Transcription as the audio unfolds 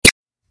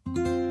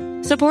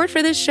Support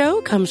for this show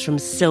comes from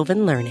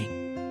Sylvan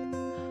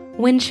Learning.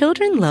 When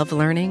children love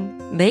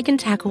learning, they can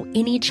tackle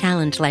any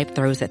challenge life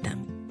throws at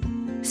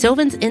them.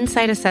 Sylvan's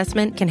Insight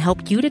Assessment can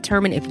help you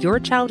determine if your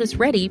child is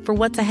ready for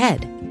what's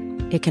ahead.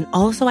 It can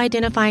also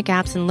identify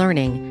gaps in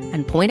learning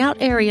and point out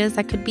areas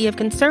that could be of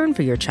concern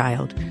for your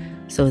child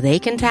so they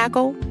can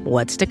tackle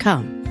what's to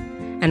come.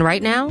 And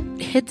right now,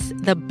 it's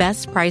the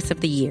best price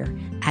of the year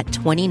at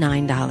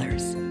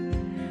 $29.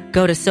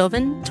 Go to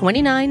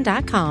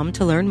sylvan29.com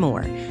to learn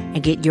more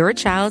and get your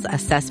child's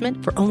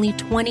assessment for only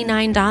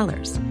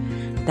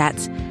 $29.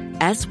 That's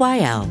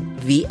SYLVAN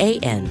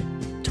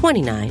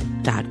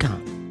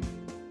 29.com.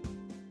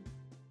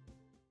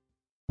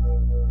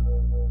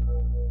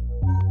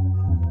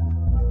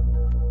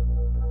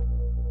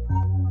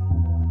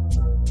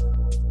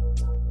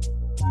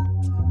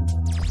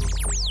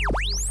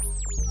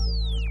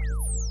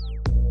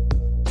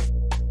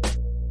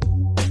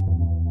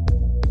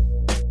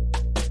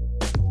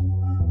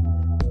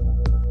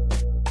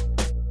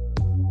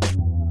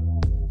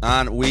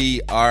 And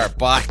we are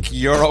back,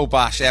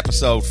 Eurobash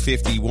episode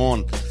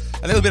 51.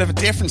 A little bit of a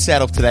different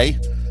setup today.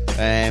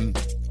 I'm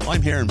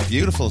here in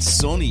beautiful,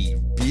 sunny,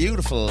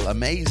 beautiful,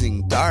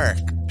 amazing, dark,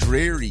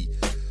 dreary,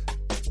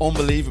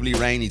 unbelievably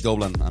rainy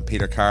Dublin. And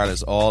Peter Carl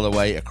is all the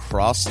way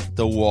across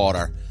the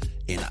water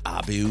in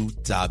Abu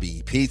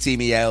Dhabi. PT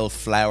Miel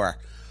Flower.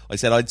 I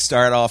said I'd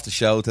start off the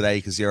show today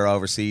because you're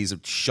overseas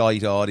with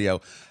shite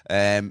audio.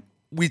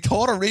 We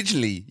thought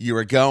originally you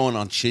were going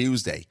on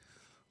Tuesday,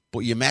 but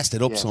you messed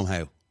it up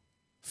somehow.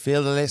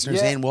 Fill the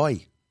listeners in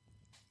why.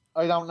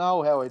 I don't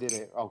know how I did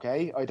it,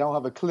 okay? I don't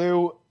have a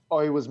clue.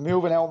 I was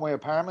moving out of my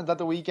apartment at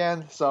the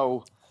weekend,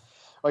 so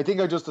I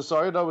think I just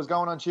decided I was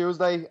going on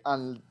Tuesday,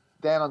 and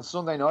then on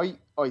Sunday night,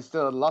 I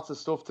still had lots of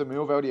stuff to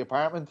move out of the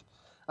apartment,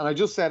 and I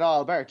just said,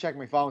 I better check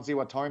my phone and see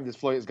what time this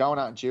flight is going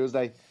out on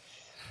Tuesday.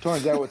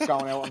 Turns out it's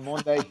going out on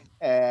Monday.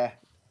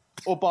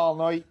 Up all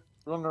night,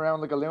 running around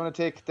like a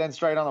lunatic, then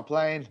straight on a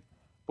plane.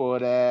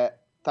 But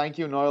thank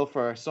you, Niall,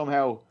 for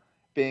somehow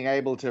being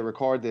able to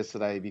record this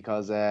today,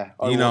 because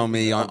you know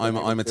me,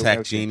 I'm a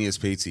tech genius,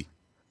 Petey.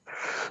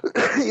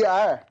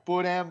 Yeah,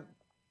 but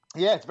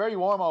yeah, it's very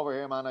warm over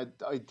here, man. I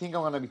think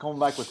I'm going to be coming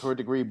back with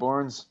 3rd-degree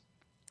burns.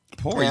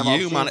 Poor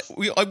you, man.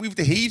 We've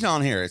the heat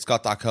on here. It's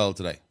got that cold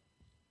today.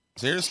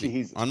 Seriously,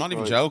 Jesus, I'm not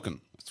even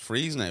joking. It's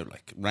freezing out,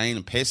 like rain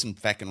and piss and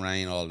feckin'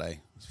 rain all day.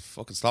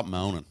 Fucking stop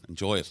moaning.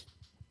 Enjoy it.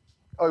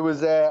 I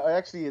was,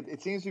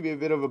 it seems to be a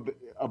bit of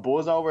a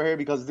buzz over here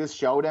because of this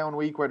showdown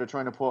week where they're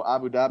trying to put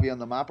Abu Dhabi on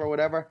the map or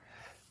whatever.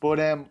 But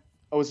I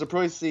was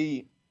surprised to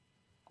see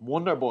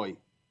Wonder Boy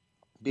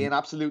being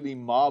absolutely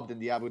mobbed in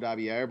the Abu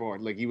Dhabi airport.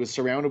 Like, he was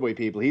surrounded by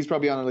people. He's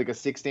probably on like a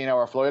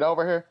 16-hour flight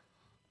over here.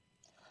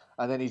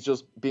 And then he's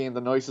just being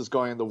the nicest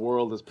guy in the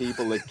world as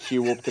people like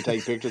queue up to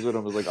take pictures with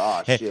him. I was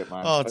like, shit,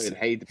 man. I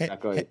hate that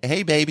guy.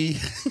 Hey, baby.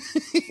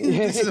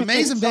 This is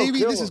amazing, baby.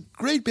 So cool. This is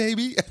great,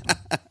 baby.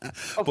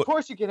 Of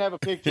course you can have a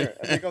picture.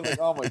 I think I'm like,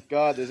 oh my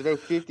God, there's about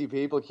 50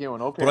 people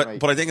queuing up here,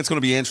 But I think it's going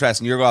to be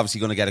interesting. You're obviously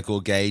going to get a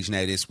good gauge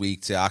now this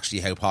week to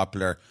actually how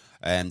popular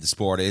the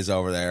sport is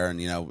over there.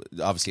 And, you know,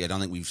 obviously I don't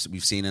think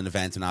we've seen an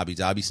event in Abu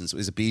Dhabi since,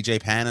 is it BJ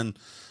Penn and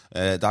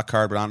that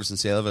card with Anderson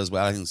Silva as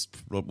well? I think it's,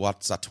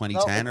 what's that,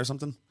 2010 or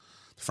something?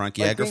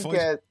 Frankie Edgar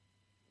fight?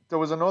 There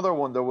was another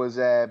one. There was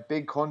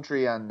Big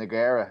Country and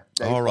Nogueira.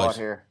 They fought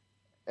here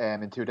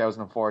in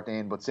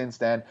 2014. But since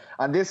then,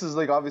 and this is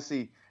like,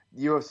 obviously,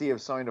 UFC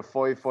have signed a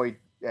 5-fight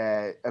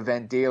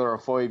event deal or a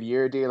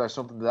 5-year deal or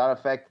something to that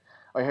effect.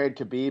 I heard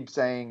Khabib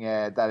saying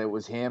that it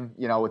was him.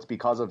 You know, it's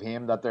because of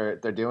him that they're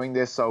doing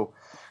this. So,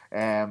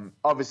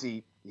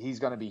 obviously, he's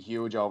going to be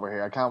huge over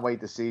here. I can't wait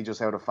to see just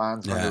how the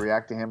fans are going to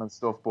react to him and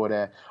stuff. But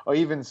I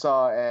even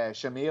saw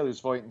Shamil, who's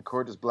fighting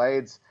Curtis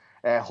Blades,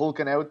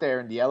 hulking out there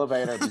in the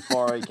elevator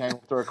before I came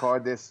to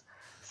record this.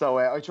 So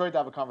I tried to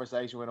have a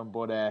conversation with him,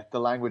 but the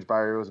language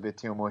barrier was a bit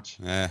too much.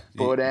 Yeah,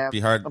 but be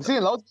hard. I'm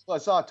seeing loads of people. I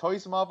saw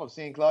Toysmov, I've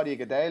seen Claudia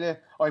Gadelha.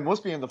 I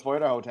must be in the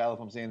fighter hotel if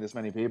I'm seeing this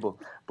many people.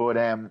 But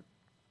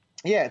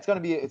yeah, it's gonna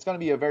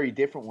be a very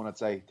different one, I'd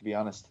say, to be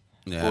honest.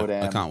 Yeah, but,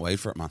 I can't wait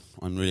for it, man.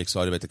 I'm really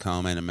excited about the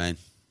co-main and main.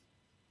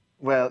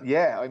 Well,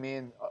 yeah, I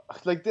mean,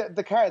 like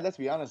the card, let's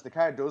be honest, the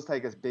card does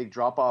take a big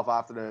drop off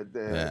after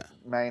the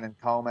main and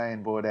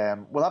co-main, but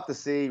we'll have to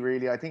see,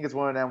 really. I think it's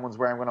one of them ones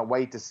where I'm going to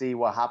wait to see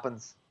what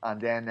happens, and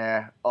then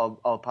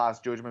I'll pass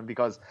judgment,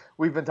 because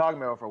we've been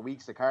talking about it for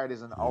weeks. The card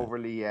isn't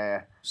overly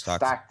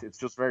stacked. It's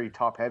just very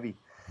top-heavy.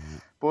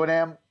 But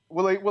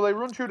will I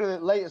run through the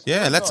latest?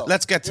 Yeah,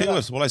 let's get to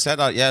it. Well, I said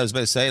that. Yeah, I was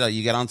about to say that.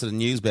 You get onto the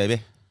news, baby.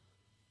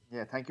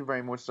 Yeah, thank you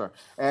very much, sir.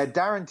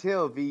 Darren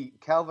Till v.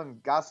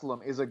 Kelvin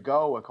Gastelum is a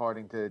go,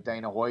 according to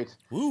Dana White.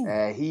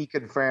 He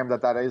confirmed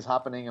that is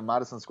happening in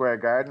Madison Square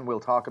Garden.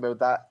 We'll talk about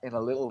that in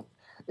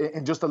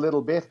just a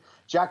little bit.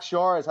 Jack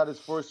Shore has had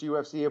his first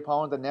UFC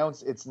opponent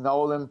announced. It's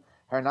Nolan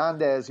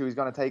Hernandez, who he's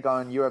going to take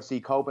on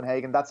UFC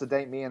Copenhagen. That's a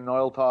date me and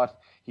Niall thought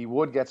he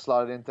would get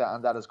slotted into,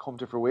 and that has come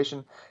to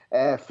fruition.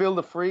 Phil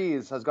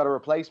DeFries has got a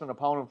replacement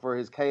opponent for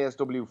his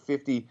KSW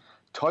 50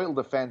 title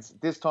defense.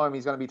 This time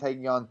he's going to be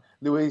taking on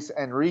Luis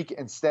Enrique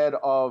instead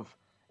of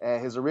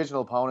his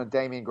original opponent,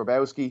 Damian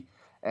Grabowski.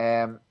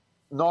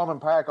 Norman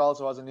Park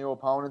also has a new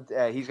opponent.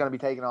 He's going to be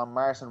taking on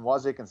Marcin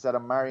Wozik instead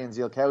of Marian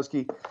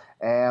Zielkowski.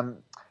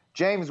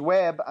 James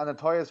Webb and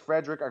Matthias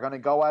Frederick are going to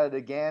go at it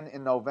again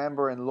in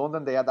November in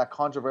London. They had that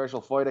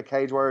controversial fight at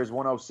Cage Warriors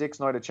 106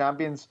 Night of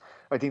Champions.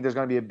 I think there's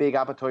going to be a big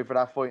appetite for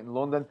that fight in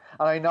London.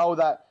 And I know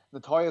that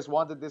Matthias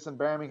wanted this in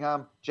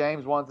Birmingham,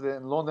 James wanted it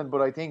in London,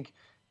 but I think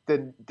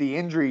the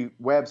injury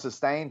Webb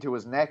sustained to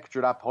his neck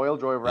through that pile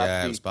driver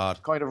actually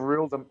kind of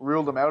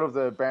ruled him out of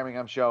the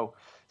Birmingham show.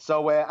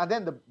 So, and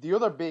then the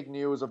other big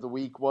news of the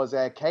week was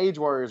Cage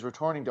Warriors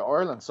returning to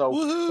Ireland. So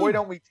why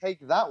don't we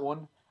take that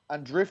one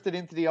and drift it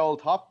into the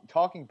old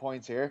talking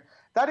points here?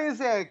 That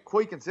is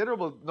quite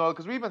considerable, Noel,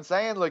 because we've been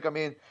saying,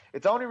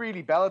 it's only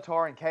really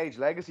Bellator and Cage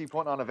Legacy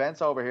putting on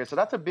events over here. So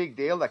that's a big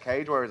deal that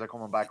Cage Warriors are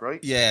coming back, right?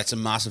 Yeah, it's a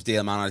massive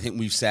deal, man. I think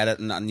we've said it.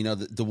 And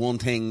the one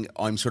thing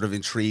I'm sort of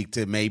intrigued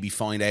to maybe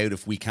find out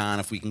if we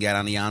can get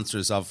any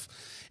answers of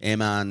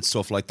Emma and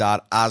stuff like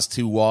that as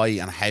to why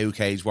and how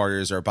Cage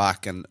Warriors are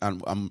back, and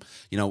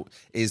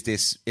is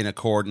this in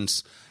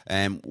accordance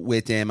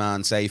with Emma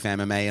and Safe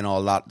MMA and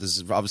all that?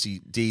 There's obviously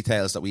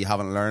details that we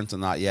haven't learned on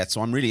that yet,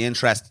 so I'm really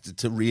interested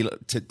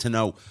to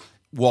know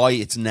why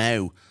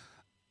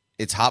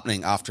it's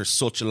happening after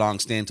such a long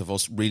stint of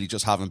us really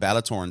just having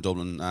Bellator in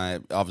Dublin.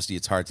 Obviously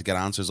it's hard to get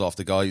answers off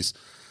the guys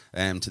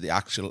to the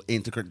actual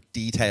intricate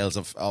details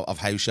of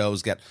how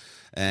shows get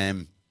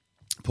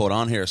put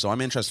on here, so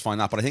I'm interested to find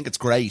that. But I think it's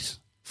great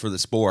for the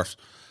sport.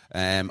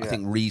 I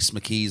think Rhys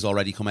McKee's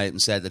already come out and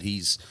said that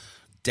he's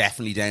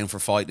definitely down for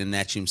fighting in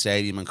Netcham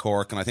Stadium in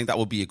Cork, and I think that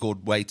would be a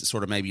good way to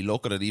sort of maybe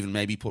look at it, even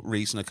maybe put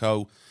Rhys in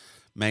a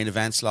main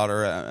event slot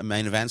and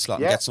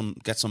get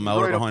some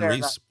motor behind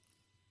Rhys.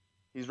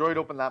 He's right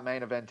up in that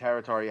main event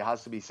territory, it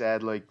has to be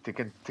said.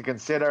 To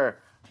consider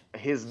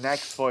his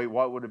next fight,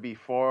 what would it be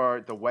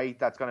for the weight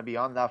that's going to be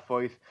on that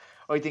fight?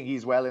 I think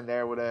he's well in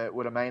there with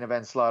a main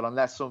event slot,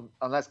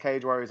 unless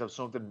Cage Warriors have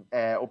something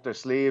up their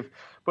sleeve.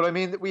 But I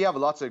mean, we have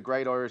lots of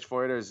great Irish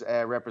fighters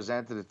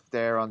represented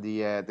there on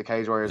the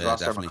Cage Warriors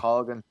roster. Definitely.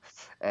 McColgan,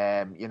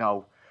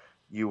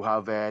 you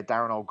have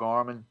Darren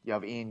O'Gorman, you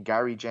have Ian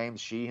Gary,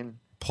 James Sheehan.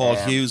 Paul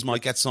Hughes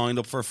might get signed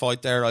up for a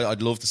fight there.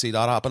 I'd love to see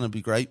that happen. It'd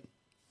be great.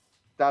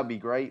 That'd be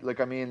great.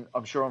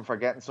 I'm sure I'm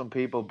forgetting some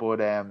people,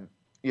 but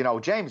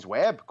James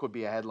Webb could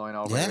be a headline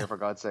over here, for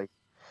God's sake.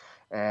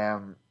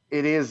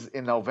 It is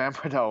in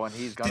November though, and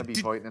he's going to be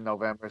fighting in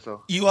November.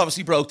 So you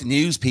obviously broke the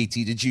news,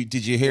 PT. Did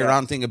you hear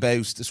anything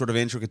about the sort of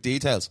intricate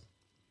details?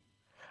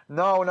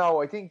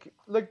 No. I think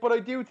but I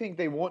do think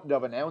they wouldn't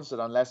have announced it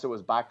unless it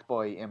was backed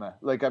by Emma.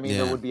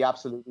 There would be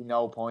absolutely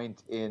no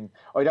point in.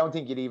 I don't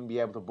think you'd even be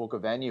able to book a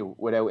venue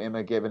without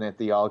Emma giving it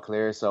the all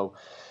clear. So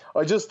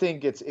I just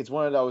think it's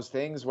one of those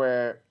things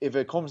where if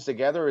it comes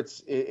together,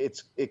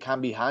 it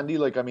can be handy.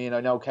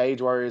 I know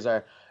Cage Warriors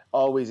are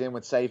always in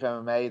with Safe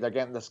MMA, they're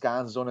getting the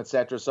scans done,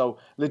 etc. So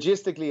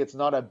logistically it's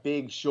not a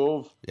big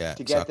shove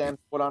to get them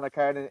to put on a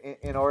card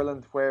in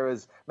Ireland,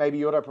 whereas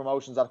maybe other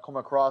promotions that come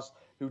across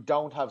who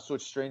don't have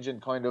such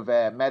stringent kind of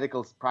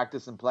medical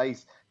practice in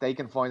place, they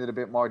can find it a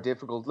bit more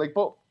difficult.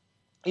 But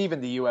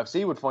even the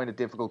UFC would find it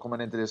difficult coming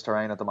into this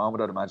terrain at the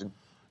moment, I'd imagine.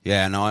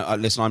 Yeah, no,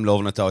 listen, I'm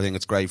loving it though. I think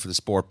it's great for the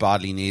sport,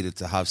 badly needed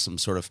to have some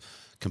sort of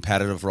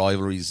competitive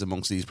rivalries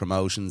amongst these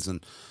promotions,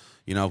 and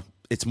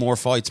it's more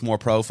fights, more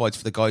pro fights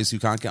for the guys who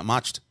can't get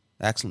matched.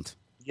 Excellent.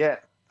 Yeah,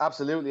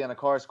 absolutely. And of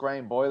course,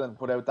 Graham Boylan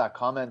put out that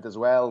comment as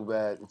well.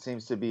 It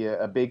seems to be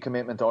a big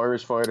commitment to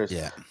Irish fighters.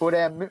 Yeah. But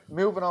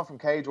moving on from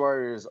Cage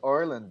Warriors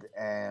Ireland,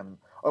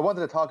 I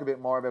wanted to talk a bit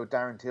more about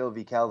Darren Till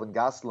v Kelvin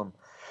Gastelum.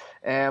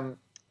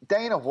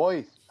 Dana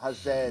White has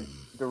said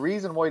the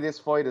reason why this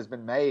fight has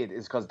been made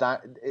is because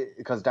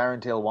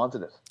Darren Till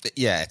wanted it.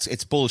 Yeah,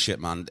 it's bullshit,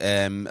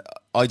 man.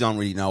 I don't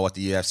really know what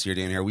the UFC are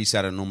doing here. We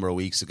said a number of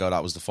weeks ago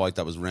that was the fight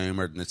that was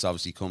rumoured, and it's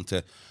obviously come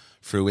to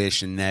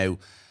fruition now.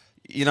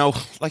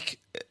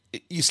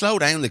 You slow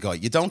down the guy.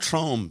 You don't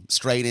throw him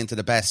straight into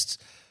the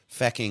best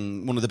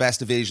one of the best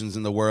divisions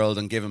in the world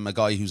and give him a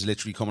guy who's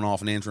literally coming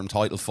off an interim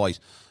title fight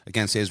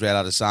against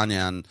Israel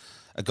Adesanya, and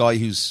a guy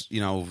who's,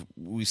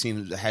 we've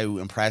seen how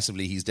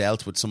impressively he's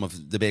dealt with some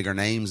of the bigger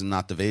names in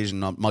that division.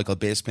 Michael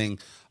Bisping,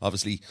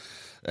 obviously,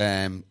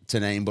 to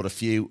name but a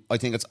few. I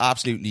think it's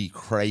absolutely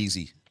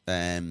crazy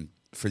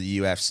for the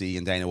UFC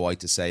and Dana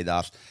White to say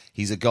that.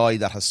 He's a guy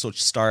that has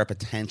such star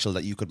potential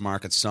that you could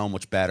market so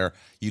much better.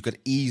 You could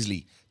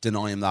easily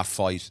deny him that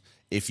fight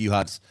if you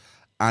had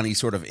any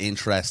sort of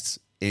interest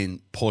in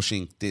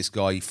pushing this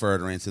guy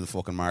further into the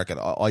fucking market.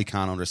 I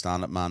can't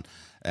understand it, man.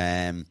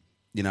 I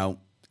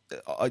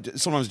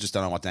sometimes just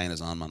don't know what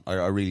Dana's on, man.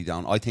 I really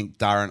don't. I think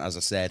Darren, as I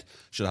said,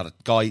 should have a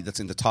guy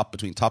that's in the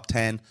between top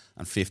 10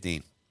 and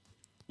 15.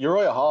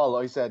 Uriah Hall,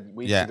 I said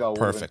weeks ago,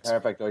 perfect,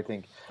 I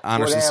think.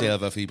 Anderson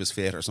Silva, if he was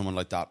fit, or someone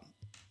like that.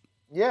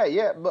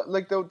 Yeah,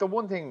 but the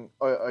one thing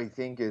I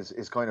think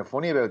is kind of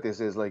funny about this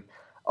is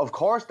of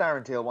course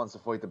Darren Till wants to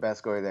fight the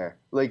best guy there.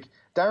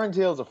 Darren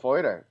Till's a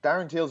fighter.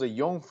 Darren Till's a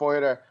young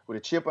fighter with a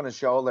chip on his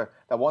shoulder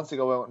that wants to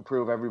go out and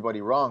prove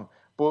everybody wrong.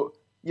 But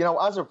you know,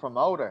 as a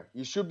promoter,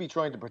 you should be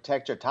trying to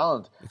protect your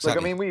talent. Exactly. Like,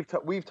 I mean,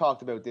 we've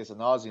talked about this ad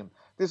nauseum.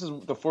 This is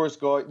the first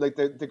guy, like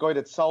the guy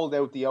that sold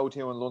out the O2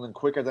 in London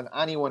quicker than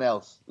anyone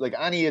else. Like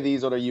any of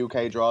these other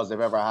UK draws they've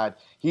ever had,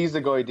 he's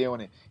the guy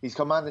doing it. He's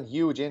commanding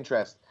huge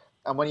interest.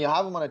 And when you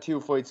have him on a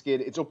 2-fight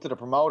skid, it's up to the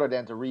promoter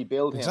then to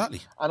rebuild him.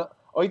 Exactly. And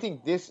I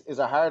think this is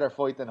a harder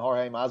fight than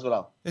Jorge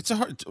Masvidal.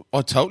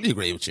 I totally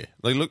agree with you.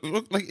 Like,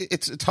 look, like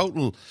it's a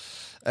total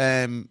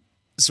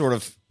sort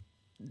of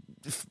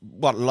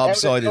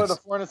lopsided. Out of the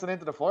furnace and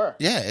into the fire.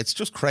 Yeah, it's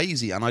just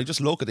crazy. And I just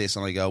look at this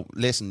and I go,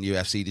 listen,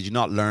 UFC, did you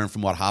not learn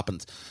from what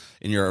happened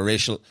in your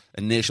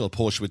initial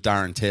push with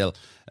Darren Till?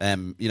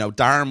 You know,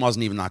 Darren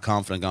wasn't even that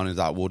confident going into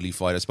that Woodley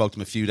fight. I spoke to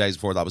him a few days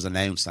before that was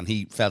announced, and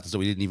he felt as though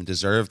he didn't even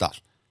deserve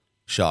that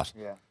shot.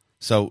 Yeah.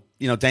 So,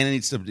 you know, Dana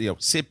needs to,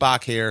 sit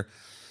back here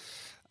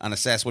and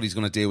assess what he's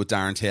going to do with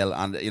Darren Till.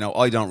 And, you know,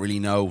 I don't really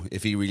know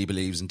if he really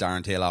believes in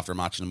Darren Till after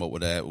matching him up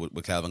with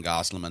Kelvin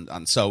Gastelum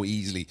and so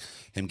easily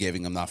him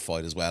giving him that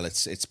fight as well.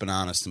 It's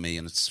bananas to me,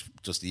 and it's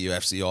just the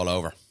UFC all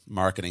over.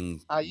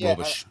 Marketing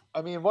rubbish.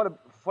 I mean, what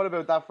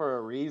about that for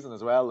a reason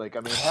as well? Like, I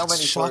mean, how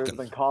many fighters have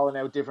been calling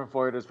out different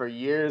fighters for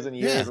years and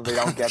years and they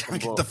don't get them?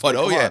 Get the fight.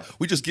 Like,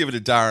 we just give it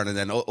to Darren, and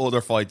then other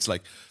fights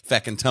like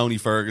fecking Tony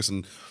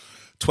Ferguson,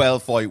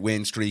 12-fight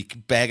win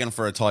streak, begging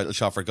for a title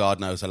shot for God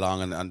knows how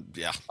long, and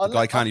the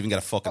guy can't even get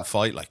a fucking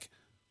fight. Like,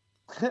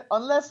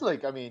 unless,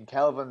 like, I mean,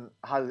 Kelvin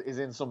is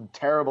in some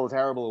terrible,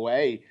 terrible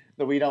way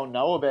that we don't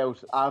know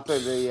about after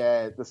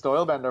the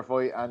Stylebender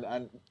fight,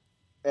 and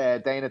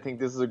Dana think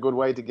this is a good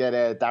way to get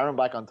Darren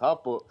back on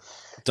top, but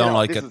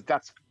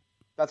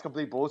that's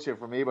complete bullshit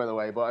for me, by the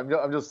way. But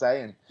I'm just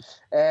saying.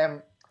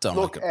 I'm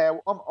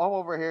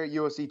over here at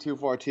UFC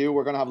 242.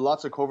 We're going to have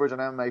lots of coverage on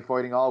MMA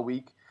fighting all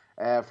week.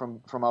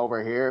 From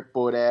over here,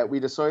 but we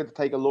decided to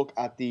take a look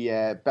at the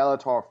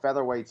Bellator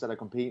featherweights that are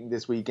competing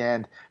this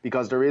weekend,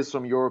 because there is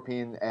some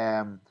European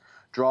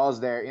draws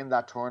there in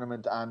that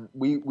tournament, and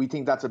we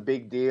think that's a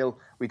big deal.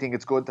 We think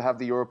it's good to have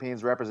the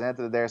Europeans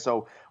represented there.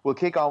 So we'll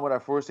kick on with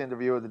our first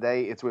interview of the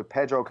day. It's with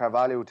Pedro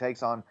Carvalho, who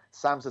takes on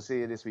Sam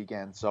Sicilia this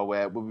weekend. So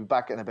we'll be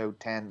back in about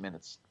 10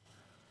 minutes.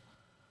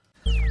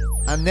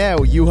 And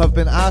now you have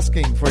been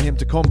asking for him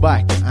to come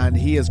back, and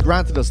he has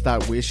granted us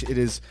that wish. It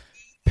is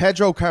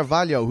Pedro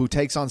Carvalho, who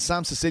takes on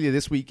Sam Sicilia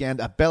this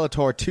weekend at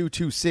Bellator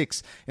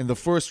 226 in the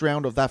first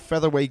round of that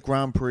featherweight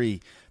Grand Prix.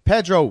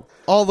 Pedro,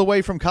 all the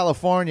way from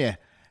California,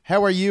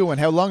 how are you, and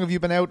how long have you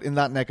been out in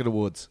that neck of the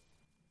woods?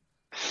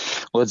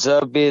 What's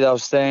up, B?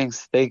 Those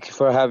things. Thank you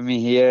for having me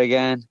here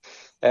again.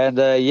 And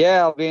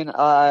I've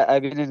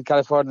been in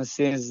California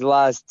since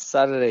last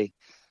Saturday,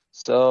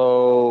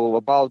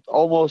 so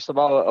almost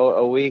about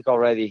a week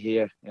already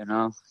here. You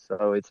know,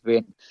 so it's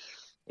been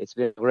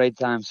a great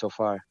time so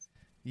far.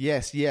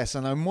 Yes,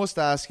 and I must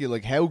ask you,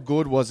 like, how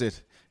good was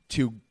it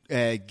to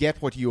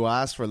get what you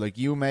asked for? Like,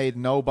 you made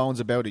no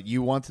bones about it.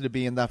 You wanted to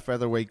be in that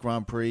featherweight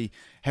Grand Prix.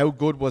 How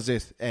good was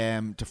it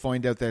to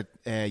find out that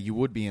you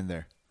would be in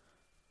there?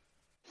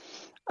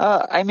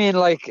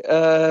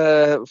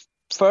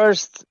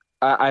 First,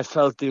 I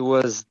felt it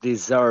was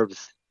deserved,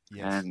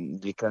 yes.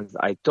 And because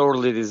I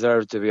totally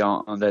deserved to be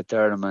on that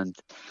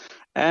tournament,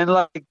 and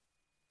like.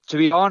 To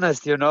be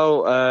honest, you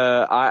know,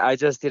 I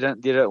just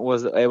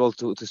was able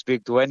to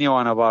speak to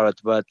anyone about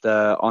it. But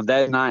on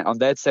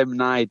that same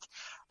night,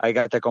 I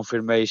got a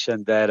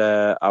confirmation that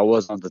I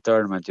was on the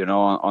tournament. You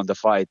know, on the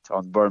fight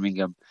on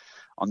Birmingham.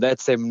 On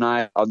that same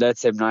night,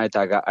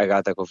 I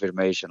got a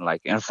confirmation.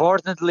 Like,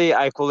 unfortunately,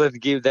 I couldn't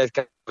give that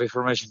kind of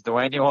information to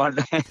anyone.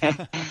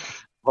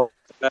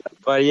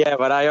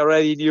 but I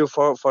already knew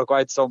for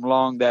quite some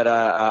long that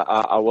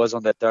I was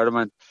on that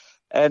tournament.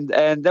 And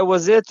that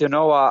was it, you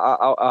know.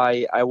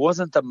 I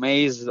wasn't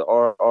amazed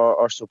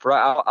or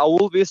surprised. I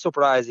would be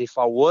surprised if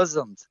I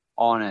wasn't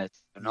on it,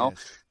 you know.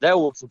 Yes. That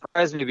would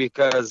surprise me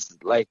because,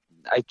 like,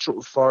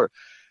 for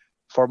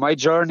my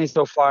journey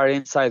so far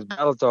inside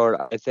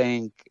Bellator, I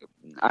think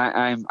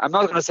I'm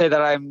not gonna say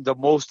that I'm the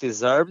most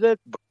deserved it,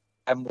 but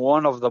I'm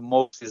one of the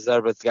most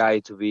deserved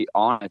guy to be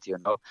on it, you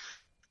know,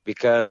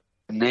 because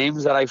the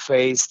names that I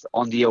faced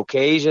on the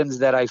occasions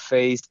that I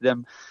faced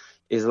them.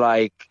 Is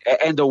like,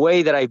 and the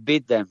way that I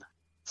beat them.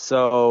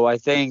 So I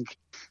think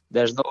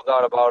there's no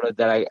doubt about it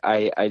that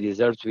I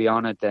deserve to be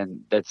on it,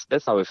 and that's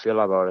how I feel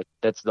about it.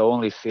 That's the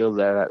only feel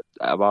that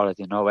about it,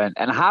 you know, and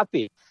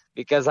happy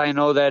because I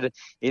know that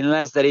in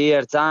less than a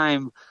year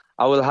time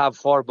I will have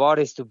 4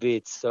 bodies to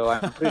beat. So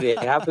I'm pretty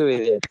happy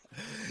with it.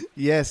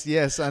 Yes,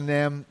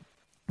 and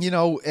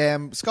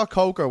Scott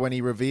Coker, when he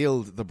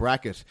revealed the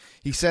bracket,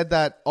 he said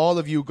that all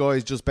of you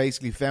guys just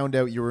basically found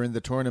out you were in the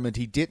tournament.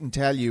 He didn't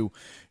tell you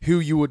who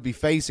you would be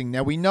facing.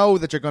 Now, we know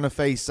that you're going to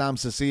face Sam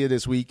Sicilia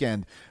this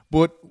weekend,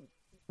 but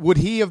would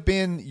he have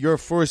been your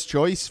first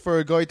choice for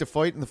a guy to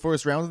fight in the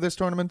first round of this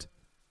tournament?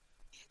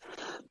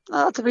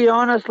 To be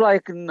honest,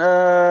 like, any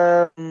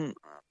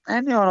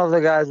one of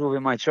the guys would be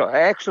my choice.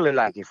 Actually,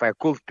 like, if I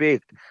could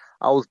pick,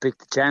 I would pick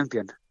the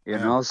champion. You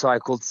know, so I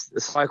could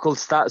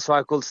start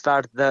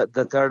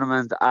the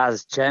tournament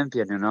as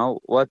champion. You know,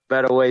 what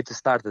better way to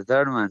start the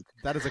tournament?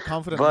 That is a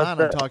confident man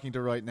I'm talking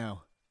to right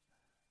now.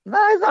 No,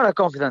 it's not a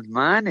confident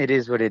man. It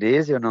is what it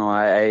is, you know.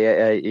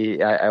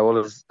 I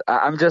always,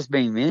 I'm just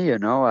being me, you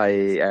know.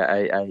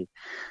 I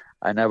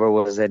never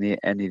was any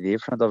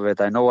different of it.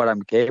 I know what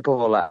I'm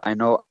capable. I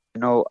know.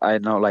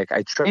 Like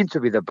I train to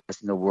be the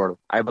best in the world.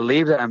 I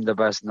believe that I'm the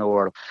best in the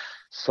world.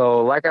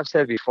 So, like I've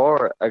said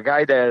before, a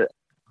guy that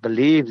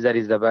believes that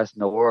he's the best in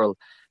the world,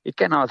 he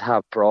cannot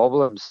have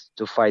problems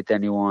to fight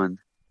anyone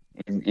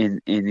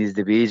in his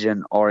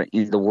division or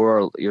in the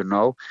world, you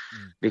know,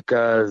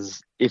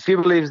 because if he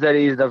believes that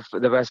he's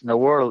the best in the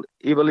world,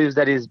 he believes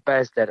that he's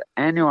best at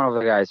any one of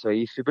the guys. So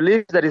if he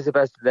believes that he's the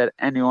best at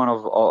any one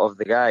of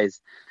the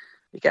guys,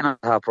 he cannot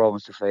have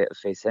problems to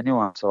face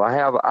anyone. So I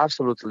have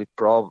absolutely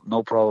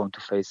no problem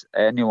to face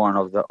any one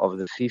of the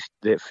other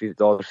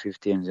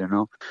 15s, you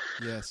know.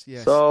 Yes.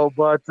 So,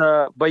 but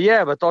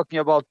talking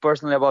about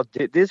personally about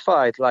this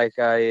fight, like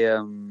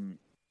I'm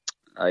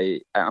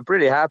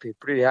pretty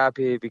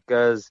happy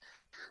because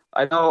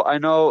I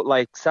know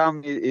like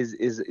Sam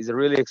is a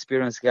really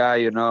experienced guy,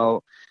 you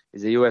know.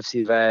 He's a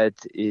UFC vet,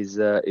 is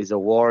a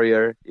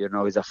warrior, you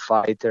know, he's a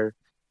fighter.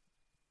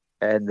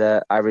 And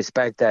I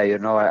respect that, you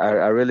know.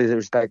 I really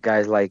respect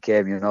guys like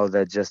him, you know,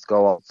 that just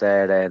go out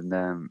there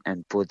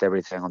and put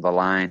everything on the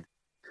line.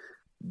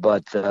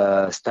 But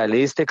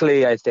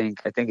stylistically, I think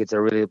it's a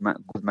really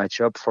good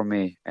matchup for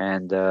me.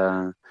 And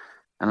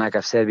like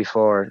I've said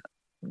before,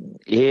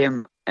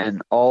 him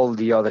and all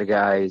the other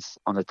guys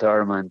on the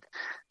tournament,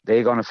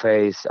 they're gonna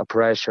face a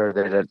pressure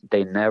that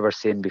they never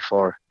seen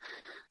before.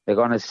 They're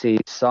gonna see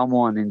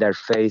someone in their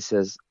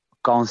faces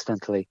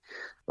constantly,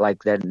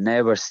 like they've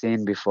never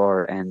seen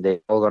before, and they're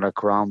all gonna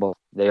crumble.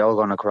 They're all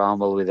gonna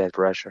crumble with that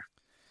pressure.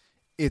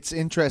 It's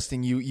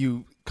interesting.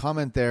 You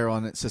comment there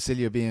on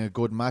Cecilia being a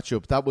good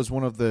matchup. That was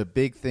one of the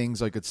big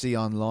things I could see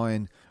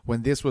online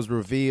when this was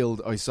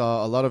revealed. I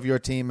saw a lot of your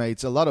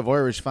teammates, a lot of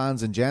Irish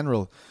fans in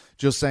general,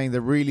 just saying they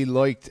really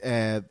liked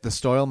the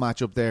style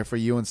matchup there for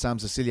you and Sam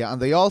Cecilia,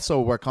 and they also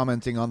were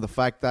commenting on the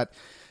fact that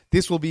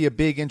this will be a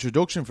big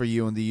introduction for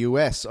you in the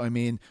US. I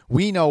mean,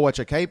 we know what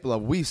you're capable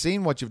of. We've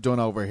seen what you've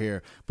done over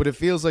here. But it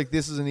feels like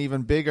this is an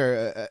even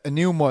bigger, a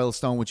new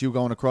milestone with you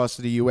going across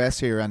to the US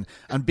here and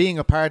being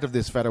a part of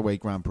this Featherweight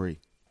Grand Prix.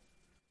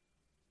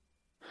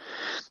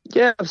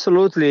 Yeah,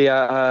 absolutely.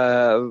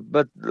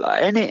 But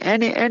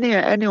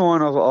any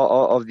one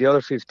of the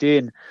other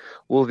 15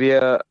 will be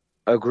a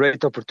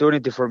great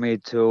opportunity for me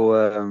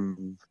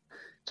to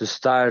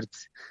start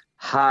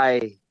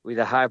high with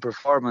a high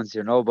performance,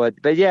 you know.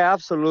 But yeah,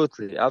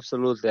 absolutely. I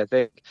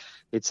think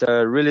it's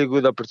a really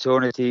good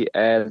opportunity,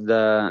 and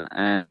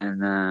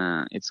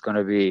it's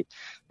gonna be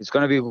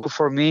good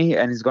for me,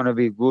 and it's gonna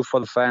be good for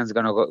the fans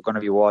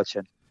gonna be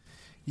watching.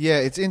 Yeah,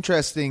 it's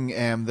interesting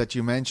that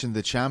you mentioned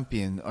the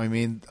champion. I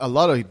mean, a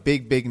lot of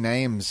big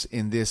names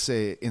in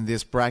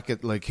this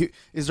bracket. Like,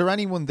 is there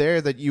anyone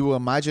there that you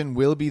imagine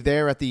will be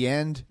there at the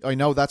end? I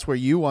know that's where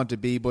you want to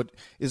be, but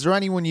is there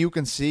anyone you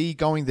can see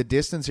going the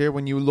distance here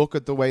when you look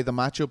at the way the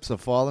matchups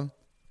have fallen?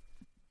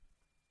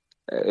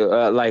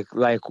 Like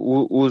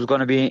who's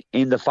going to be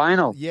in the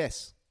final?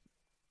 Yes.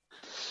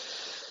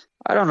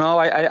 I don't know.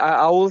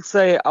 I will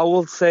say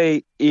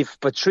if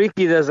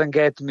Patricky doesn't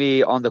get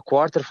me on the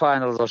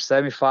quarterfinals or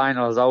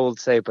semifinals, I would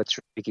say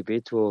Patricky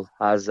Pitbull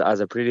has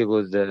a pretty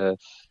good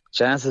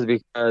chances,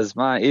 because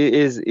man, he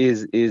is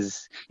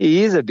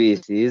a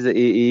beast.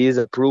 He is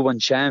a proven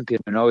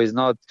champion. You know, he's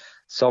not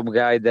some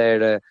guy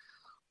that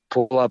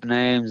pull up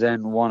names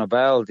and won a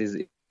belt. He's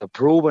a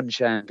proven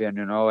champion,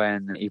 you know,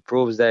 and he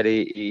proves that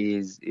he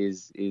is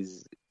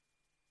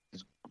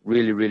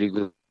really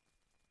good.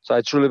 So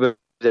I truly believe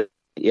that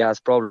he has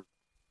probably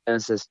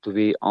chances to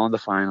be on the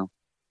final.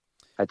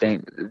 I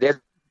think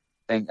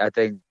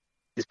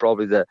he's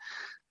probably the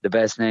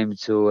best name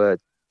to.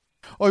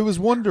 I was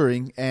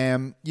wondering,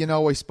 you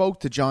know, I spoke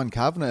to John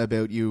Kavanagh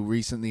about you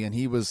recently, and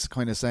he was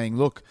kind of saying,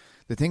 look,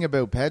 the thing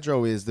about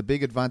Pedro is the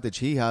big advantage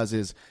he has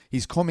is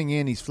he's coming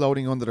in, he's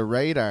floating under the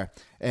radar.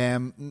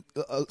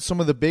 Some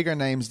of the bigger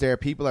names there,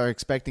 people are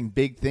expecting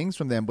big things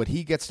from them, but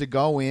he gets to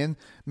go in.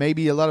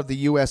 Maybe a lot of the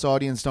US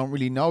audience don't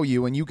really know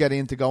you, and you get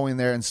in to go in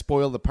there and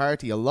spoil the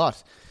party a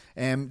lot.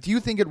 Do you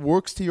think it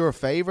works to your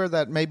favor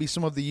that maybe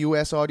some of the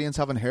US audience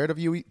haven't heard of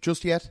you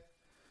just yet?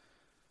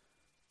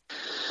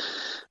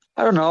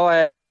 I don't know.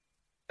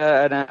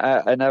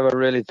 I never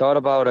really thought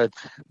about it.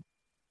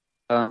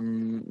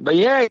 But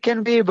yeah, it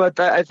can be. But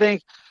I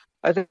think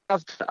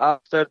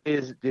after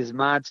this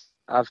match,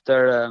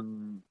 after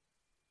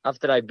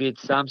I beat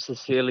Sam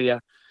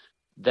Cecilia,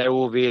 there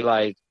will be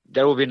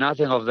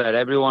nothing of that.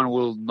 Everyone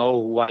will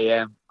know who I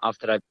am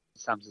after I beat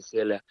Sam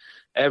Cecilia.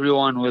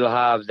 Everyone will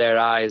have their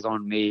eyes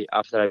on me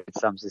after I beat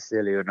Sam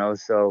Cecilia. You know.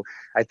 So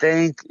I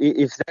think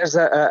if there's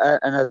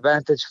an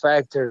advantage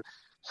factor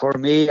for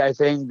me, I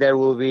think there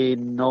will be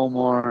no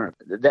more.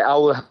 I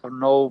will have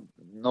no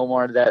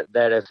more that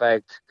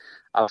effect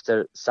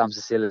after Sam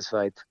Cecilia's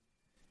fight.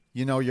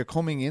 You know, you're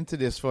coming into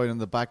this fight on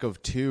the back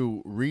of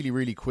two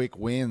really quick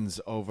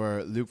wins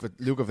over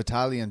Luca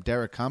Vitali and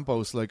Derek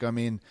Campos. Like, I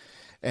mean,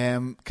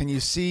 can you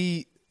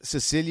see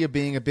Cecilia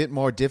being a bit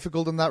more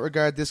difficult in that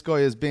regard? This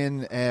guy has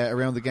been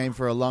around the game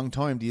for a long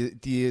time.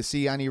 Do you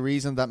see any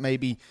reason that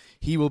maybe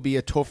he will be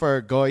a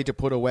tougher guy to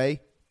put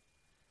away?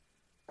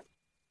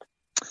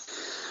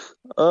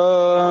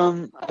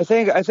 I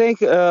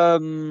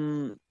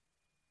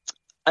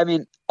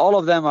mean, all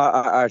of them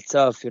are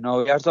tough. We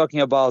are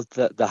talking about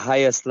the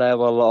highest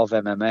level of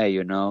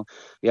MMA.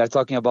 We are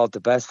talking about the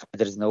best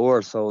fighters in the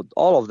world, so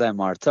all of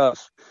them are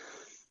tough.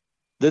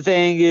 The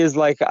thing is,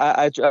 like,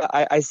 I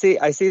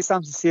see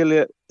Sam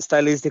Cecilia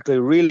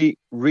stylistically really,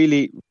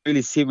 really,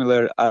 really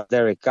similar at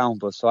Derek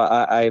Campos. So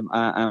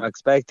I'm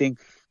expecting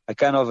a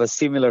kind of a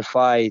similar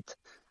fight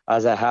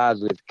as I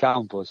had with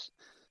Campos.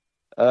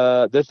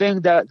 The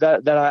thing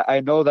that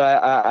I know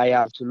that I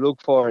have to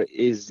look for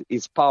is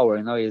power.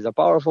 He's a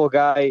powerful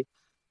guy,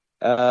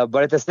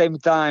 but at the same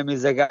time,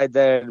 he's a guy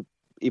that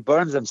he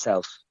burns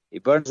himself. He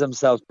burns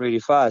himself pretty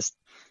fast,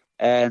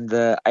 and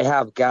I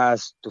have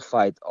gas to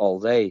fight all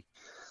day.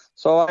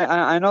 So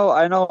I know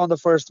on the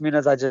first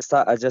minutes I just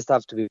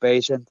have to be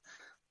patient,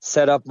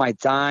 set up my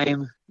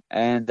time,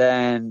 and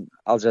then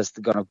I'll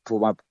just gonna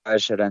put my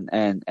pressure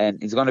and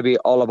it's gonna be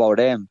all about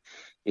him.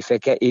 If he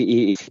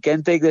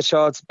can take the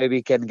shots, maybe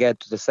he can get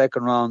to the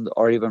second round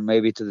or even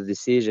maybe to the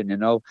decision.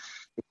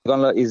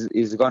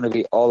 It's gonna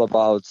be all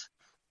about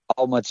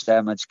how much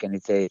damage can he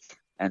take,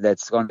 and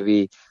that's gonna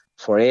be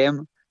for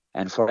him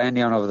and for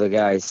any one of the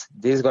guys.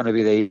 This is gonna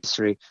be the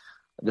history.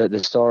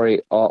 The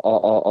story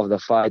of the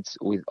fights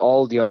with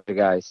all the other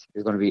guys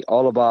is going to be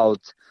all about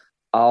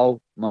how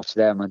much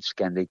damage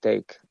can they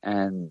take,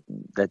 and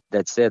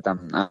that's it.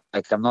 I'm not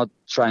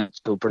trying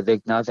to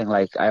predict nothing.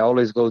 Like, I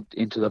always go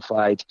into the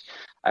fight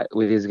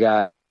with this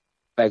guy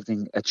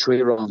expecting a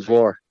 3-round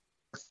war.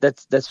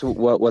 That's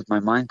what my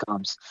mind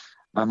comes.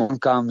 My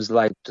mind comes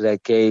like to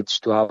that cage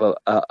to have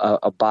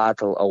a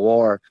battle, a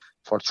war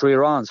for 3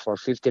 rounds, for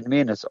 15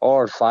 minutes,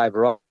 or 5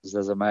 rounds.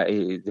 Doesn't matter.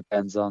 It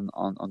depends on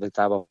the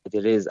type of fight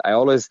it is. I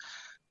always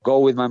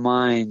go with my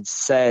mind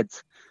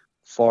set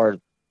for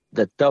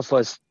the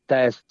toughest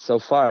test so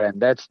far,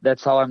 and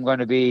that's how I'm going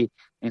to be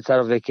inside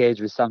of the cage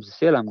with Sam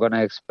Cecilia. I'm going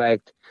to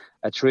expect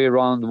a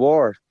 3-round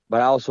war,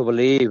 but I also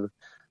believe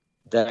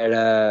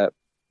that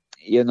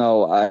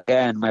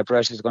again, my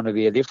pressure is going to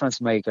be a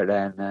difference maker,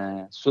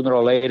 and sooner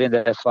or later in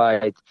the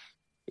fight,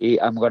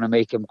 I'm going to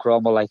make him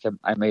crumble like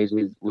I made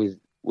with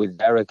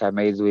Derek, I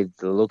made with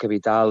Luca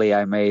Vitali,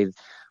 I made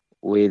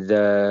with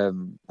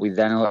Daniel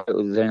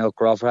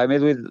Crawford, I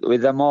made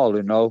with them all.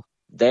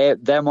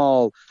 Them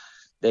all,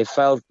 they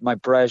felt my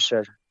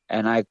pressure,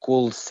 and I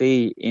could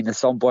see in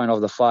some point of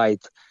the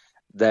fight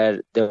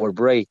that they will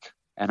break.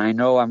 And I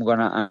know I'm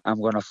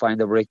gonna find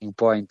a breaking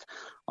point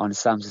on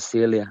Sam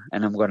Cecilia,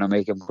 and I'm gonna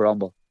make him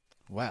crumble.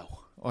 Wow,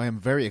 I am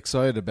very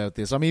excited about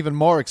this. I'm even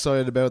more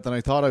excited about it than I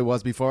thought I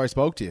was before I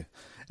spoke to you.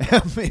 I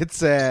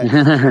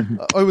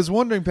was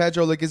wondering,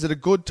 Pedro, like, is it a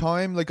good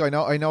time? Like,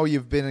 I know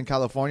you've been in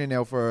California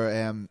now for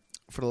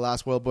the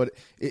last while, but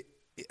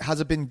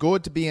has it been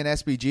good to be in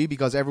SBG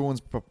because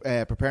everyone's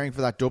preparing for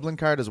that Dublin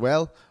card as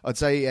well? I'd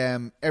say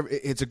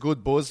it's a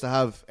good buzz to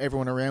have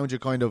everyone around you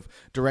kind of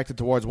directed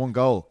towards one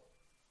goal.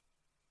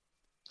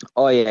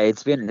 Oh yeah,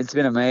 it's been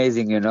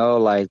amazing.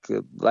 Like we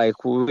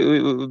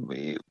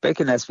back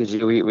in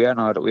SBG, we are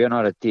not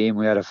a team,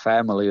 we are a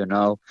family.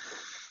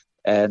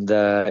 And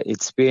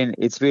it's been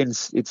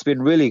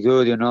really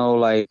good.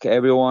 Like,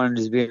 everyone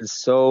has been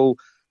so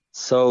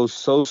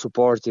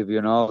supportive.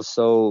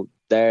 So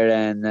there,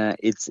 and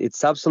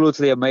it's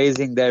absolutely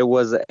amazing. There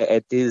was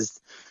at this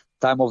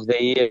time of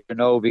the year,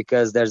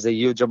 because there's a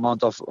huge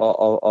amount of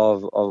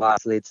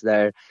athletes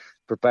there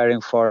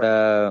preparing for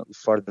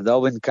the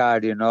Dublin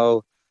card.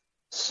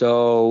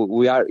 So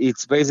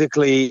it's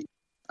basically,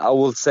 I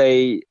will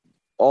say,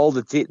 all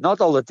the team, not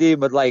all the team,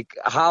 but like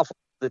half of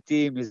the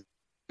team is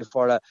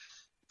for the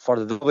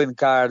Dublin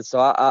card. So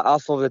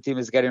half of the team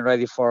is getting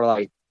ready for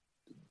like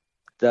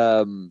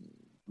the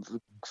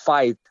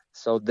fight.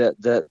 So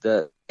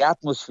the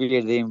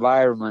atmosphere, the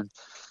environment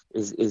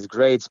is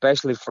great,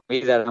 especially for me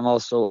that I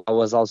was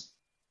also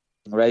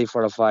ready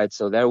for the fight.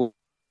 So that was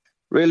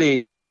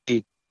really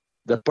the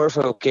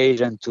perfect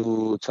occasion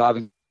to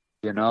having,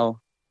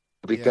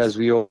 because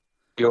yes.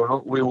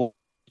 we were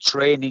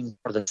training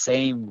for the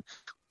same.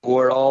 We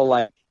were all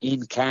like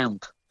in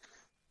camp.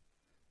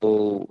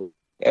 So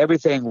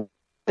everything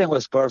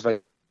was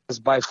perfect. It was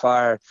by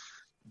far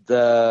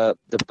the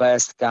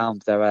best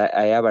camp that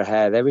I ever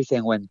had.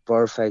 Everything went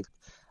perfect.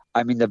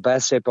 I'm in the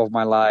best shape of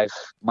my life.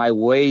 My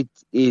weight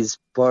is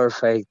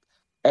perfect.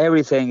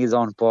 Everything is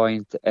on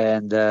point,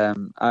 and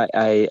I'm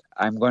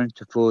going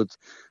to put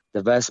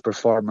the best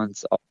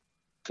performance.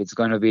 If it's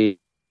going to be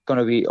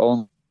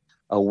on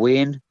a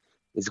win,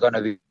 it's going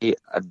to be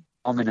a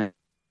dominant.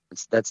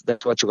 That's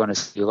what you're going to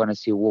see. You're going to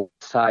see one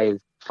side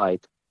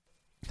fight.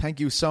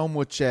 Thank you so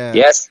much.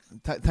 Yes.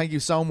 Thank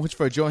you so much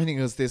for joining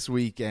us this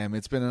week.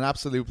 It's been an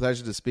absolute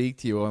pleasure to speak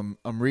to you.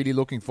 I'm really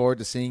looking forward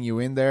to seeing you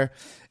in there,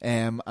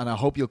 and I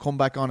hope you'll come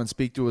back on and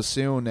speak to us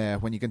soon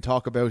when you can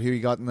talk about who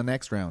you got in the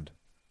next round.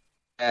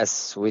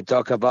 Yes, we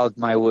talk about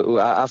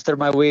after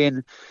my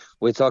win.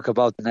 We talk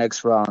about the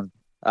next round.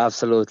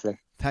 Absolutely.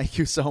 Thank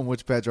you so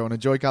much, Pedro, and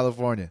enjoy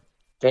California.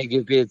 Thank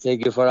you, Pete.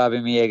 Thank you for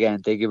having me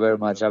again. Thank you very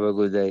much. Have a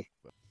good day.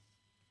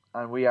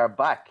 And we are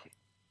back.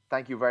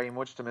 Thank you very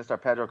much to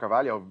Mr. Pedro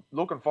Carvalho.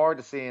 Looking forward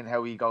to seeing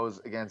how he goes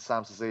against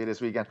Sam Sicilia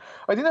this weekend.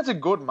 I think that's a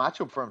good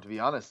matchup for him, to be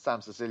honest,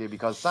 Sam Sicilia,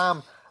 because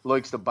Sam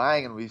likes to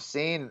bang, and we've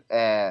seen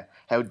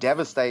how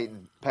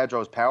devastating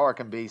Pedro's power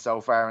can be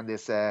so far in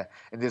this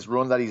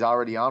run that he's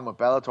already on with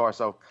Bellator.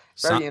 So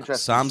very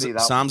interesting to see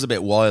that. Sam's a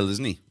bit wild,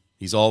 isn't he?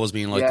 He's always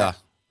been like that.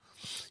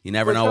 You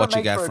never know what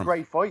you get from him. A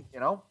great fight, you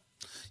know.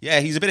 Yeah,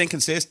 he's a bit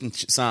inconsistent,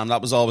 Sam.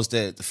 That was always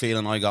the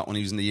feeling I got when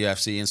he was in the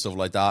UFC and stuff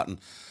like that. And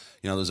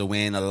there was a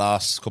win, a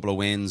loss, a couple of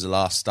wins, a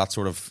loss, that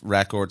sort of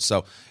record.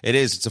 So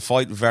it's a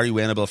fight very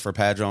winnable for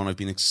Pedro, and I've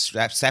been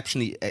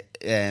exceptionally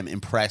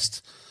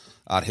impressed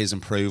at his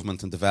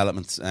improvement and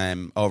development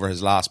over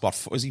his last.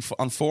 Is he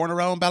on 4 in a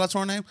row in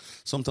Bellator now?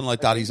 Something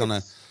like that. He's on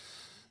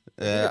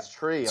it's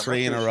 3.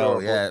 Three in a row,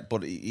 yeah.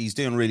 But he's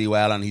doing really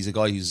well, and he's a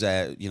guy who's,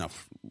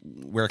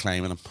 we're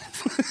claiming him.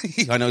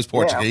 I know he's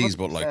Portuguese,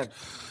 but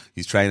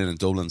he's training in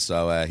Dublin,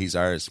 so he's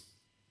ours.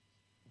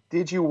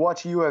 Did you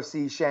watch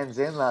UFC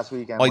Shenzhen last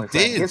weekend? I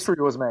did. History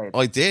was made.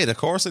 I did, of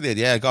course I did.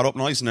 Yeah, I got up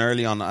nice and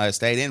early I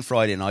stayed in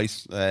Friday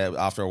night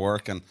after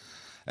work, and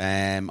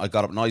I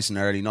got up nice and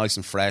early, nice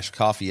and fresh,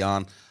 coffee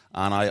on,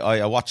 and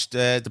I watched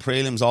the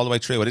prelims all the way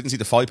through. I didn't see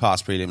the Fight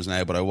Pass prelims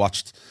now, but I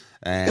watched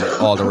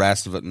all the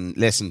rest of it. And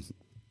listen,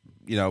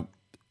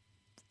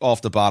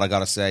 off the bat, I got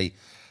to say,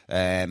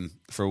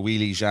 for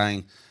Weili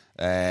Zhang,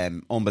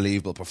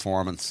 unbelievable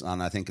performance,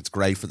 and I think it's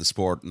great for the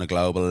sport on a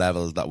global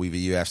level that we've a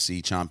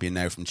UFC champion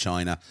now from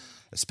China,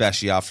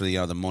 especially after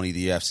the money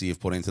the UFC have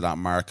put into that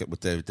market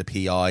with the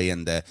PI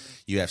and the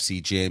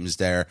UFC gyms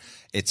there.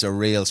 It's a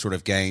real sort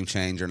of game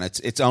changer, and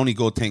it's only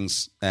good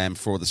things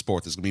for the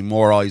sport. There's going to be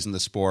more eyes in the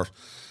sport.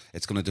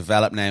 It's going to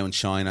develop now in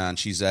China, and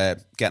she's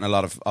getting a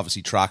lot of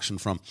obviously traction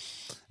from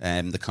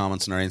the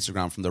comments on her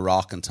Instagram from The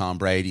Rock and Tom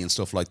Brady and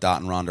stuff like that,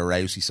 and Ronda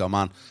Rousey. So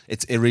man,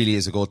 it really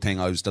is a good thing.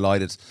 I was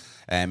delighted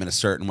in a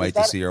certain way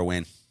to see her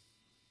win.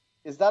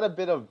 Is that a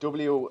bit of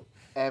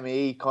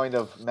WME kind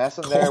of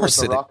messing there with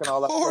The Rock and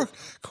all that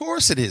stuff? Of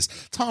course it is.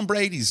 Tom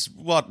Brady's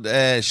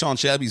Sean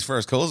Shelby's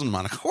first cousin,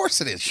 man. Of course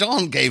it is.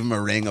 Sean gave him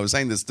a ring. I was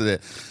saying this to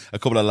a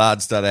couple of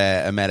lads that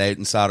I met out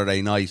on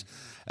Saturday night.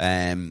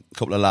 A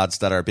couple of lads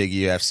that are big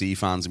UFC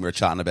fans, and we were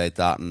chatting about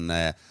that, and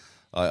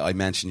I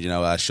mentioned,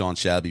 Sean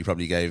Shelby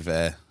probably gave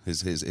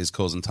his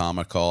cousin Tom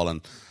a call,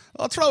 and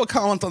I'll throw a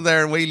comment on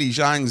there on Weili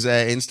Zhang's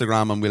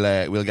Instagram, and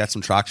we'll get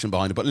some traction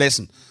behind it. But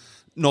listen,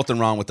 nothing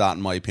wrong with that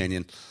in my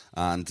opinion,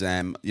 and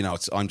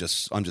I'm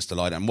just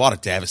delighted. And what a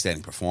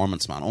devastating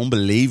performance, man!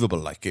 Unbelievable.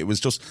 Like it was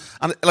just,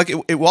 and like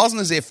it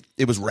wasn't as if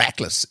it was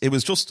reckless. It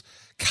was just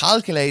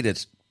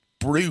calculated,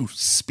 brute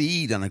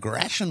speed and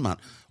aggression, man.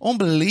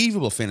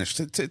 Unbelievable finish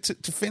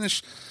to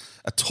finish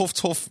a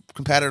tough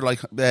competitor like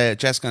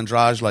Jessica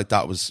Andrade like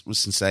that was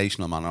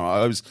sensational, man.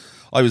 I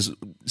was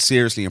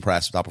seriously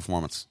impressed with that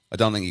performance. I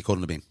don't think he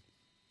couldn't have been.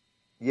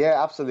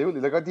 Yeah,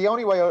 absolutely. Like the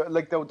only way,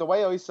 the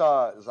way I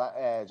saw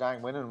Zhang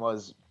winning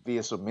was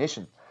via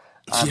submission,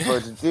 and for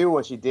her to do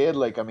what she did,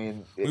 we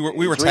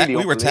were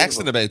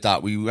texting about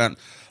that. We went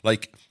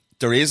like,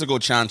 there is a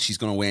good chance she's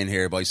going to win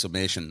here by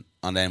submission,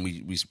 and then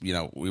we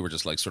were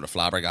just like sort of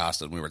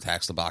flabbergasted, and we were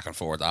texting back and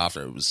forth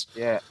after. It was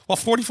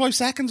 45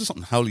 seconds or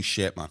something. Holy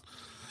shit, man!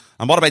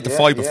 And what about the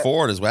fight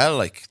before it as well?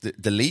 Like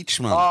the Leech,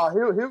 man. Oh,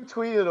 who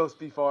tweeted us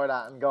before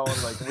that and going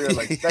like, we were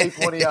like, stay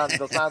funny on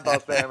Dos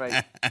Santos there,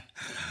 mate.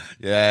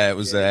 Yeah, it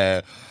was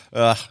it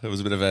was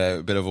a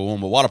bit of a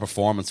one, but what a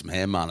performance from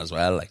him, man, as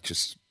well. Like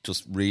just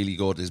really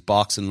good. His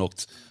boxing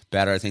looked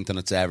better, I think, than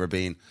it's ever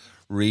been.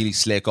 Really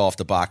slick off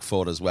the back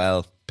foot as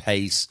well.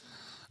 Pace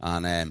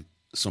and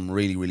some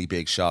really, really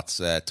big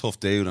shots. Tough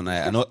dude, and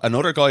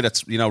another guy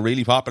that's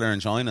really popular in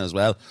China as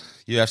well.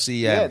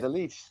 UFC, the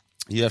Leech.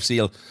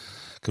 UFC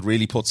could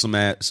really put some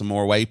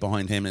more weight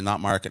behind him in that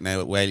market now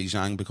with Weili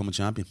Zhang becoming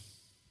champion.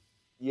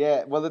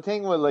 Yeah, well, the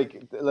thing with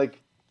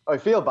like I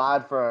feel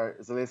bad for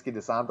Zaleski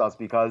Dos Santos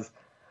because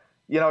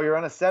you're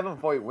on a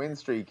 7-fight win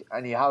streak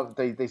and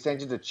they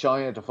sent you to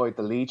China to fight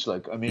the Leech.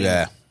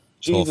 Yeah.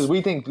 Jesus, tough.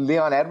 We think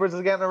Leon Edwards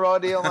is getting a raw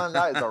deal, man.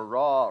 That is a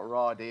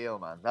raw deal,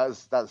 man.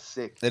 That's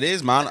sick. It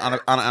is, man,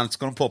 and it's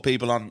going to put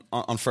people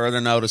on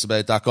further notice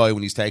about that guy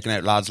when he's taking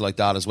out lads like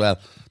that as well.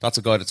 That's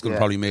a guy that's going to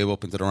probably move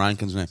up into the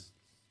rankings now.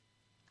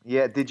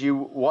 Yeah, did you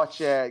watch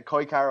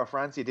Kai Kara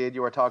France? You did.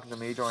 You were talking to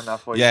me during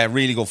that fight. Yeah,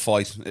 really good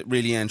fight.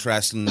 Really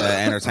interesting,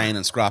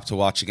 entertaining scrap to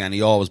watch again.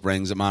 He always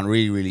brings it, man.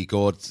 Really, really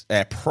good.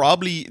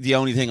 Probably the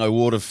only thing I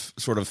would have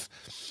sort of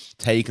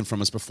taken from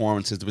his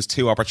performances, there was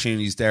 2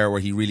 opportunities there where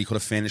he really could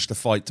have finished the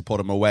fight to put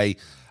him away,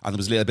 and there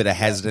was a little bit of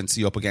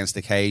hesitancy up against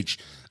the cage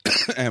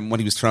when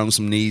he was throwing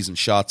some knees and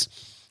shots,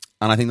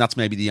 and I think that's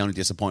maybe the only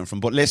disappointment from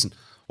him. But listen,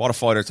 what a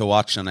fighter to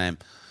watch, and I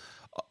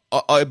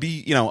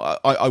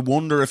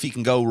wonder if he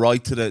can go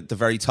right to the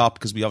very top,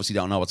 because we obviously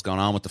don't know what's going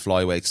on with the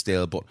flyweight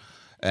still, but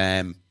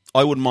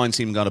I wouldn't mind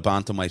seeing him go to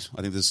bantamweight.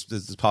 I think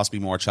there's possibly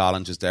more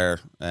challenges there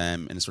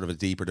in sort of a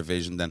deeper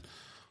division than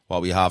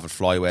what we have at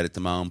flyweight at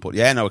the moment. But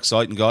yeah, no,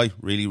 exciting guy.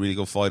 Really, really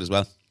good fight as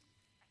well.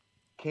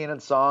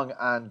 Kenan Song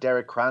and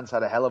Derek Krantz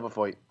had a hell of a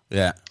fight.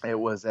 Yeah. It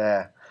was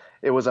a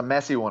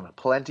messy one.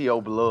 Plenty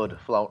of blood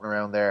floating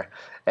around there.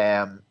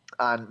 And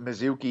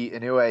Mizuki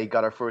Inoue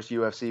got her first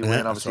UFC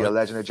win. Obviously, a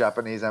legend of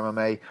Japanese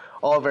MMA.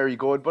 All very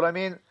good. But I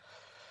mean,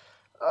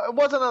 it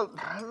wasn't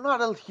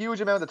not a huge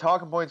amount of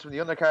talking points from the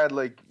undercard.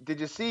 Like, did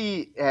you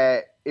see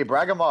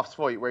Ibragimov's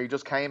fight where he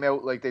just came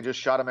out like they just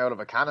shot him out of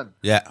a cannon?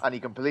 Yeah. And he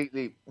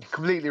completely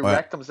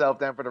wrecked himself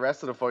then for the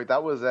rest of the fight.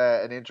 That was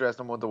an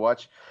interesting one to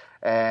watch.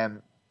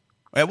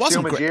 It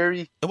wasn't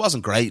great. It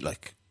wasn't great,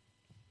 like.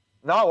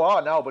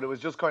 No, but it was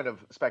just kind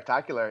of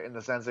spectacular in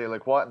the sense that you're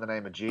like, what in the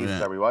name of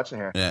Jesus are we watching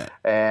here? Yeah,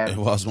 it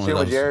was one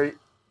of those.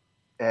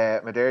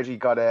 Maderji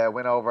got a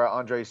win over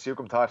Andrei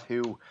Sukumtat,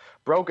 who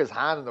broke his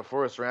hand in the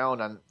first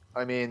round, and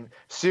I mean,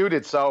 Su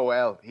did so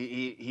well.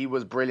 He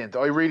was brilliant.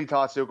 I really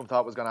thought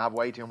Sukumtat was going to have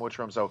way too much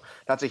for him, so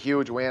that's a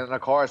huge win. And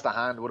of course, the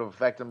hand would have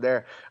affected him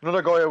there.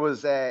 Another guy I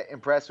was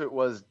impressed with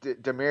was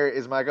Damir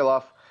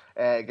Ismagulov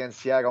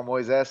against Thiago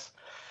Moises.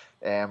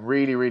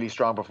 Really, really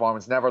strong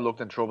performance. Never looked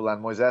in trouble,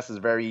 and Moises is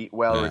very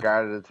well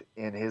regarded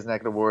in his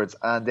neck of the woods.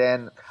 And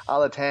then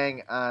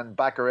Alateng and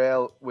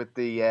Bakkarel with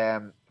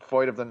the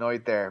fight of the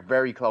night there.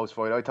 Very close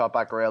fight. I thought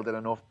Bakkarel did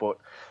enough, but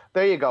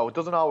there you go. It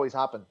doesn't always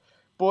happen.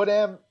 But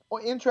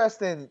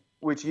interesting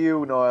with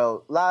you,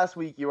 Niall. Last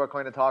week you were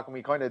kind of talking.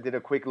 We kind of did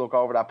a quick look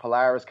over that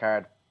Polaris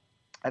card,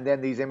 and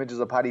then these images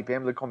of Paddy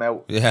Pimblett come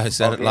out. Yeah, I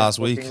said it last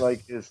week.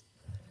 Like this.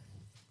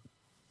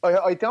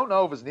 I don't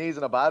know if his knee's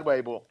in a bad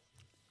way, but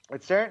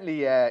it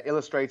certainly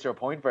illustrates your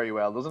point very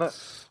well, doesn't it?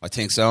 I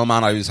think so,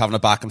 man. I was having a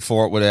back and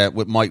forth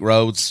with Mike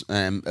Rhodes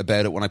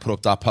about it when I put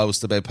up that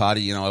post about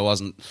Paddy. You know, I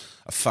wasn't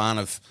a fan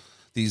of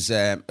these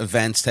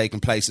events taking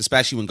place,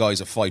 especially when guys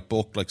have fight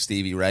booked like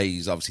Stevie Ray.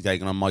 He's obviously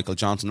taking on Michael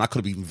Johnson. That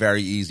could have been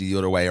very easy the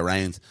other way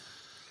around.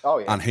 Oh,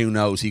 yeah. And who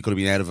knows, he could have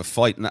been out of a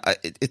fight. And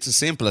it's as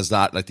simple as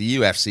that. Like, the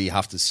UFC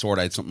have to sort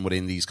out something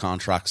within these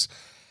contracts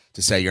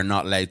to say you're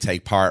not allowed to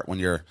take part when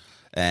you're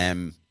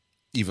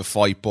you've a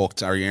fight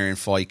booked or you're in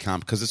fight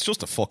camp, because it's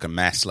just a fucking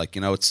mess. Like,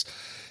 you know, it's,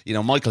 you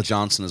know, Michael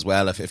Johnson as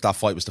well, if that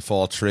fight was to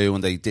fall through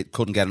and they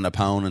couldn't get an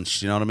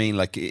opponent, you know what I mean?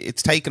 Like,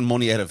 it's taking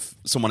money out of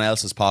someone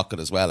else's pocket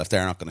as well if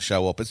they're not going to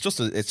show up. It's just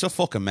a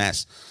fucking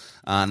mess.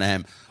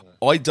 And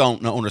I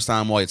don't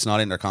understand why it's not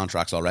in their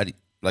contracts already.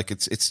 Like,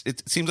 it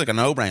seems like a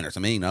no-brainer to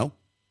me, no?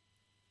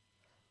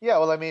 Yeah,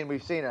 well, I mean,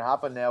 we've seen it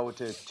happen now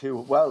to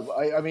well,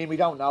 I mean, we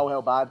don't know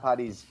how bad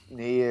Paddy's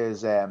knee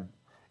is.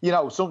 You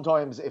know,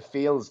 sometimes it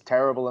feels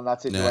terrible in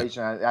that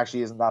situation, and it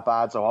actually isn't that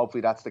bad, so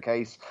hopefully that's the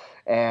case.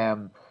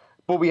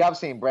 But we have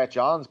seen Brett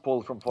Johns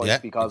pulled from fights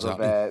because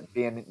of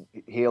being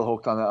heel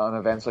hooked on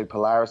events like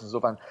Polaris and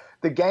stuff. And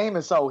the game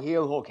is so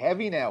heel hook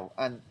heavy now,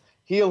 and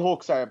heel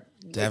hooks are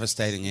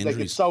devastating injuries.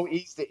 Like, it's so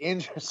easy to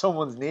injure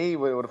someone's knee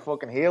with a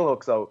fucking heel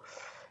hook. So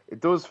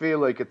it does feel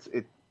like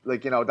it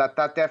like, you know, that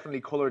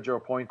definitely coloured your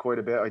point quite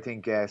a bit. I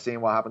think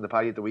seeing what happened to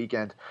Paddy at the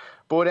weekend.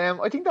 But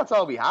I think that's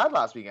all we had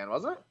last weekend,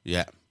 wasn't it?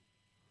 Yeah.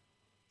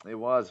 It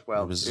was.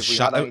 Well, if we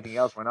had anything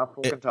else, we're not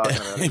fucking talking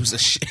about it.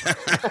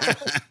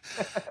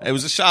 It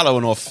was a shallow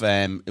enough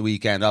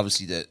weekend.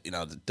 Obviously,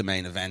 the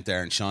main event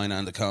there in China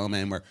and the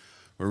co-main were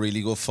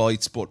really good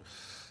fights. But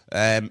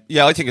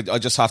yeah, I think I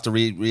just have to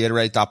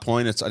reiterate that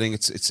point. I think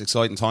it's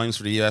exciting times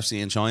for the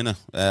UFC in China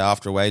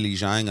after Weili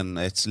Zhang, and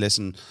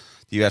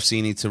the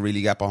UFC need to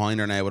really get behind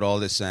her now with all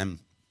this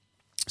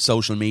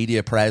social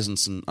media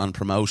presence and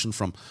promotion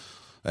from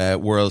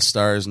world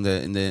stars in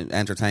the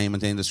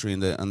entertainment industry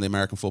and the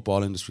American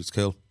football industry. It's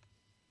cool.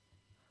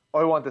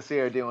 I want to see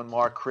her doing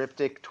more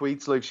cryptic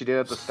tweets like she did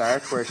at the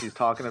start, where she's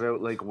talking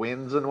about like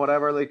wins and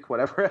whatever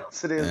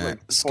else it is,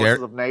 like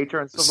forces of nature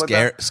and stuff like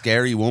that.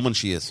 Scary woman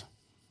she is.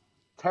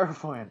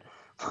 Terrifying.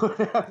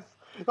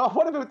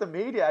 What about the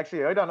media?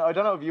 Actually, I don't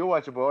know if you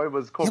watch it, but I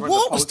was covering. Yeah,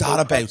 what was that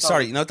about?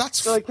 Sorry,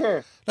 that's like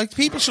here. Like,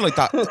 people should like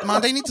that.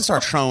 Man, they need to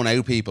start throwing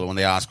out people when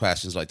they ask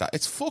questions like that.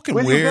 It's fucking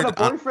Will weird. You get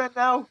a boyfriend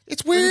now?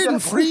 It's weird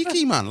and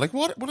freaky, man. Like,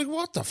 what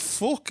the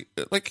fuck?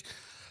 Like,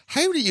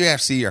 how do you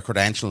UFC or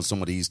credential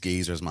some of these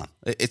geezers, man?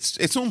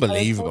 It's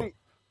unbelievable.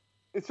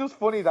 It's just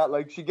funny that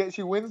like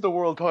she wins the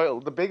world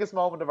title, the biggest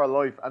moment of her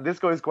life, and this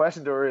guy's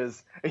question to her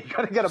is, "Are you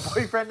gonna get a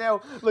boyfriend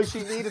now?" Like,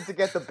 she needed to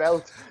get the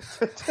belt.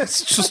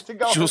 It's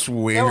just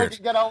weird. Now I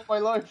can get on with my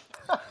life.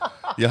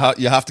 You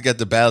have to get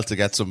the belt to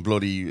get some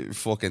bloody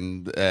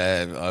fucking.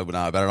 I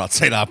better not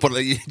say that, but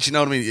like, do you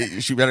know what I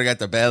mean? She better get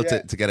the belt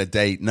to get a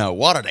date. No,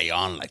 what are they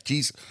on? Like,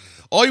 jeez.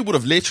 I would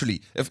have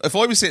literally, if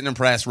I was sitting in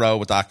press row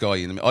with that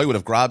guy, I would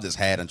have grabbed his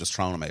head and just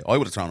thrown him out. I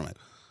would have thrown him out.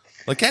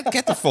 Like,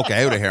 get the fuck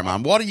out of here,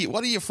 man. What are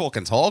you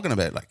fucking talking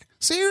about? Like,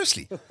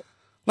 seriously.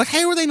 Like,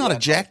 how are they not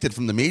ejected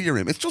from the media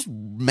room? It's just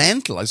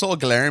mental. I saw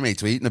Guilherme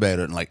tweeting about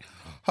it and like,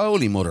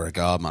 holy mother of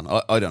God, man.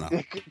 I don't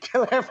know.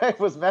 Guilherme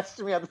was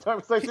messaging me at the time. I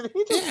was like, did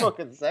he just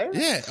fucking say it?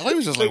 Yeah, I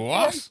was just like,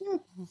 what?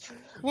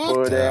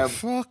 What the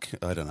fuck?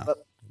 I don't know.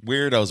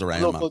 Weirdos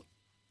around, man.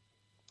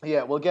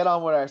 Yeah, we'll get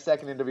on with our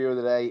second interview of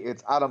the day.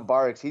 It's Adam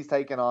Borics. He's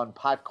taking on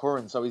Pat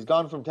Curran. So he's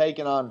gone from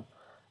taking on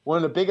one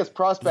of the biggest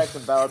prospects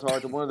in Bellator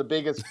to one of the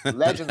biggest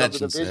legends of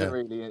the division,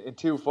 really, in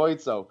 2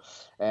 fights. So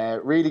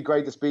really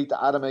great to speak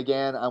to Adam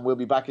again, and we'll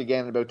be back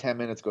again in about 10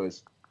 minutes,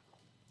 guys.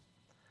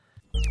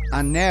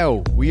 And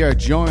now we are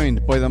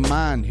joined by the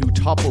man who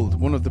toppled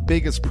one of the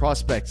biggest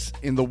prospects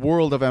in the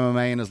world of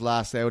MMA in his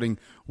last outing.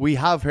 We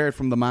have heard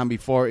from the man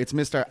before. It's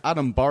Mr.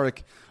 Adam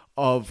Boric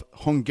of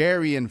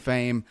Hungarian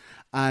fame.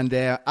 And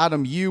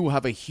Adam, you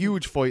have a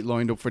huge fight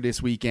lined up for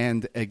this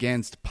weekend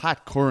against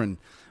Pat Curran.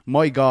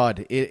 My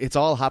God, it's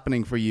all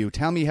happening for you.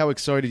 Tell me how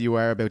excited you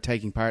are about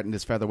taking part in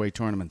this featherweight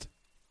tournament.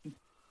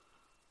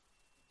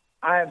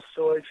 I am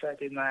so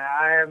excited, man.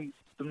 I am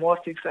the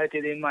most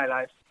excited in my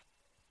life.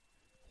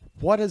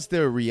 What has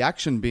the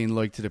reaction been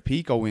like to the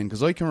Pico win?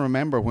 Because I can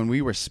remember when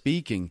we were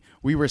speaking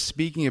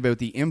about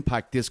the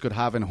impact this could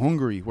have in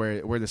Hungary,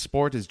 where the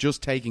sport is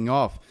just taking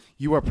off.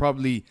 You are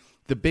probably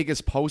the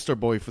biggest poster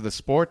boy for the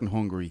sport in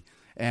Hungary.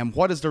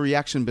 What has the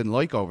reaction been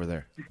like over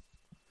there?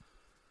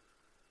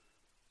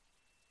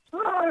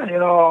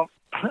 When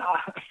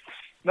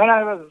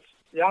I was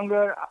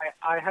younger,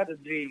 I had a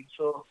dream.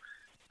 So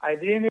I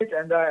dream it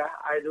and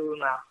I do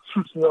now.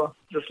 So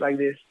just like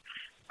this.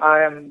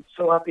 I am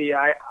so happy.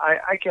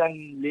 I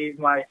can live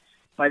my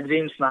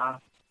dreams now.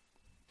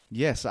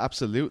 Yes,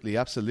 absolutely,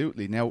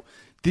 absolutely. Now,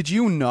 did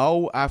you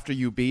know after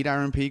you beat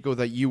Aaron Pico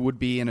that you would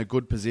be in a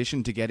good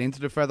position to get into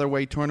the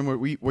featherweight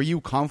tournament? Were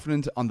you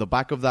confident on the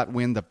back of that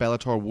win that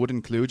Bellator would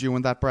include you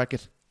in that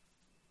bracket?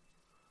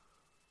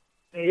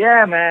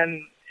 Yeah,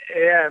 man.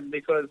 Yeah,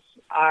 because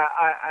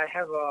I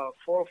have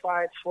 4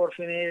 fights, 4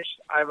 finish.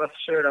 I was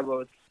sure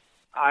about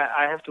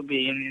I have to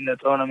be in the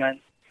tournament.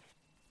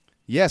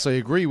 Yes, I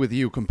agree with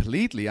you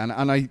completely. And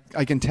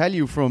I can tell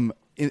you from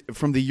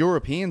the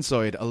European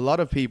side, a lot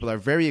of people are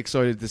very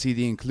excited to see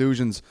the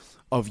inclusions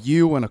of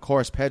you and, of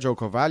course, Pedro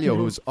Carvalho,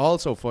 who's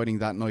also fighting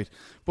that night.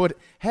 But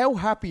how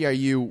happy are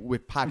you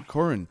with Pat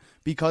Curran?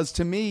 Because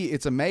to me,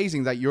 it's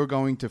amazing that you're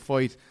going to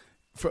fight,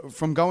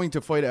 from going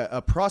to fight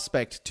a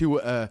prospect to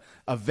a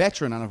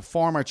veteran and a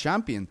former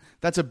champion.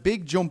 That's a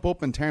big jump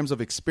up in terms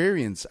of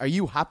experience. Are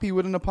you happy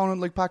with an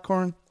opponent like Pat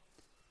Curran?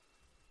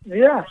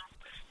 Yeah,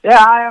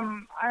 I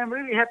am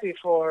really happy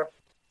for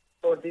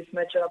this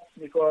matchup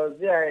because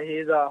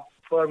he's a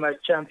former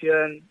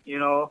champion,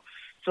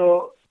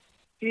 So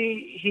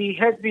he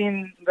has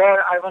been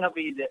where I wanna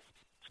be there.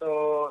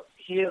 So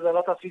he has a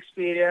lot of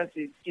experience.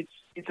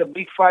 It's a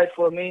big fight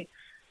for me.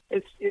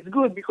 It's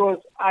good because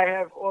I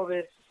have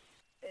always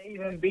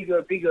even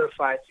bigger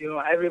fights.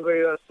 Everybody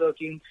was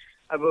talking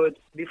about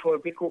before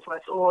Pico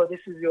fights. Oh,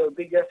 this is your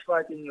biggest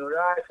fight in your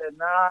life, and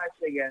now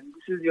it's again,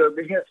 this is your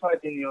biggest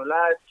fight in your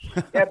life.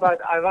 Yeah, but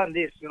I want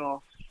this.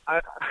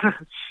 I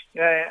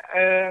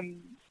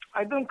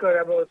don't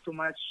care about too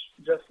much.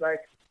 Just like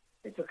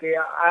it's okay.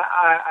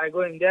 I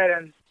go in there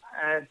and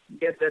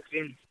get that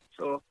win.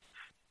 So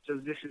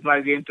this is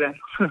my game plan.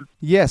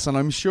 Yes, and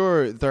I'm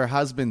sure there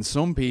has been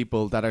some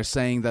people that are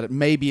saying that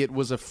maybe it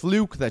was a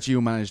fluke that you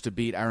managed to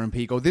beat Aaron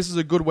Pico. This is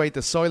a good way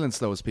to silence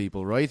those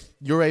people, right?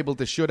 You're able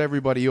to shut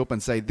everybody up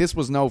and say, this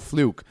was no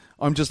fluke.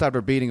 I'm just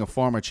after beating a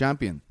former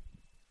champion.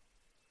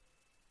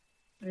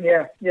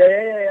 Yeah.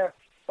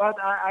 But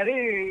I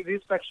really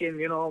respect him,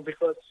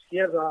 because he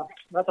has a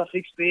lot of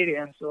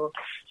experience. So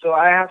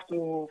I have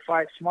to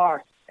fight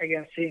smart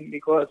against him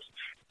because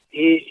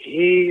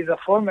he is a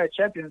former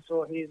champion,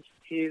 so he's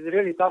a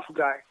really tough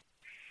guy.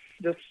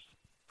 Just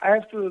I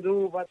have to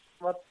do what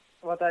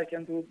I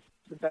can do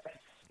the best.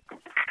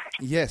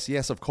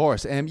 Yes, of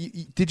course.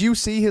 Did you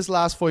see his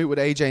last fight with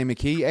AJ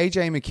McKee?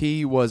 AJ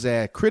McKee was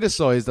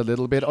criticised a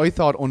little bit. I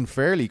thought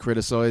unfairly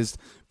criticised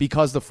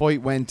because the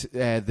fight went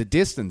the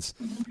distance.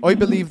 I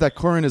believe that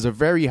Curran is a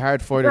very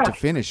hard fighter to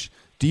finish.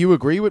 Do you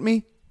agree with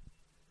me?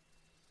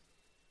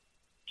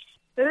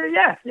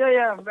 Yeah.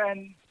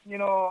 And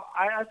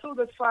I saw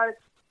that fight,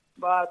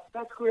 but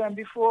that Curran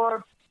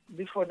before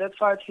that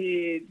fight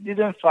he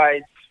didn't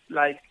fight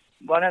like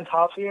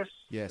 1.5 years,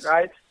 yes,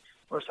 right,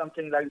 or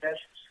something like that.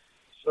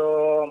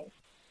 So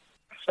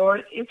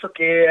it's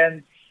okay,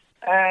 and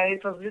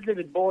it was a little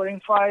bit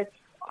boring fight.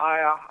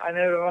 I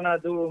never wanna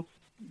do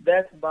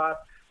that,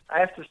 but I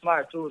have to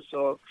smart too.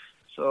 So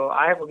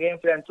I have a game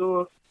plan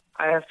too.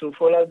 I have to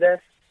follow that.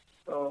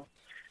 So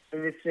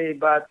we'll see,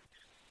 but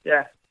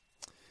yeah.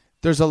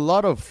 There's a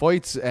lot of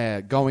fights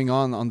going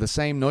on the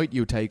same night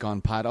you take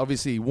on, Pat.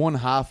 Obviously, one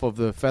half of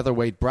the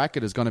featherweight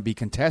bracket is going to be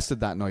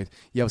contested that night.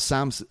 You have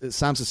Sam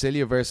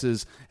Sicilia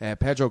versus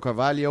Pedro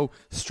Carvalho,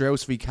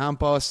 Strauss v.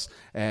 Campos,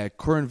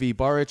 Curran v.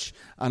 Boric,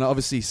 and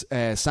obviously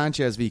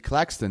Sanchez v.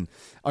 Claxton.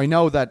 I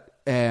know that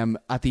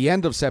at the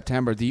end of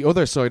September, the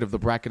other side of the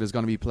bracket is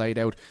going to be played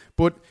out.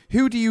 But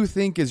who do you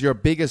think is your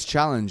biggest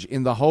challenge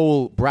in the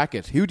whole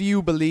bracket? Who do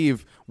you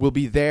believe will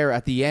be there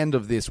at the end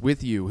of this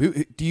with you?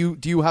 Who do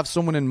you have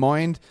someone in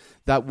mind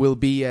that will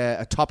be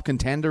a top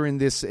contender in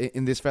this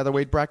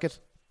featherweight bracket?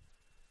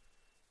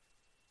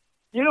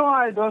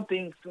 I don't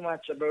think too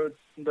much about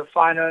the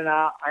final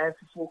now. I have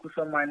to focus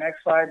on my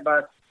next fight,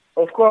 but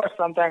of course,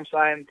 sometimes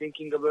I am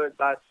thinking about,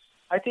 but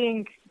I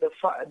think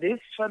this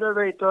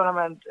featherweight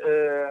tournament,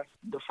 the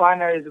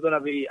final is going to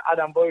be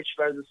Adam Boric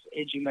versus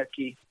A.G.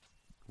 McKee.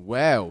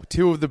 Wow,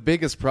 two of the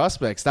biggest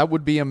prospects. That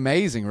would be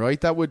amazing,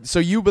 right? That would. So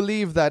you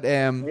believe that?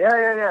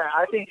 Yeah.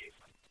 I think.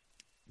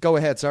 Go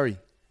ahead. Sorry.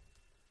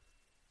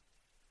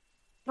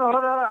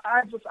 No.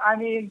 I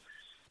mean,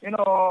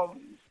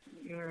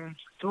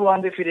 two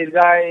undefeated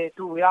guy,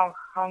 two young,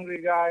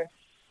 hungry guy.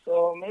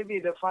 So maybe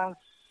the fans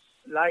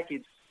like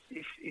it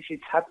if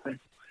it happens.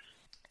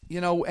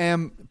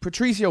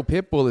 Patricio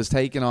Pitbull is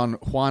taking on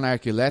Juan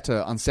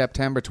Archuleta on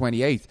September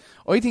 28th.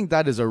 I think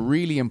that is a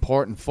really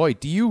important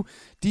fight.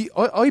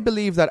 I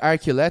believe that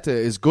Archuleta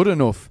is good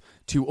enough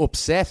to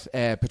upset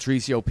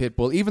Patricio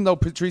Pitbull, even though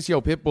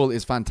Patricio Pitbull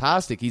is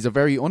fantastic. He's a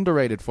very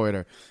underrated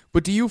fighter.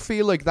 But do you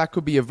feel like that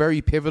could be a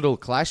very pivotal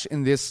clash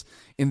in this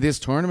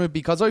tournament?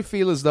 Because I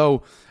feel as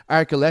though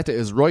Archuleta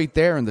is right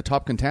there in the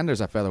top contenders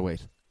at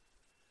featherweight.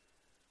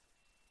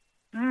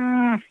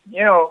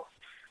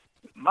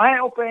 My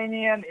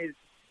opinion is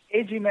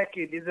A.G.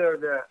 McKee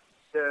deserves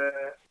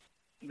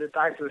the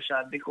title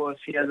shot because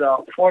he has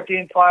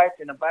 14 fights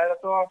in a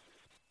Bellator.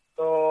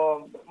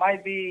 So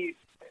might be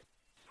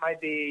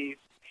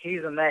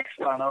he's the next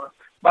one.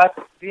 But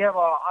we have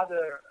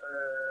other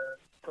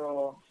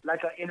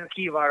like in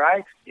Kiva,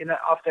 right?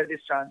 After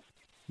this round.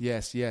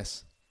 Yes.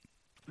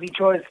 We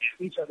chose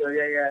each other.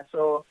 Yeah.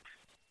 So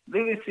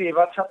we will see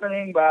what's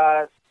happening.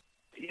 But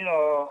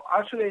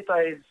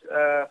Archuleta is.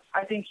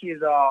 I think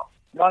he's a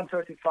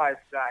 135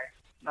 guy,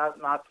 not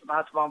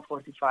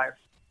 145.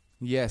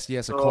 Yes,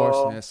 of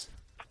course, yes.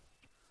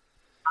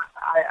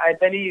 I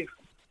believe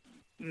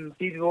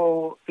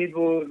Pitbull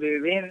will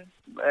win,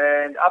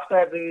 and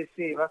after we will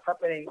see what's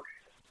happening.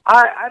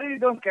 I really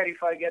don't care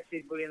if I get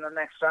Pitbull in the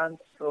next round,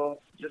 so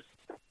just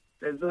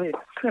let's do it.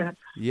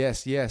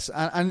 Yes,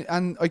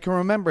 and I can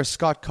remember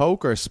Scott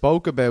Coker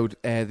spoke about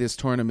this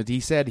tournament.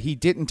 He said he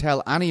didn't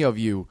tell any of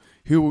you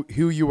who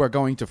you were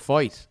going to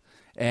fight.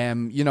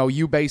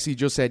 You basically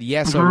just said,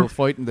 yes, I will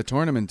fight in the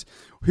tournament.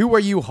 Who were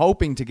you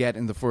hoping to get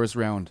in the first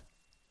round?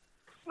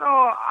 No,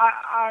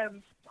 I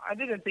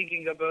didn't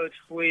thinking about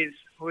who is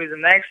the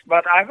next,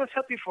 but I was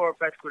happy for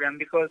Pat Curran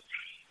because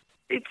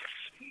it's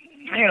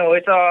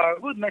a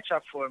good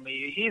matchup for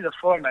me. He's a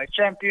former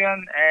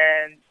champion,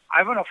 and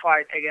I want to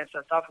fight against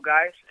the tough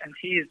guys, and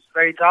he is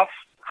very tough.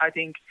 I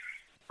think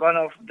one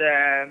of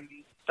the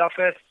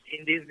toughest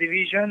in this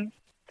division.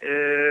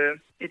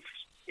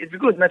 It's a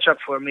good matchup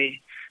for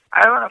me.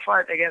 I want to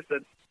fight against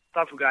the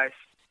tough guys.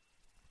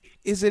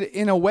 Is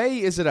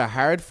it a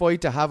hard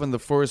fight to have in the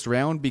first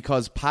round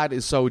because Pat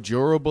is so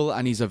durable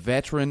and he's a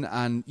veteran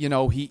and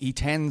he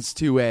tends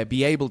to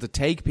be able to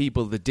take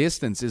people the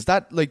distance? Is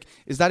that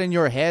in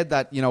your head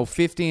that a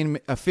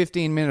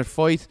 15-minute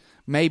fight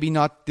may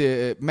not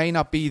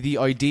be the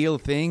ideal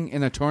thing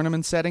in a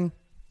tournament setting?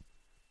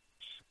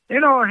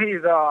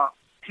 He's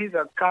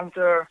a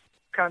counter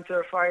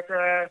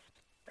fighter,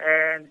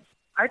 and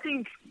I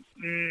think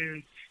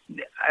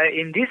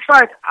in this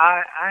fight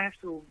I have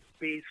to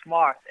be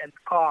smart and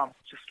calm,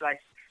 just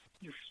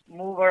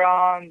move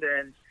around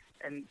and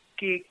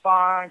kick,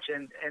 punch,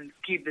 and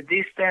keep the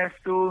distance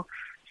too.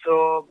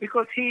 So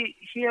because he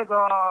has a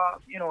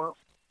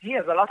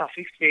lot of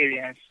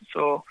experience,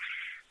 so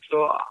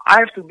I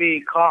have to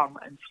be calm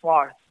and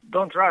smart.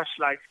 Don't rush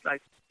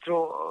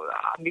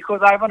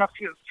because I want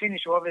to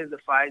finish always the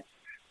fight.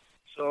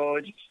 So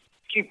just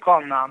keep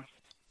calm now.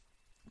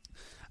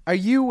 Are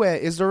you?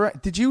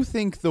 Did you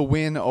think the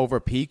win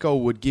over Pico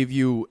would give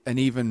you an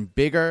even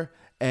bigger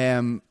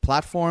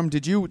platform?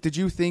 Did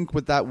you think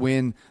with that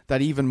win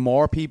that even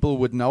more people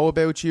would know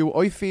about you?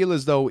 I feel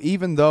as though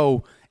even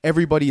though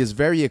everybody is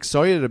very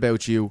excited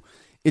about you,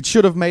 it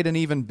should have made an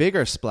even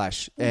bigger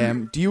splash.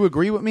 Do you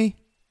agree with me?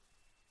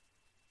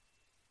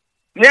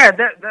 Yeah,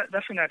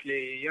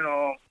 definitely.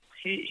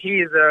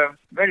 He is a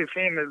very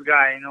famous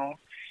guy.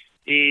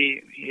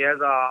 He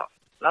has a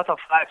lot of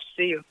fights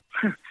still.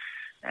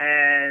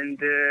 And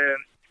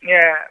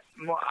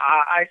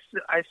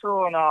I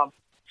saw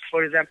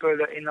for example,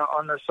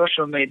 on the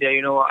social media,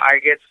 I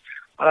get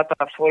a lot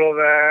of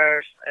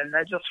followers, and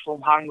not just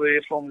from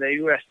Hungary, from the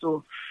US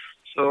too.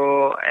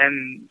 So,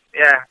 and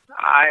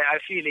I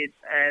feel it,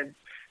 and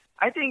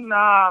I think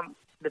now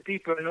the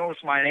people knows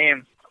my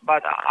name.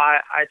 But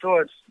I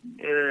told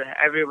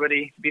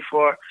everybody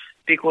before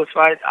Pico's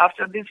fight,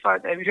 after this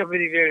fight,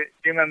 everybody will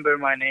remember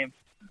my name.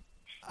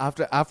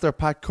 After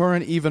Pat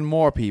Curran, even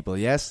more people,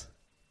 yes.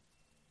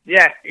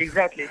 Yeah,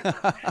 exactly.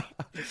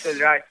 That's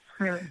right.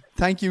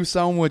 Thank you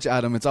so much,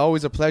 Adam. It's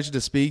always a pleasure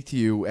to speak to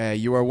you.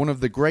 You are one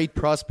of the great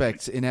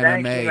prospects in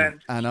MMA,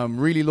 and I'm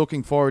really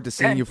looking forward to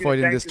seeing you fight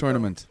in this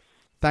tournament.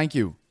 Thank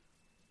you.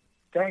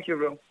 Thank you,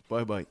 bro.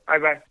 Bye-bye.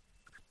 Bye-bye.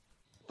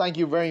 Thank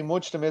you very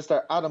much to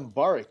Mr. Adam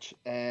Boric.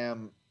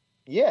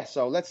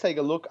 So let's take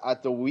a look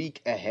at the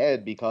week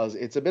ahead because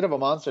it's a bit of a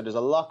monster. There's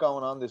a lot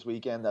going on this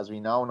weekend, as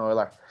we know,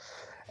 Noiler.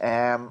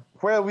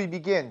 Where do we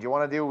begin? Do you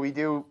want to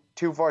do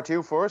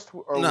 242 first?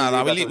 Or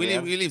No, we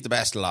leave the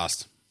best to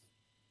last.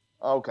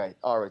 Okay,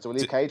 all right. So we'll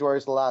leave Cage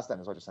Warriors the last then,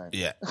 is what you're saying.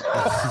 Yeah.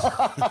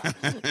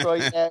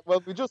 Right.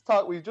 Well, we've just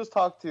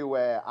talked to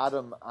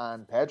Adam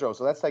and Pedro.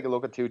 So let's take a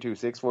look at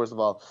 226 first of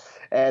all.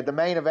 The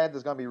main event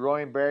is going to be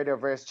Ryan Bader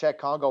versus Cheick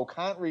Kongo.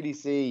 Can't really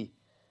see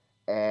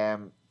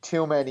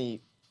too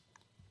many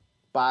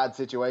bad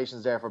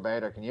situations there for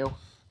Bader. Can you?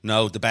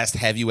 No, the best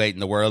heavyweight in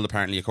the world,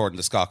 apparently, according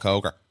to Scott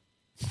Coker.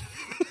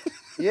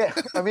 Yeah,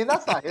 I mean,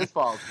 that's not his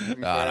fault.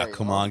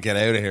 Come on, get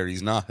out of here.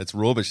 He's not. It's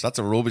rubbish. That's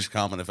a rubbish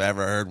comment if I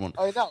ever heard one.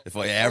 I know. If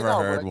I ever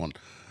heard one.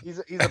 He's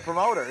a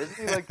promoter, isn't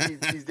he? Like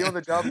he's doing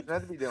the job he's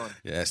meant to be doing.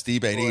 Yeah,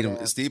 Steve ain't eat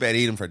him. Steve ain't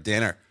eat him for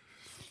dinner.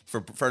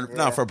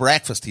 For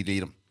breakfast he'd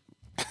eat him.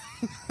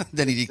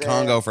 Then he'd eat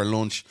Kongo for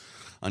lunch,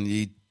 and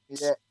he'd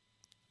eat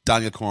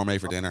Daniel Cormier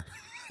for dinner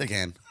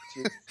again.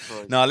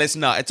 No,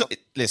 listen.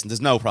 Listen.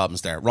 There's no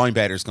problems there. Ryan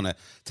Bader's going to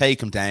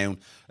take him down,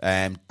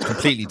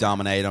 completely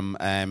dominate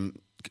him.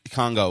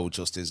 Kongo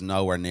just is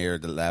nowhere near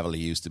the level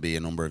he used to be a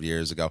number of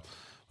years ago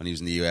when he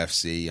was in the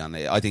UFC, and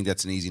I think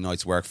that's an easy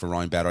night's work for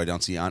Ryan Bader.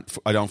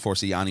 I don't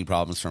foresee any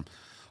problems from him.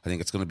 I think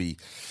it's going to be,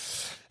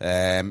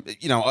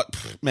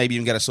 maybe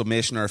even get a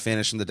submission or a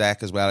finish in the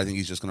deck as well. I think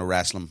he's just going to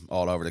wrestle him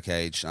all over the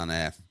cage, and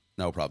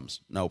no problems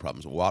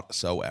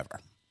whatsoever.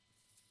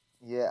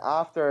 Yeah,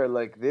 after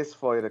this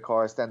fight, of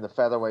course, then the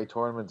featherweight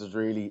tournament is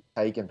really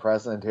taking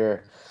precedent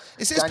here.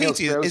 Is this can I ask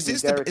you a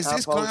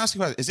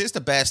question? Is this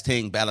the best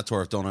thing Bellator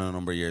have done in a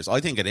number of years? I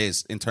think it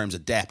is in terms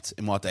of depth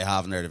in what they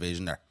have in their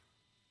division there.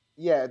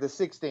 Yeah, the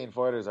 16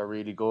 fighters are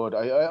really good.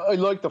 I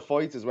like the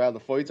fights as well. The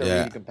fights are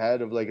really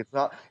competitive.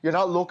 You're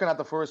not looking at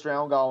the first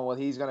round going, well,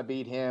 he's going to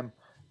beat him.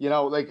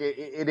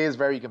 It is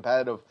very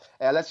competitive.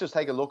 Let's just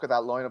take a look at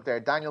that lineup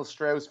there. Daniel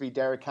Strauss v.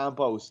 Derek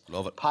Campos.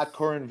 Love it. Pat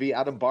Curran v.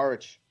 Adam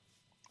Boric.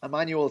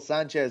 Emmanuel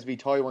Sanchez v.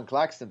 Tywin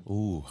Claxton.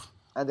 Ooh.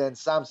 And then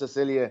Sam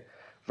Cecilia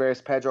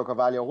versus Pedro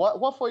Carvalho.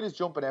 What fight is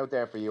jumping out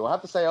there for you? I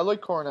have to say, I like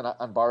Curran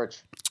and Boric.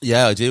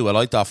 Yeah, I do. I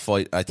like that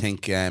fight. I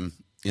think,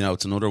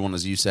 it's another one,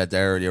 as you said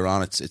there earlier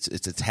on. It's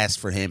a test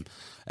for him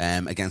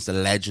against a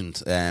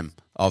legend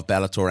of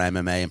Bellator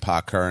MMA and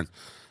Pat Curran.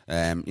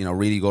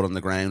 Really good on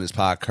the ground is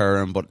Pat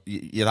Curran, but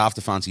you'd have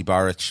to fancy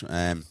Boric,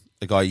 a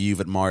guy you've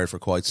admired for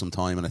quite some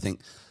time, and I think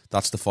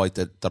that's the fight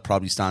that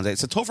probably stands out.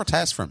 It's a tougher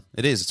test for him.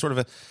 It is. It's sort of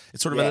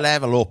a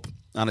level up,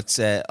 and it's.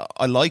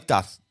 I like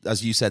that,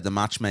 as you said, the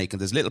matchmaking.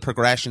 There's little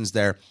progressions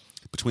there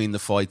between the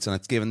fights, and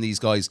it's given these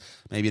guys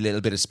maybe a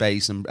little bit of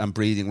space and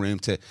breathing room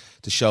to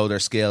show their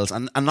skills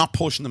and not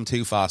pushing them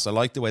too fast. I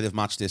like the way they've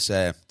matched this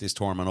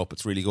tournament up.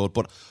 It's really good.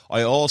 But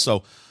I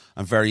also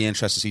am very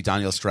interested to see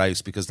Daniel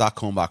Strauss, because that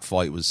comeback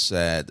fight was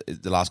the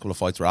last couple of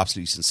fights were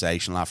absolutely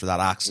sensational after that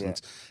accident,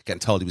 getting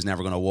told he was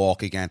never going to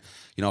walk again.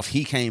 If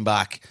he came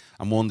back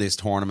and won this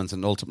tournament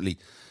and ultimately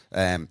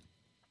it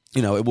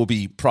will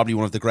be probably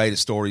one of the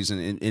greatest stories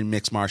in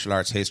mixed martial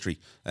arts history.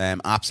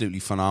 Absolutely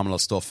phenomenal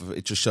stuff.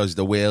 It just shows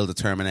the will,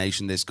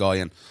 determination, this guy,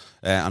 and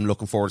I'm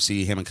looking forward to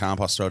see him and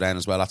Campos throw down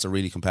as well. That's a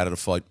really competitive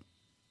fight.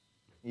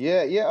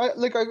 Yeah.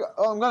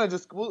 I'm gonna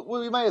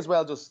we may as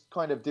well just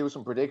kind of do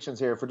some predictions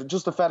here for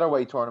just the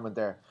featherweight tournament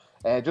there.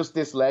 Just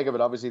this leg of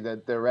it. Obviously,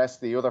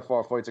 the other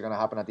 4 fights are going to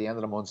happen at the end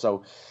of the month.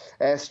 So,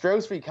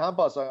 Strauss v.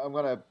 Campos,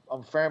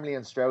 I'm firmly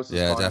in Strauss's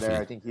corner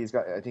there. I think he's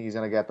going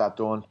to get that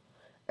done.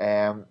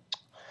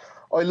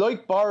 I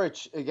like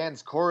Boric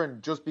against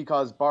Curran just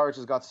because Boric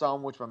has got so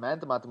much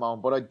momentum at the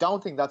moment, but I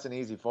don't think that's an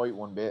easy fight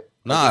one bit.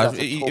 Nah,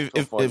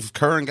 if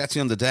Curran gets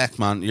you on the deck,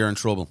 man, you're in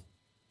trouble.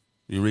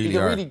 You really are. He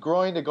can really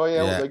grind a guy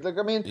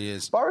out. He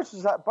is. Boric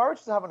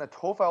is having a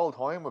tough old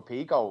time with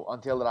Pico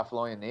until that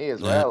flying knee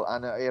as well.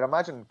 And I'd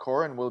imagine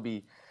Curran will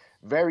be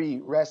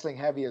very wrestling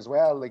heavy as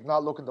well,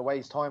 not looking to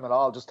waste time at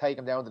all, just take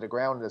him down to the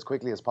ground as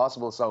quickly as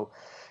possible. So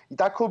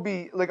that could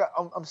be,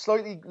 I'm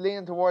slightly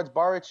leaning towards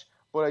Boric,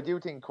 but I do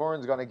think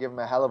Curran's going to give him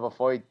a hell of a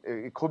fight.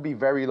 It could be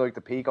very like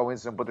the Pico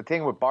incident, but the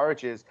thing with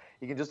Boric is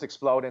he can just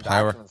explode into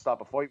action and stop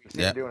a fight. We've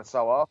seen him doing it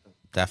so often.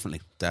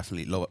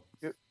 Definitely. Love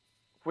it.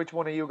 Which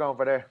one are you going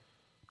for there?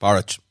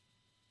 Boric.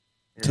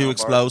 Too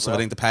explosive. I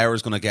think the power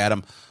is going to get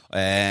him.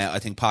 I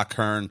think Pat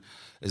Curran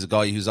is a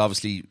guy who's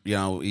obviously,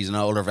 he's an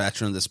older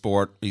veteran in the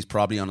sport. He's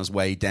probably on his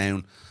way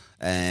down.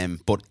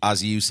 But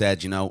as you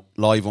said,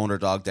 live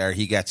underdog there.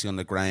 He gets you on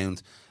the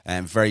ground.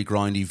 Very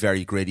grindy,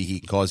 very gritty. He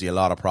can cause you a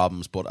lot of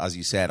problems. But as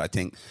you said, I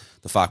think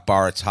the fact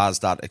Boric has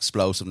that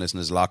explosiveness in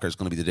his locker is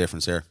going to be the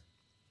difference here.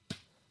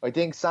 I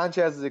think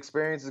Sanchez's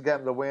experience is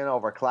getting the win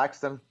over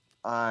Claxton.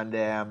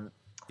 And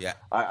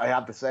I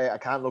have to say, I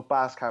can't look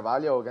past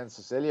Carvalho against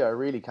Cecilia. I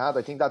really can't.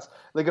 I think that's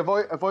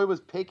if I was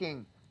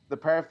picking the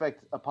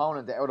perfect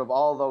opponent out of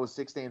all those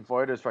 16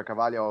 fighters for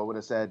Carvalho, I would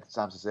have said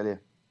Sam Cecilia.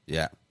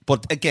 Yeah.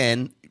 But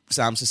again,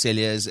 Sam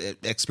Cecilia is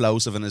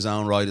explosive in his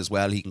own right as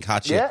well. He can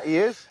catch you. Yeah, he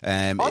is.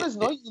 On his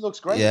night, he looks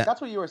great. Yeah.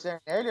 That's what you were saying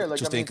earlier.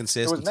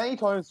 Inconsistent.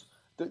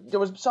 There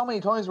was so many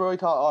times where I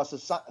thought,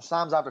 so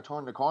Sam's after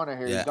turning the corner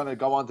here. He's going to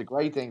go on to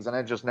great things, and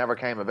it just never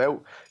came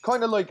about.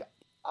 Kind of like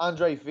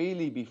Andre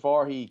Feely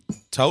before he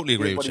totally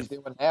agree with what he's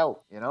doing now.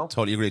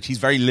 Totally agree. He's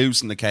very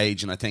loose in the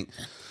cage, and I think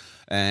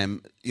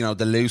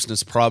the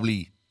looseness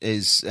probably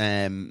is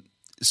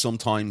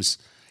sometimes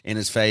in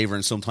his favour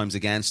and sometimes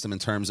against him in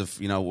terms of,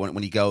 you know,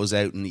 when he goes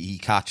out and he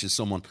catches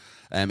someone.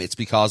 It's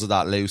because of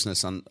that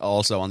looseness, and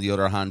also on the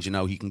other hand, you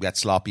know, he can get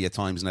sloppy at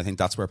times, and I think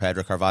that's where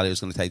Pedro Carvalho is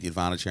going to take the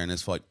advantage here in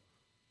this fight.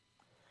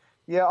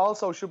 Yeah,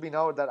 also should be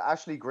noted that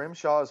Ashley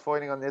Grimshaw is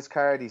fighting on this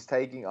card. He's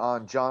taking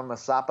on John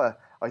Masapa.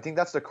 I think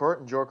that's the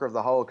curtain jerker of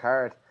the whole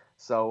card.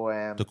 So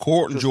the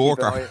curtain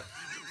jerker.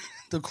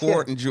 The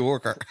curtain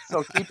jerker.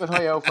 So keep an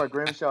eye out for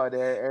Grimshaw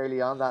there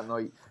early on that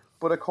night.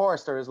 But of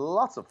course, there is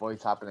lots of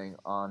fights happening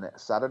on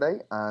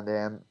Saturday,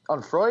 and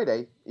on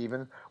Friday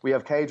even we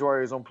have Cage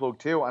Warriors Unplugged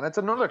 2, and it's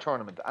another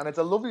tournament, and it's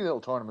a lovely little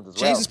tournament as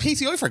well. Jesus,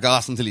 PT, I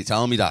forgot until you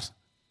told me that.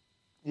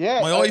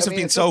 Yeah, my eyes have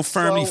been so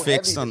firmly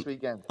fixed on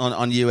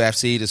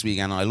UFC this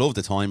weekend. I love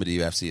the time of the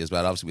UFC as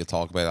well. Obviously, we'll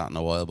talk about that in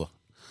a while, but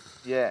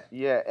yeah.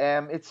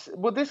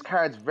 This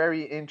card's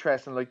very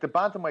interesting. Like the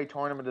bantamweight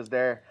tournament is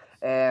there.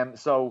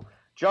 So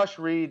Josh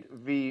Reed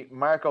v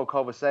Marco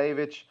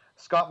Kovacevic,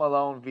 Scott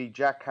Malone v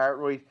Jack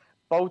Cartwright.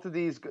 Both of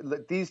these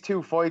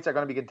two fights are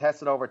going to be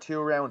contested over 2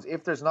 rounds.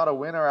 If there's not a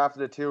winner after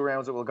the 2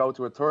 rounds, it will go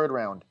to a 3rd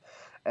round.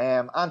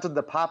 Anton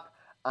De Pape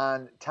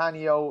and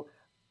Tanio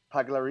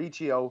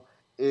Pagliariccio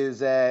is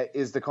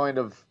the kind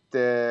of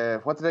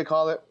the, what do they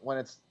call it when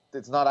it's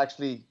not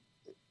actually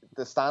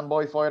the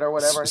standby fight or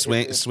whatever?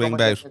 Swing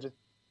bout.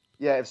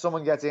 Yeah, if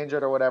someone gets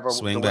injured or whatever,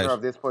 the winner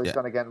of this fight is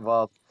going to get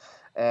involved.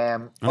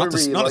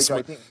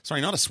 Sorry,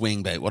 not a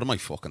swing bout. What am I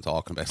fucking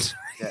talking about?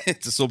 Yeah.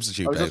 It's a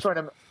substitute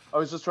bout. I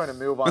was just trying to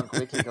move on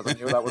quickly because I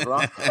knew that was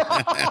wrong.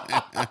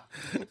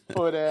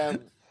 But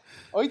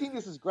I think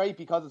this is great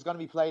because it's going to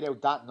be played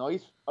out that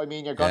night. I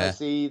mean, you're going to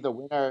see the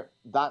winner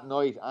that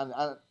night. And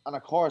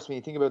of course, when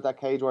you think about that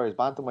Cage Warriors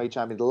Bantamweight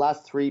champion, the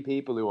last 3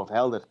 people who have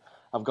held it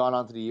have gone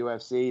on to the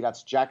UFC.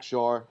 That's Jack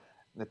Shore,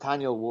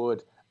 Nathaniel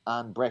Wood,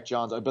 and Brett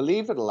Johns. I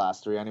believe they're the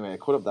last 3 anyway. I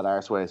could have that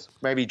arseways.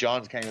 Maybe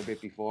Johns came a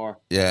bit before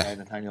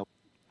Nathaniel.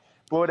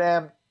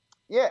 But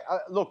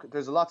look,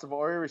 there's lots of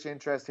Irish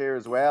interest here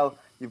as well.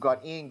 You've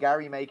got Ian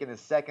Garry making his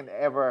 2nd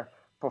ever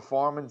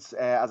performance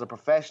as a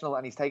professional,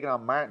 and he's taking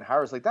on Martin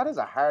Harris. Like, that is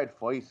a hard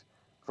fight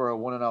for a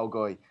 1-0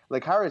 guy.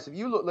 Like Harris, if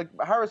you look, like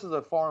Harris is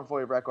a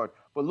 4-5 record,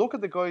 but look at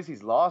the guys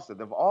he's lost to.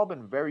 They've all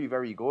been very,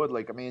 very good.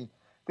 Like, I mean,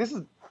 this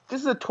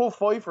is a tough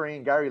fight for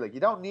Ian Garry. Like, you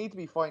don't need to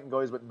be fighting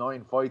guys with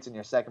 9 fights in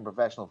your 2nd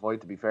professional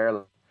fight, to be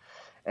fair.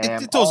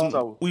 It doesn't.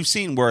 Also, we've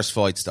seen worse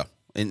fights though,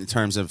 in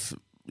terms of,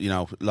 you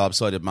know,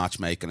 lopsided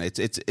matchmaking.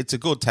 It's a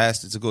good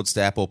test. It's a good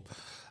step up,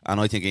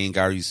 and I think Ian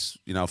Garry's,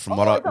 you know, from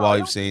what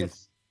I've seen.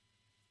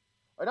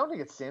 I don't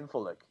think it's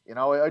sinful, like, you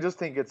know. I just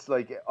think it's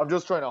like, I'm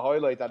just trying to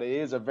highlight that it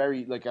is a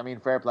very, like, I mean,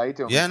 fair play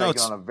to him. Yeah, He's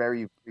taking on a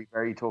very,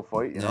 very tough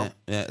fight, you know.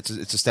 Yeah, it's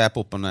a step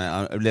up, and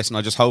listen,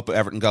 I just hope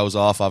everything goes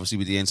off. Obviously,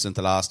 with the incident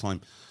the last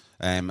time,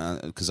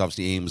 because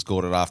obviously Ian was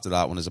gutted after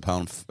that when his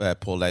opponent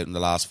pulled out in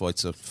the last fight.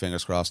 So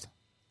fingers crossed.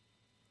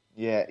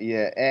 Yeah.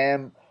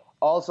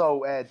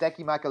 Also,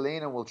 Decky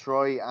McAleenan will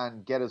try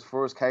and get his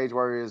first Cage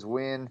Warriors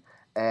win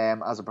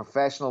as a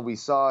professional. We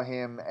saw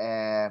him.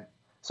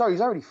 Sorry,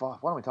 he's already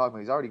fought. What am I talking about?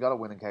 He's already got a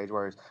win in Cage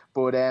Warriors.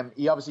 But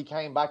he obviously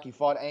came back. He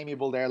fought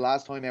Amiable there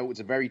last time out. It was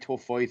a very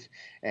tough fight.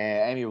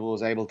 Amiable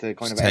was able to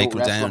kind of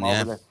out-wrestle him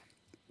over the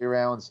 3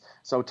 rounds.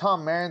 So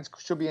Tom Mearns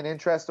should be an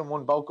interesting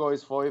one. Both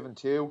guys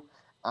 5-2.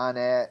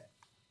 And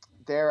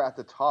there at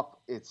the top,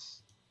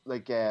 it's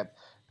like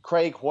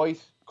Craig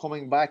White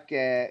coming back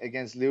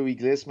against Louis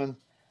Glisman.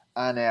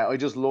 And I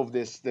just love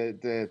this,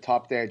 the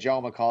top there,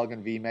 Joe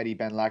McColgan v Mehdi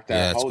Ben Lakhdar.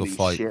 Yeah, it's Holy a good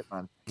fight. Shit,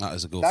 man. That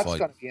is a good fight. That's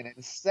going to be an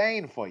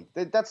insane fight.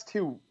 That's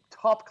 2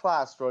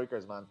 top-class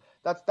strikers, man.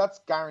 That's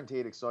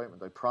guaranteed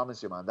excitement, I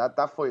promise you, man. That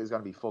fight is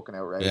going to be fucking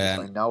outrageous. Yeah.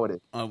 I know it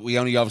is. We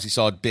only obviously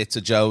saw bits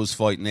of Joe's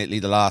fight in Italy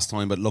the last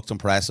time, but it looked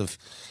impressive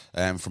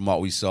from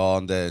what we saw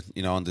on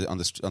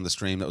the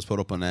stream that was put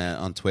up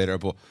on Twitter.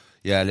 But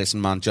yeah, listen,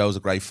 man, Joe's a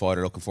great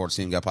fighter. Looking forward to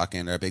seeing him get back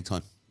in there big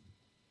time.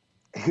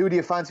 Who do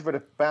you fancy for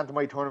the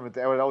bantamweight tournament?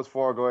 Out of those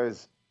 4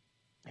 guys,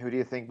 who do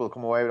you think will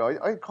come away with it?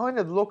 I'm kind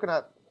of looking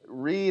at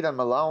Reed and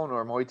Malone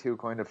are my 2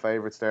 kind of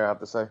favourites there, I have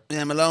to say.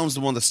 Yeah, Malone's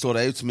the one that stood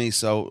out to me,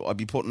 so I'd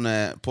be putting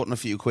a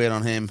few quid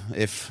on him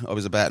if I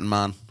was a betting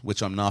man,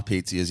 which I'm not,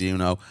 Pete, as you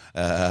know.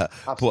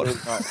 Absolutely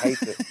not.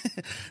 Hate it.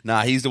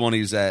 Nah, he's the one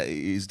who's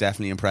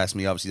definitely impressed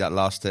me. Obviously, that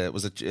loss to,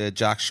 was it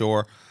Jack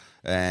Shore?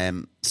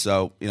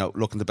 So, you know,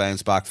 looking to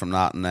bounce back from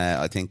that, and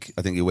I think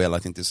he will. I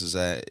think this is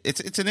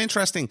it's an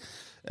interesting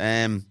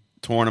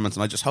tournament,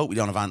 and I just hope we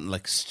don't have anything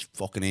like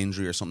fucking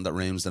injury or something that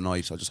ruins the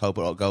night. I just hope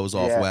it all goes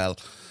off well,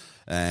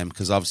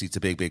 because obviously it's a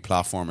big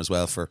platform as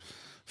well for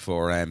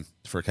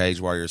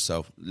Cage Warriors.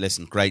 So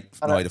listen, great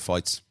night of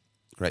fights.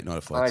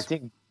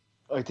 And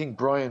I think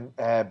Brian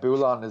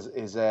Boulon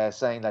is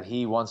saying that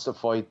he wants to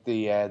fight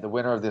the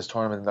winner of this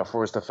tournament in their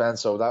first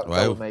defence. So that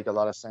would make a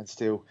lot of sense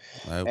too.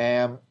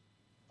 Wow.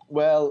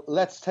 Well,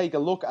 let's take a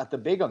look at the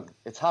big one.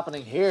 It's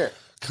happening here.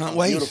 Can't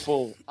wait.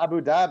 Beautiful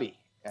Abu Dhabi.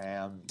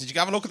 Did you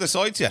have a look at the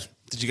sites yet?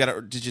 Did you get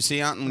it? Did you see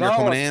anything when you're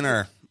coming in,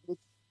 or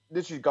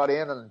literally got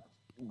in and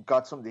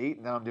got something to eat,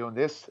 and now I'm doing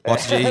this.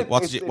 What's you eat?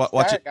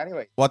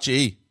 Anyway, what you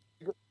eat?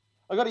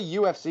 I got a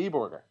UFC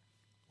burger.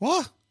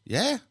 What?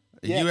 Yeah,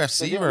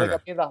 UFC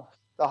burger.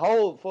 Like, the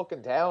whole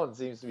fucking town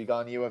seems to be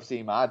gone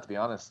UFC mad, to be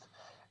honest.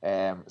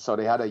 So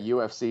they had a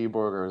UFC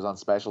burger, it was on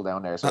special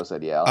down there. So I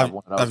said, yeah, I'll have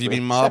one of those. Have you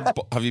been mobbed?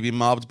 Have you been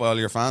mobbed by all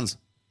your fans?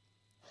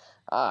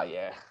 Ah,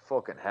 yeah,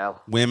 fucking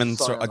hell. Women,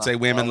 I'd say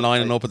women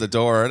lining up at the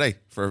door, are they,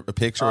 for a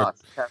picture? Oh,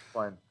 it's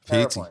terrifying.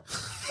 I think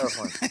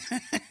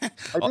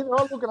they're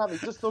all looking at me,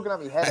 just looking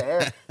at me head of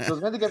hair. So I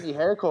was meant to get me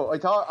hair cut. I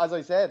thought, as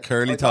I said,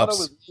 curly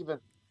tops.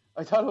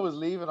 I thought I was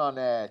leaving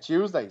on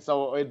Tuesday.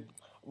 So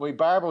my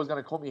barber was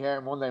going to cut me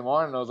hair Monday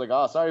morning. I was like,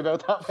 oh, sorry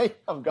about that, mate.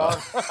 I'm gone.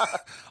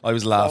 I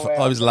was laughing.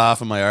 I was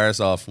laughing my arse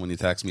off when you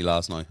texted me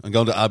last night. I'm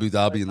going to Abu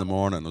Dhabi in the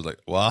morning. I was like,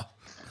 what?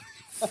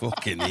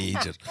 Fucking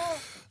Egypt.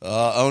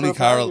 Only so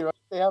Carol.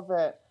 They have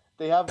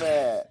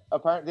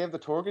apparently they have the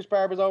Turkish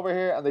barbers over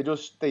here, and they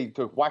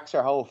wax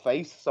your whole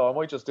face. So I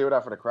might just do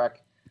that for the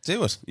crack.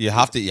 Do it. You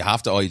have to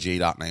IG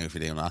that now if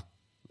you're doing that.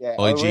 Yeah,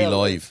 IG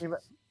live.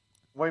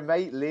 My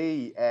mate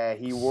Lee,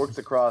 he works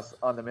across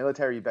on the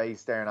military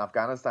base there in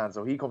Afghanistan,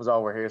 so he comes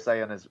over here,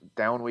 say, on his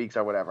down weeks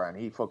or whatever, and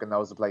he fucking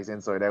knows the place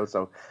inside out.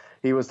 So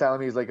he was telling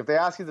me, he's like, if they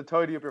ask you to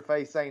tidy up your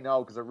face, say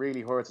no, because it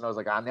really hurts. And I was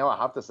like, now I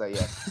have to say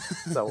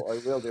yes. So I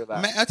will do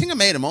that. I think I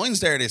made a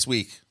mine's there this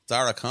week,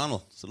 Dara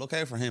Connell, so look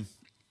out for him.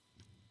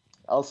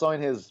 I'll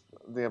sign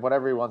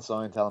whatever he wants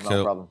signed, tell him cool.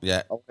 No problem.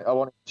 Yeah. I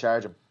won't even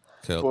charge him.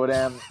 Cool.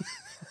 But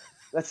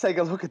let's take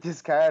a look at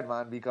this card,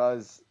 man,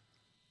 because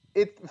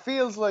it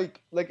feels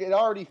like it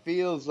already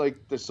feels like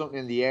there's something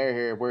in the air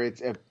here where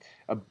it's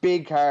a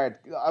big card.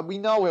 We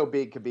know how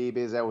big Khabib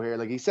is out here.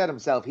 Like he said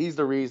himself, he's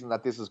the reason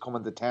that this is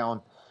coming to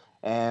town.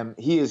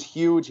 He is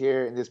huge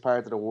here in this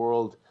part of the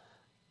world.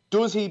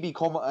 Does he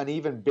become an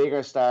even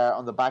bigger star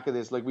on the back of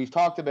this? Like we've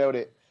talked about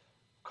it,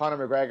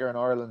 Conor McGregor in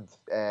Ireland,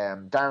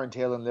 Darren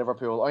Till in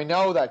Liverpool. I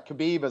know that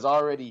Khabib has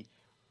already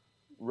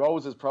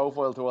rose his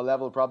profile to a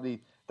level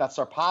probably that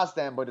surpassed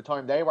them by the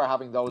time they were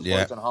having those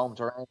fights on home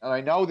terrain. And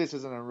I know this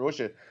isn't in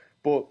Russia,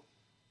 but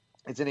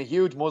it's in a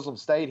huge Muslim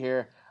state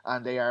here,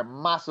 and they are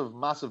massive,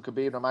 massive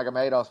Khabib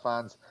Nurmagomedov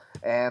fans.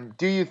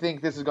 Do you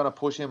think this is going to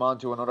push him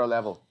onto another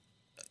level?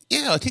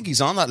 Yeah, I think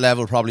he's on that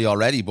level probably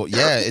already, but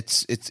yeah,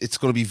 it's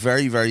going to be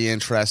very, very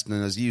interesting.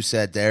 And as you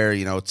said there,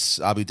 it's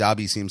Abu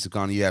Dhabi seems to have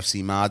gone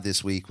UFC mad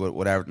this week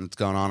with everything that's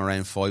going on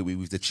around fight week.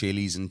 We've the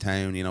Chili's in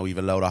town, we've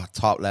a load of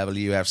top level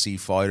UFC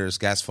fighters,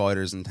 guest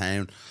fighters in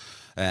town.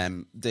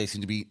 They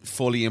seem to be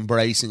fully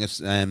embracing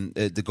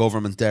it, the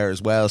government there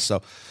as well.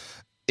 So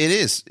it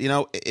is,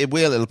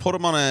 it'll put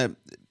him on a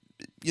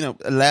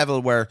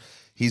level where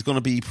he's going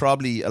to be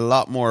probably a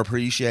lot more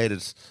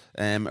appreciated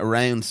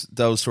around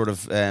those sort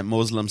of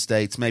Muslim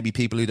states. Maybe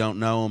people who don't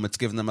know him, it's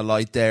giving them a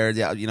light there.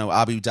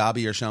 Abu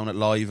Dhabi are showing it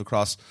live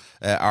across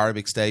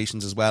Arabic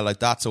stations as well, like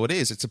that. So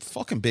it's a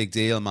fucking big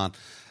deal, man.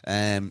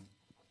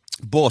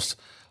 But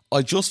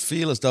I just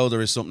feel as though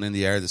there is something in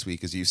the air this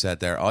week, as you said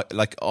there.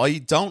 I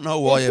don't know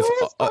why. It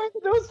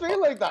does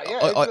feel like that.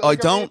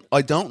 Yeah,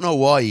 I don't know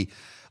why.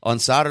 On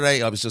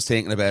Saturday, I was just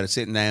thinking about it,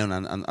 sitting down,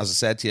 and as I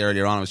said to you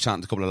earlier on, I was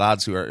chatting to a couple of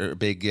lads who are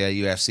big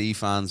UFC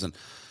fans, and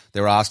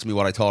they were asking me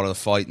what I thought of the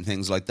fight and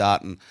things like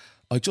that, and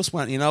I just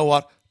went, you know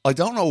what? I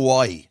don't know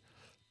why,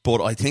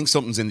 but I think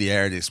something's in the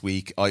air this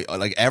week. I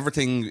like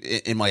everything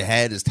in my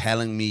head is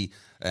telling me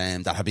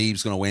that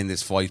Khabib's going to win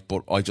this fight,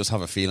 but I just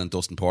have a feeling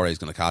Dustin Poirier is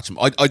going to catch him.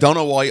 I don't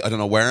know why. I don't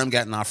know where I'm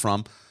getting that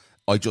from.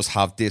 I just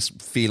have this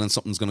feeling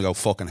something's going to go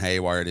fucking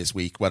haywire this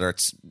week, whether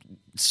it's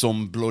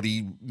some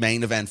bloody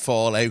main event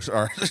fallout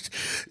or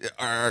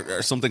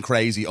something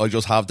crazy. I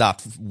just have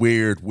that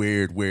weird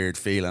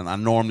feeling.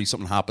 And normally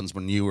something happens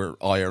when you or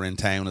I are in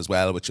town as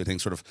well, which I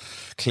think sort of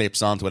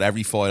clips onto it.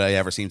 Every fight I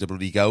ever seem to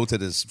bloody go to,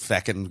 there's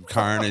feckin'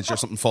 carnage or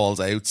something falls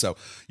out. So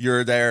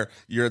you're there,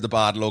 you're the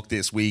bad luck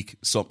this week.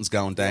 Something's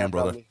going down,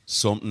 brother. Probably.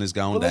 Something is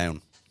going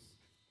down.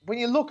 When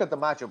you look at the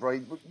matchup,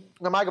 right,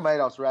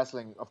 Nurmagomedov's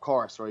wrestling, of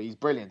course, right, he's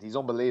brilliant. He's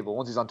unbelievable.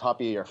 Once he's on top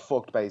of you, you're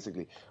fucked,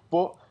 basically.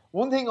 But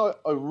one thing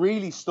I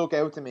really stuck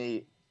out to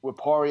me with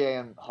Poirier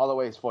and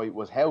Holloway's fight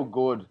was how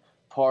good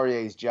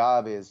Poirier's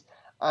jab is.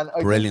 And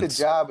I think the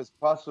jab is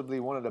possibly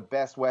one of the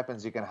best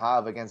weapons you can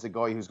have against a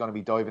guy who's going to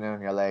be diving in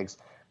on your legs.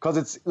 Because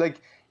it's like,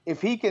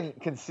 if he can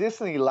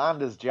consistently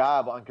land his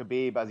jab on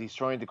Khabib as he's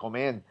trying to come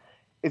in,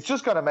 it's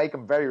just going to make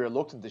him very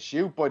reluctant to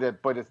shoot by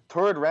the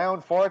third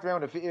round, fourth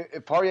round.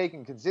 If Poirier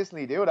can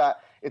consistently do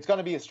that, it's going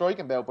to be a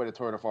striking bout by the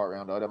third or fourth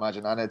round, I'd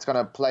imagine. And it's going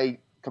to play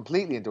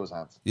completely into his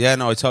hands. Yeah,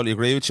 no, I totally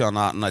agree with you on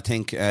that. And I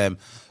think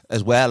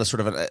as well as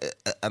sort of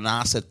an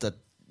asset that,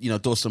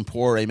 Dustin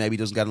Poirier maybe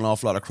doesn't get an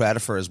awful lot of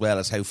credit for, as well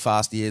as how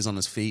fast he is on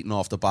his feet and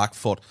off the back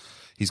foot.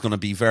 He's going to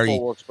be very,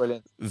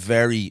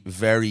 very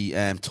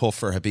tough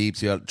for Khabib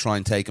to try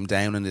and take him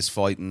down in this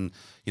fight. And,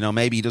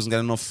 maybe he doesn't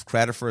get enough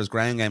credit for his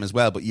ground game as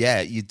well. But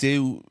yeah, you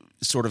do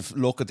sort of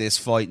look at this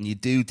fight and you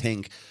do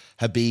think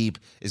Khabib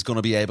is going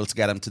to be able to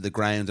get him to the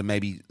ground and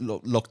maybe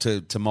look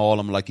to maul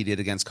him like he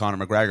did against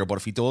Conor McGregor. But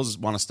if he does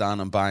want to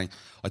stand and bang,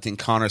 I think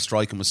Conor's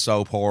striking was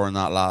so poor in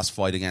that last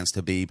fight against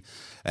Khabib.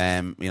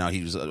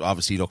 He was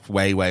obviously looked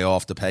way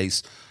off the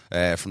pace.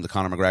 from the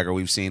Conor McGregor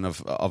we've seen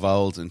of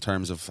old in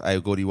terms of how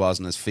good he was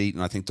on his feet.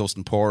 And I think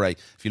Dustin Poirier,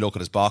 if you look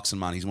at his boxing,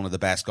 man, he's one of the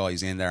best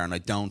guys in there. And I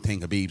don't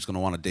think Khabib's going to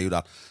want to do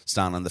that,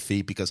 stand on the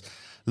feet, because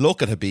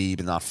look at Khabib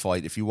in that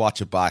fight. If you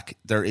watch it back,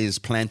 there is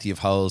plenty of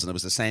holes, and it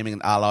was the same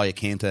in Al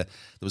Iaquinta. There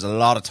was a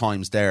lot of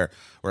times there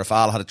where if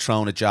Al had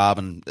thrown a jab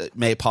and it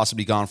may have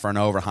possibly gone for an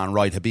overhand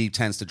right, Khabib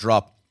tends to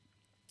drop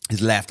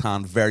his left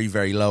hand very,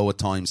 very low at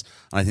times,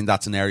 and I think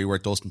that's an area where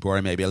Dustin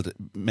Poirier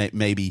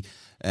maybe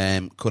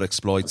could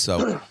exploit.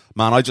 So,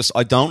 man,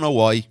 I don't know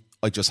why.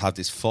 I just have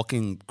this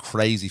fucking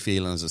crazy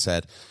feeling, as I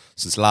said,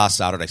 since last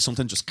Saturday.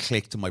 Something just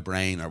clicked in my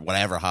brain, or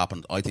whatever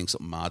happened. I think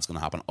something mad's going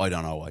to happen. I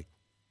don't know why.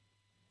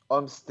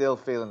 I'm still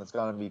feeling it's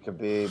going to be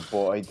Khabib,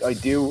 but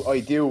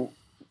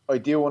I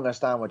do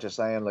understand what you're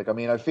saying. Like, I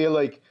mean, I feel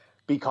like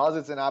because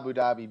it's in Abu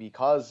Dhabi,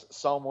 because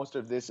so much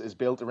of this is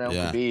built around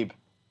Khabib,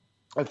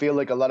 I feel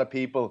like a lot of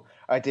people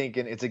are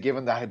thinking it's a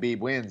given that Khabib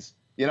wins.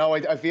 You know,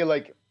 I feel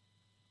like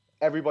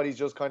everybody's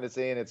just kind of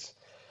saying it's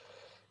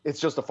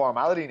just a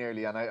formality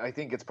nearly, and I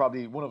think it's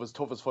probably one of his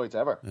toughest fights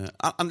ever.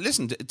 Yeah. And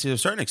listen, to a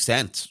certain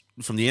extent,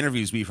 from the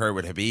interviews we've heard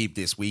with Khabib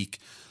this week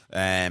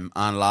and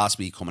last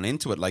week coming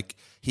into it, like,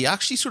 he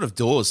actually sort of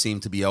does seem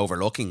to be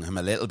overlooking him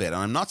a little bit. And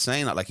I'm not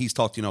saying that, like, he's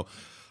talked, you know.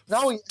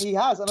 No, he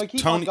has, and I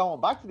keep on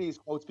going back to these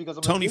quotes because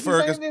I'm Tony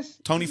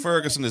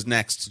Ferguson is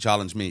next to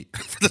challenge me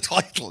for the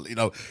title. You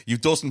know,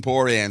 you've Dustin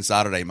Poirier on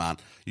Saturday, man.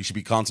 You should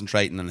be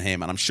concentrating on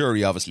him, and I'm sure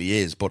he obviously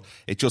is. But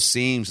it just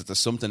seems that there's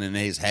something in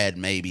his head,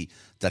 maybe,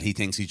 that he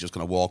thinks he's just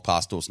going to walk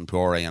past Dustin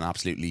Poirier and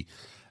absolutely,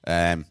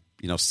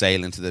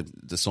 sail into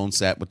the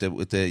sunset with the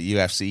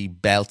UFC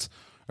belt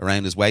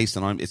around his waist,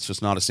 and it's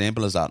just not as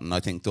simple as that. And I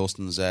think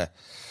Dustin's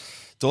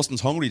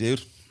hungry,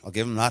 dude. I'll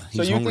give him that.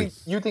 He's hungry.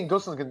 You think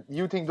Dustin's going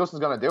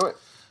to do it?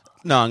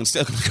 No, I'm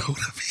still going to go with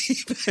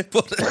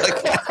Khabib.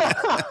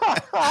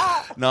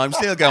 No, I'm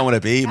still going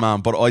with Khabib,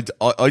 man. But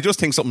I just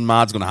think something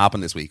mad's going to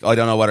happen this week. I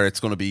don't know whether it's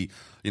going to be,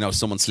 you know,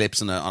 someone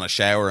slips on a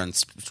shower and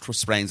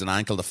sprains an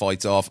ankle, the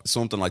fight's off,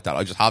 something like that.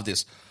 I just have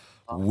this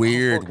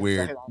weird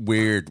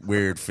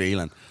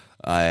feeling.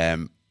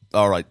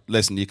 All right,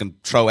 listen, you can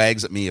throw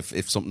eggs at me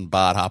if something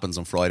bad happens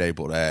on Friday,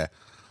 but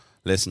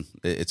listen,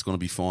 it's going to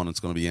be fun. It's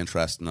going to be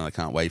interesting, and I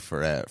can't wait for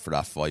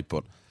that fight.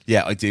 But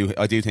yeah, I do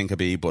think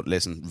Khabib. But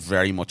listen,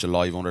 very much a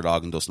live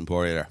underdog in Dustin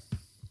Poirier there.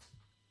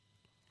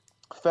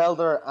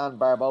 Felder and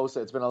Barbosa.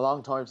 It's been a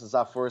long time since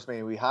that first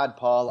meeting. We had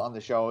Paul on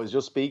the show. I was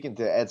just speaking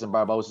to Edson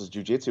Barbosa's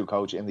jiu-jitsu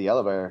coach in the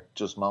elevator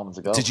just moments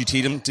ago. Did you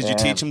teach him? Did you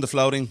teach him the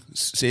floating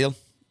seal?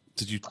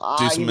 Did you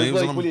do some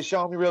moves on him? Will you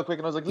show me real quick?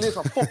 And I was like,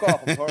 listen, fuck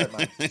off. I'm tired,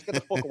 man. Just get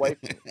the fuck away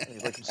from me. And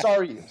he's like, I'm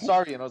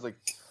sorry. And I was like,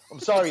 I'm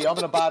sorry, I'm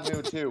in a bad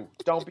mood too.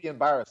 Don't be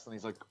embarrassed. And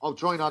he's like, I'll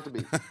try not to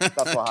be.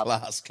 That's what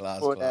happened.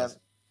 Class.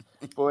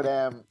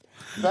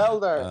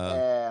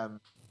 Felder,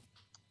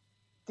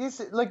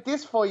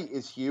 this fight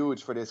is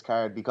huge for this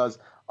card, because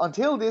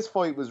until this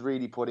fight was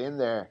really put in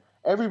there,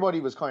 everybody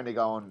was kind of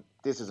going,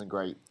 this isn't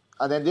great.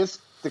 And then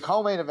the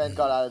co-main event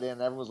got added in,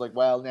 and everyone was like,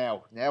 well,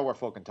 now we're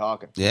fucking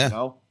talking. Yeah. You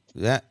know?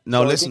 Yeah.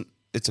 No, so listen,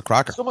 it's a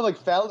cracker. Someone like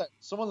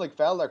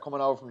Felder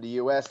coming over from the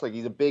US, like,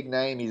 he's a big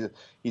name.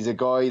 He's a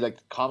guy, like,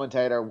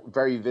 commentator,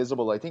 very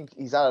visible. I think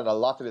he's added a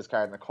lot to this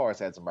card, and of course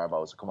Edson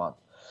Barbosa. Come on,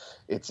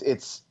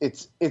 it's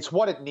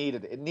what it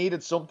needed. It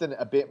needed something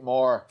a bit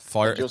more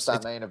fire. Just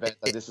that main event.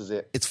 This is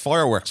it. It's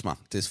fireworks, man.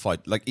 This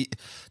fight, like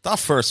that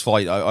first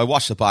fight, I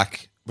watched it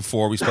back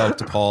before we spoke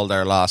to Paul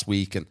there last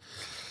week, and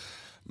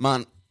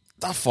man,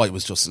 that fight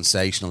was just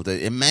sensational.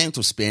 The amount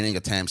of spinning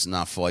attempts in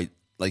that fight.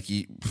 Like,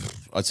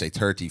 I'd say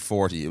 30,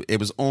 40. It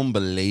was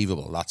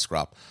unbelievable, that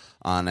scrap.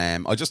 And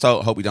I just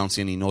hope we don't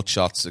see any nut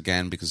shots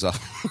again, because that's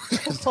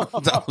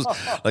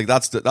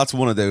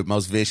one of the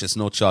most vicious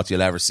nut shots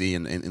you'll ever see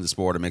in the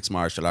sport of mixed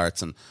martial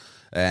arts. And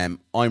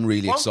I'm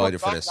really excited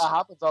for this. If that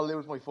happens, I'll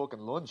lose my fucking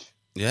lunch.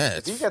 Yeah.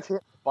 If he gets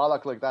hit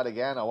bollock like that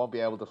again, I won't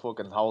be able to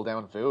fucking hold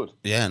down food.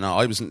 Yeah, no,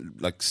 I was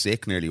like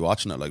sick nearly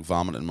watching it, like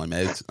vomiting in my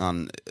mouth.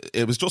 And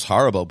it was just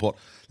horrible. But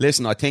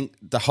listen, I think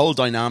the whole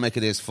dynamic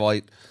of this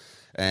fight,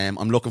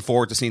 I'm looking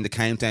forward to seeing the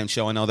countdown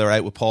show. I know they're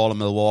out with Paul in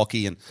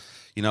Milwaukee, and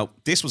you know,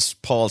 this was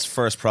Paul's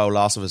first pro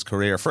loss of his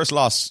career, first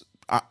loss,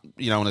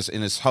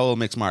 in his whole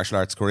mixed martial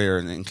arts career,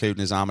 and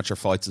including his amateur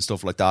fights and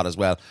stuff like that as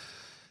well.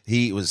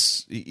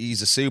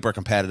 He's a super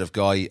competitive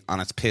guy, and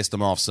it's pissed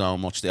him off so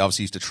much. They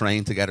obviously used to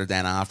train together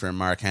then after, and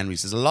Mark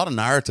Henry's. There's a lot of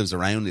narratives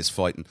around this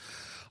fight, and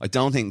I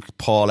don't think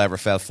Paul ever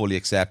felt fully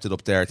accepted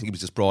up there. I think he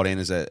was just brought in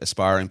as a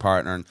sparring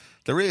partner, and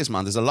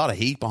there's a lot of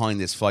heat behind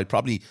this fight.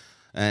 Probably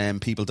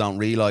people don't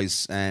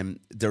realise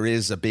there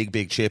is a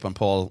big chip on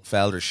Paul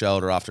Felder's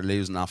shoulder after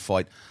losing that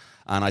fight.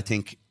 And I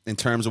think in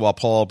terms of what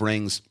Paul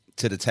brings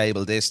to the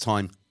table this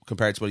time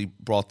compared to what he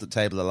brought to the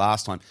table the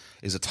last time,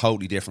 is a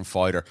totally different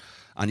fighter.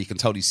 And you can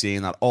totally see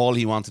in that all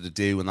he wanted to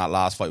do in that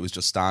last fight was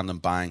just stand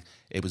and bang.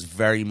 It was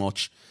very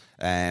much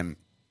a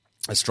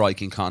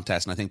striking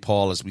contest. And I think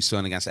Paul, as we saw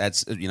against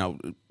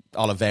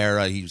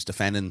Oliveira, he was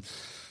defending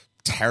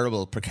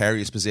terrible,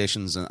 precarious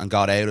positions and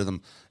got out of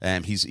them.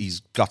 He's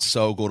got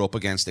so good up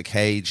against the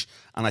cage.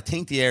 And I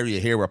think the area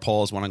here where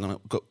Paul's going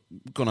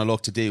to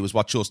look to do is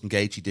what Justin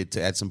Gaethje did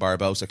to Edson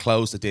Barbosa: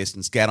 close the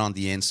distance, get on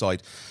the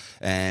inside,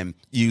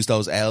 use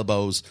those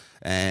elbows,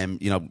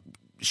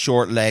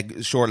 short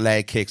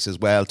leg kicks as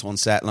well to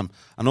unsettle him.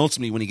 And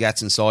ultimately, when he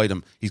gets inside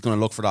him, he's going to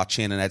look for that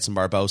chin in Edson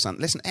Barbosa. And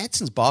listen,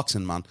 Edson's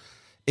boxing, man,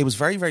 it was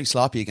very, very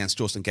sloppy against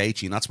Justin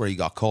Gaethje, and that's where he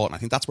got caught. And I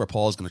think that's where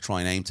Paul's going to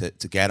try and aim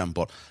to get him.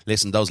 But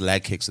listen, those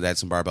leg kicks that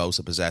Edson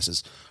Barbosa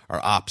possesses are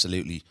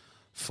absolutely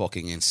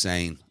fucking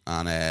insane.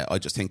 And I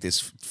just think this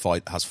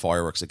fight has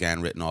fireworks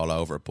again written all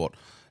over it. But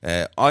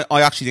I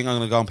actually think I'm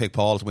going to go and pick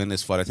Paul to win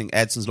this fight. I think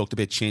Edson's looked a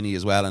bit chinny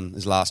as well in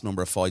his last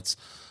number of fights.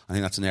 I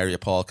think that's an area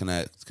Paul can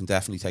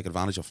definitely take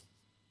advantage of.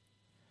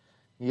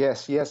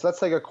 Yes. Let's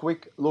take a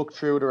quick look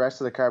through the rest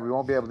of the card. We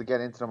won't be able to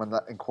get into them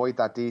in quite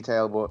that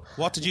detail. But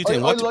what did you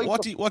think?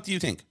 What do you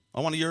think?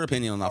 I want your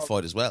opinion on that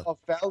fight as well. Of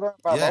Felder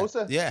and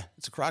Barbosa? Yeah,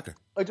 it's a cracker.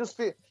 I just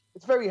feel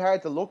it's very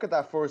hard to look at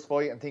that first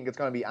fight and think it's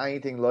going to be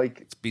anything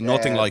like. It's be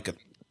nothing like it.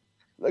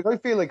 Like I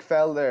feel like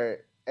Felder,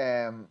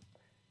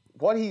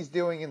 what he's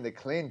doing in the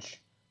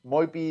clinch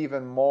might be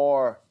even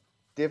more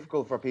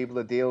difficult for people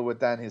to deal with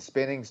than his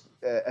spinning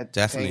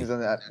things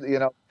and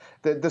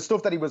the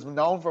stuff that he was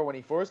known for when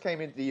he first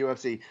came into the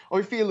UFC.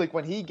 I feel like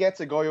when he gets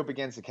a guy up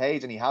against the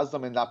cage and he has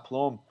them in that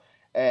plumb,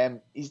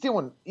 he's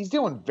doing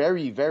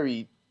very,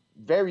 very,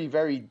 very,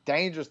 very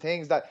dangerous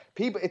things that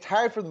it's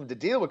hard for them to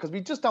deal with because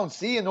we just don't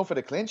see enough of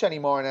the clinch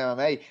anymore in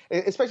MMA,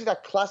 especially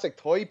that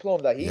classic Thai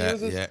plumb that he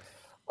uses. Yeah.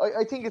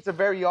 I think it's a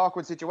very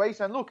awkward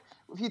situation. And look,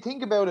 if you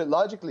think about it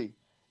logically,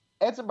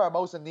 Edson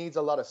Barbosa needs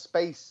a lot of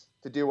space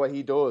to do what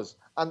he does.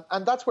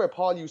 And that's where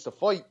Paul used to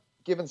fight,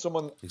 giving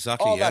someone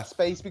that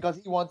space because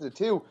he wanted it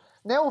too.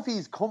 Now if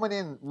he's coming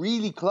in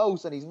really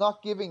close and he's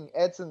not giving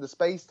Edson the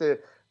space to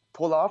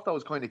pull off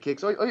those kind of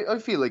kicks, I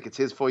feel like it's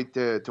his fight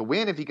to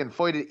win if he can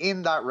fight it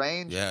in that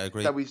range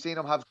that we've seen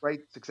him have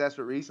great success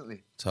with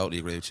recently. Totally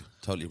agree with you.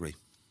 Totally agree.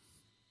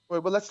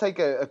 Right, well, let's take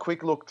a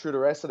quick look through the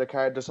rest of the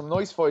card. There's some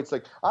nice fights.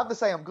 Like I have to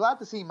say, I'm glad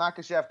to see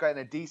Makhachev getting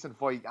a decent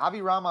fight.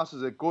 Javi Ramos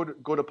is a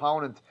good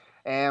opponent.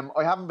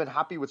 I haven't been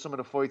happy with some of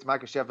the fights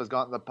Makhachev has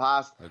got in the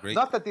past. Agreed.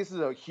 Not that this is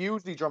a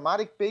hugely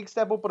dramatic big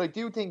step up, but I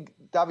do think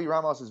Javi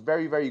Ramos is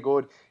very, very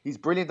good. He's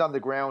brilliant on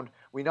the ground.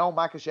 We know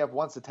Makhachev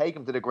wants to take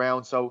him to the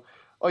ground, so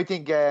I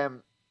think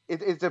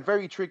it's a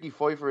very tricky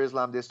fight for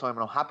Islam this time,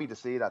 and I'm happy to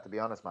see that, to be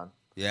honest, man.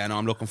 Yeah, no,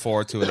 I'm looking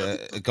forward to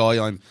it. A guy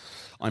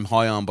I'm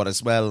high on, but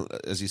as well,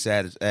 as you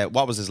said,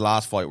 what was his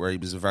last fight where he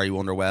was a very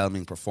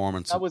underwhelming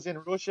performance? That was in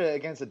Russia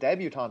against a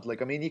debutant.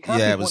 Like, I mean, you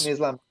can't be putting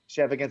Islam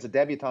Makhachev against a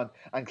debutant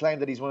and claim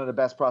that he's one of the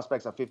best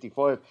prospects at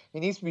 55. He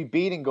needs to be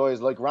beating guys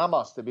like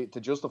Ramos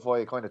to justify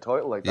a kind of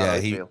title like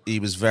that. Yeah, he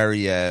was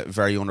very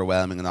very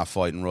underwhelming in that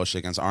fight in Russia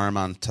against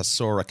Arman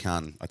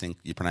Tassourkhan, I think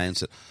you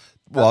pronounce it.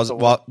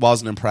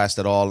 Wasn't impressed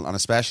at all, and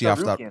especially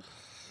after that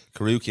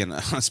Karukian,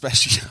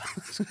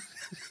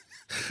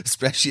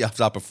 especially after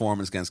that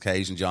performance against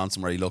Kajan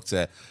Johnson, where he looked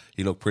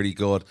pretty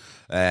good,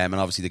 and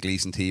obviously the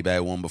Gleason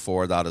Tebow one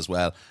before that as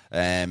well.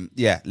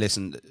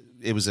 Listen,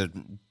 it was a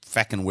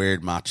feckin'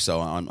 weird match, so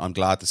I'm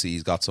glad to see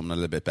he's got something a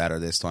little bit better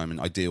this time, and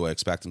I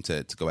expect him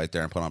to go out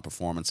there and put on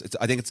performance.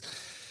 I think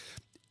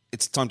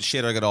it's time to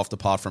shit or get off the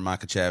pot for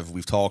Makhachev.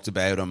 We've talked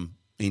about him.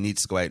 He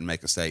needs to go out and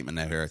make a statement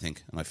now here, I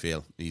think, and I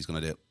feel he's going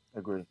to do it.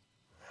 Agree.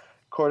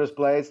 Curtis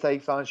Blades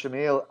takes on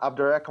Shamil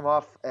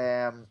Abdurakhimov,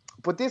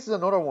 but this is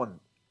another one.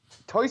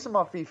 Tyson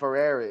v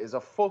Ferreira is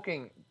a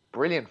fucking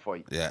brilliant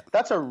fight. Yeah,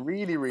 that's a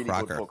really, really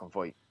good fucking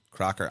fight.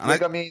 Cracker.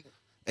 And I mean,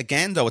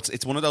 again though,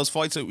 it's one of those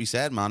fights that we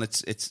said, man.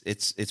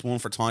 It's one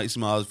for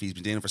Tyson. He's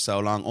been doing it for so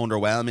long.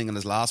 Underwhelming in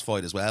his last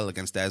fight as well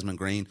against Desmond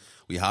Green.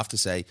 We have to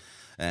say,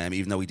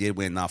 even though he did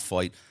win that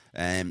fight,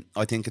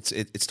 I think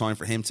it's time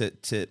for him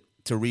to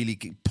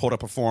really put a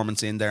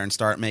performance in there and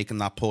start making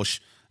that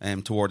push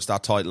towards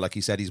that title, like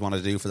he said he's wanted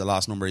to do for the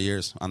last number of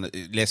years. And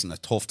listen, a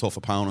tough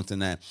opponent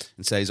in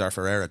Cesar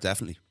Ferreira,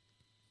 definitely.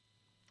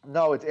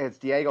 No, it's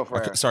Diego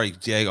Ferreira. Okay, sorry,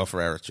 Diego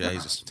Ferreira.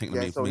 Jesus,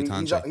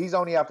 he's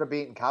only after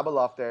beating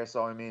Kabalov there.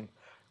 So I mean,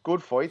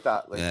 good fight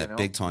that.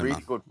 Big time, really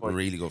man. Good fight.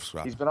 Really good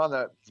scrap. He's been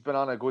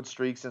on a good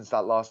streak since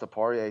that loss to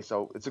Poirier.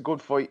 So it's a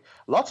good fight.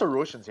 Lots of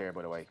Russians here,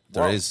 by the way.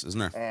 There is,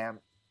 isn't there?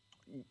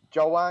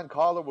 Joanne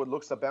Calderwood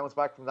looks to bounce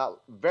back from that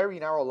very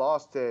narrow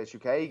loss to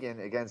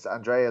Chookagian against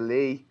Andrea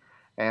Lee.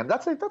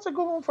 That's a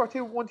good one for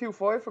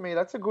 125 for me.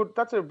 That's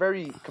a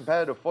very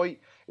competitive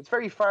fight. It's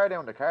very far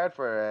down the card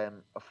for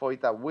a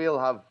fight that will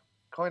have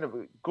kind of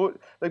a good,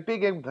 like,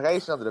 big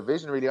implications on the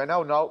division. Really, I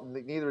know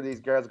neither of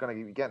these girls are going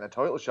to be getting a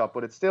title shot,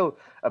 but it's still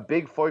a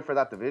big fight for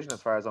that division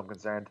as far as I'm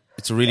concerned.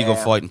 It's a really good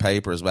fight in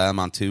paper as well,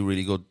 man. Two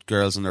really good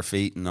girls on their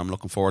feet, and I'm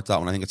looking forward to that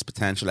one. I think it's a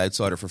potential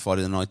outsider for fight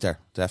of the night there.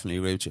 Definitely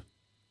agree with you.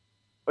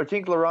 I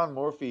think Laron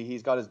Murphy,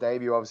 he's got his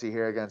debut obviously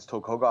here against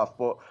Tug Hugov,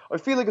 but I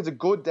feel like it's a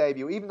good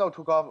debut, even though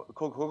Tug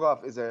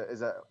Hugov is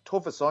a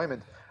tough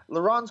assignment.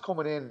 Laron's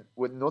coming in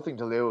with nothing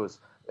to lose.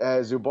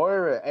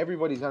 Zubaira,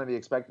 everybody's going to be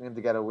expecting him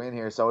to get a win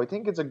here, so I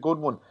think it's a good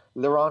one.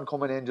 Laron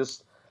coming in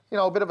just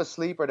a bit of a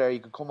sleeper there. He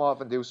could come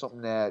off and do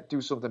something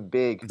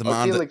big.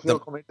 I feel like he'll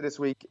come into this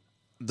week.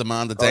 The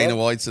man that Dana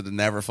White said would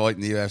never fight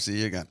in the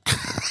UFC again.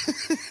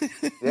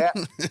 Yeah.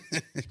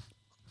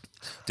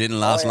 Didn't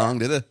last long,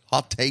 did it?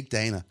 Hot take,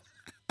 Dana.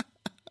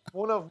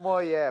 One of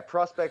my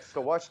prospects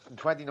to watch in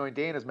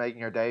 2019 is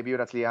making her debut.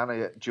 That's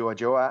Liana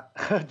Jojua.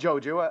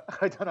 Jojua.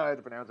 I don't know how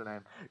to pronounce her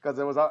name because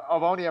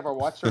I've only ever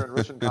watched her in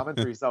Russian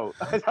commentary, so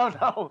I don't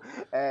know.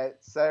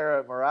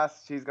 Sarah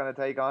Moras, she's going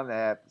to take on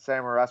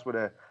Sarah Moras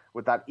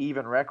with that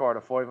even record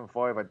of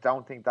 5-5. I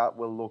don't think that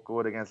will look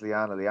good against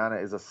Liana. Liana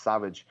is a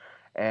savage.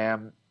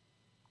 Timu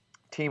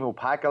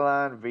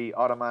Pakalan v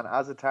Ottoman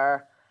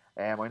Azatar.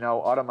 I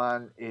know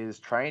Ottoman is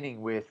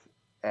training with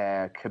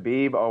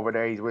Khabib over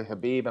there. He's with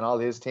Khabib and all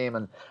his team,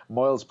 and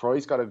Miles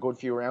Price got a good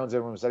few rounds.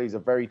 Everyone said he's a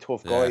very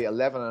tough guy,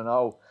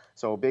 11-0,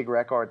 so a big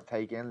record to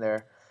take in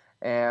there.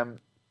 Belal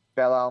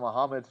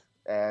Muhammad,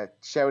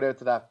 shout out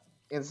to that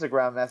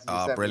Instagram message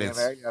you sent me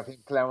earlier. I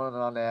think clowning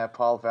on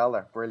Paul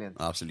Felder, brilliant,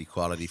 absolutely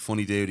quality.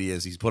 Funny dude he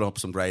is. He's put up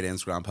some great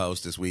Instagram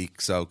posts this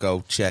week, so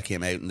go check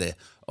him out in the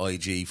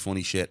IG.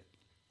 Funny shit.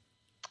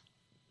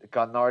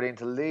 Got Nordin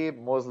Talib,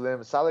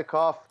 Muslim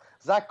Salikov,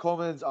 Zach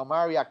Cummins,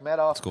 Omari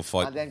Akhmedov. It's a good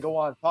fight. And then go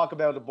on, talk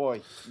about the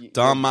boy.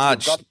 Don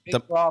Madge. For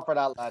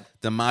that lad.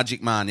 The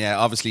Magic Man, yeah.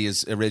 Obviously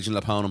his original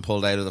opponent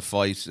pulled out of the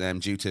fight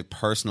due to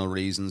personal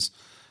reasons.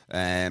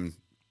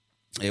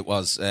 It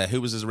was,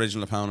 who was his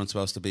original opponent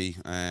supposed to be?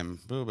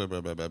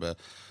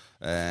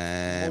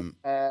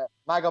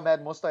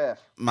 Magomed Mustayev.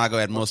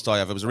 Magomed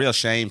Mustayev. It was a real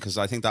shame because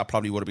I think that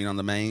probably would have been on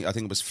the main. I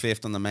think it was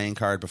 5th on the main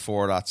card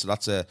before that, so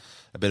that's a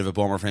bit of a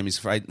bummer for him. He's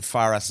fighting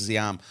Fares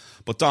Ziam.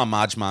 But Don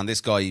Madge, man,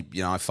 this guy,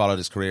 I followed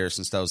his career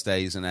since those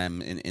days in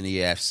the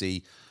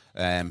UFC.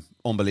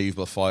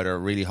 Unbelievable fighter,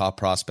 really hot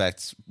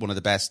prospect, one of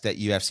the best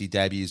UFC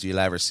debuts you'll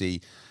ever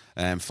see.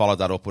 Followed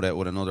that up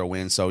with another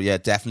win. So yeah,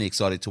 definitely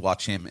excited to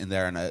watch him in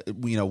there. And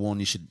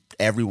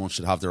everyone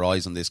should have their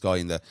eyes on this guy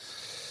in the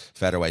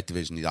featherweight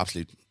division. He's an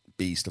absolute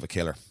beast of a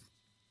killer.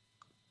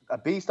 A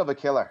beast of a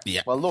killer.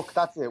 Yeah. Well, look,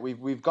 that's it.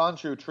 We've gone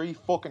through 3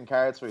 fucking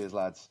cards for you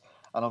lads,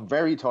 and I'm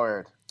very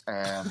tired.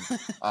 And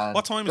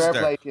what time is it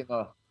there?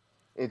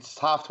 It's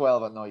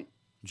 12:30 at night.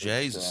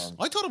 Jesus,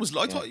 I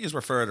thought you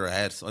were further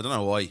ahead. I don't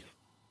know why.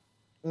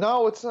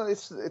 No, it's not.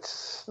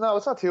 It's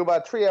not too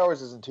bad. 3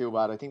 hours isn't too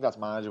bad. I think that's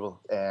manageable.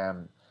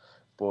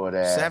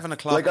 But 7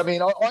 o'clock. Like, I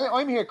mean,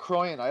 I'm here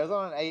crying. I was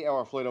on an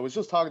 8-hour flight. I was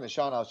just talking to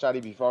Sean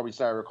Al-Shadi before we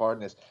started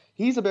recording this.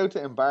 He's about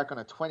to embark on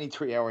a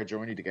 23-hour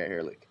journey to get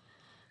here. Like,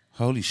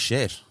 holy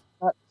shit!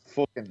 That's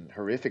fucking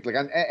horrific. Like,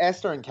 and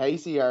Esther and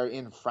Casey are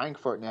in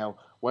Frankfurt now,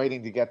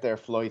 waiting to get their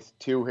flight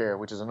to here,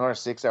 which is another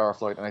 6-hour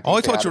flight. And I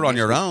thought you were on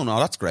your own. Oh,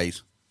 that's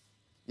great.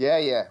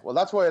 Yeah. Well,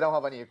 that's why I don't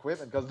have any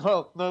equipment. Because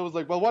no, I was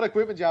like, well, what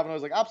equipment do you have? And I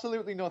was like,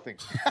 absolutely nothing.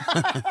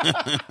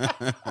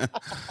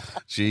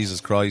 Jesus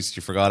Christ,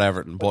 you forgot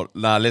everything. But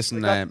nah,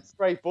 listen. A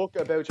great book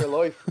about your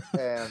life.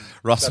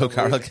 Ross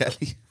O'Carroll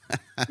Kelly.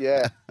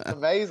 Yeah, it's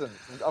amazing.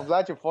 I'm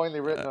glad you've finally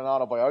written an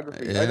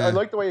autobiography. Yeah. I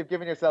like the way you've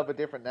given yourself a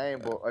different name,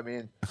 but I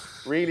mean,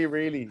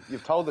 really,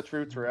 you've told the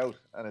truth throughout,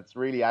 and it's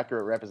really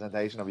accurate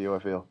representation of you, I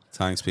feel.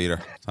 Thanks,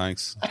 Peter.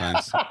 Thanks.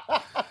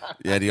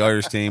 Yeah, the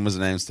Irish team was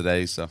announced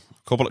today, so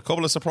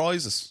couple of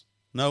surprises.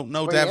 No,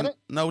 Devin.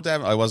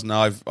 I wasn't.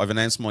 No, I've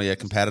announced my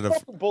competitive.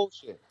 Fucking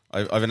bullshit.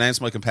 I've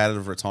announced my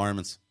competitive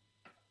retirement.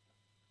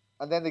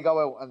 And then they go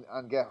out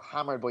and get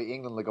hammered by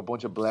England like a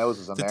bunch of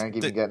blouses, and they aren't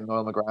even getting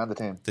Noel McGrath the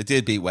team. They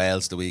did beat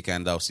Wales the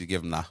weekend, though, so you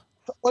give them that.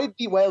 I'd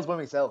beat Wales by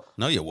myself.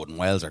 No, you wouldn't.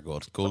 Wales are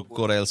good.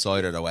 Good ale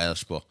cider, the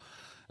Welsh, but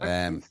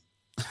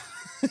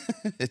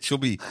it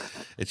should be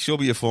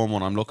a fun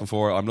one. I'm looking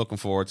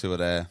forward to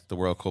it. The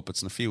World Cup.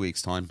 It's in a few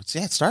weeks' time. But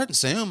yeah, it's starting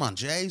soon, man.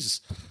 Jesus.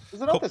 Is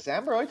it not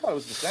December? I thought it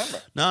was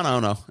December.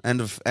 No.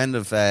 End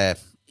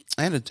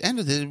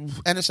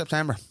of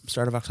September,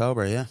 start of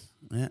October. Yeah.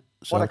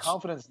 So what a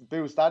confidence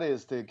boost that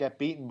is to get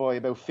beaten by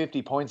about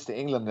 50 points to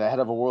England ahead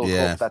of a World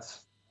Cup.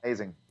 That's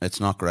amazing. It's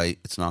not great.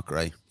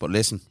 But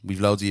listen,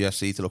 we've loads of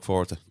UFC to look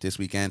forward to this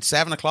weekend.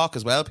 7 o'clock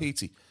as well,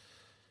 Petey.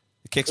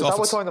 It kicks off. Is that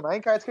what time the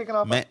main card's kicking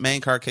off?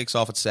 Main card kicks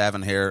off at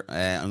 7 here.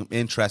 I'm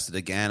interested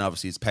again.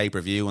 Obviously, it's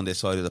pay-per-view on this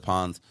side of the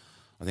pond.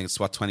 I think it's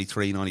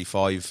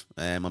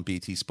 $23.95 on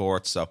BT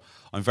Sports. So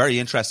I'm very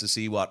interested to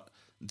see what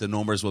the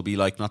numbers will be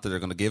like. Not that they're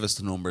going to give us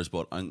the numbers,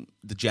 but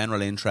the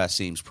general interest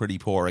seems pretty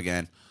poor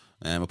again.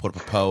 I put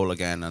up a poll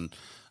again, and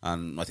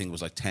I think it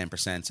was like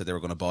 10% said they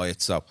were going to buy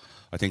it. So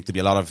I think there'll be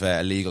a lot of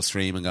illegal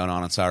streaming going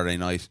on Saturday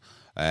night.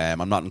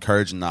 I'm not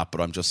encouraging that, but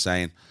I'm just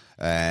saying,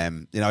 I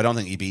don't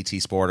think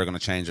BT Sport are going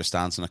to change their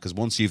stance on it, because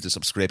once you have the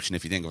subscription,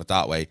 if you think of it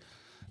that way,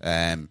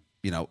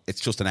 it's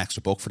just an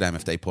extra buck for them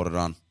if they put it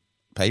on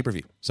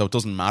pay-per-view. So it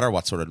doesn't matter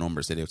what sort of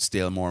numbers they do. It's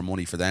still more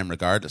money for them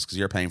regardless, because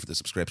you're paying for the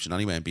subscription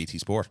anyway in BT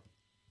Sport.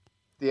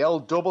 The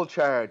old double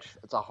charge.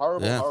 It's a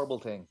horrible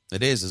thing.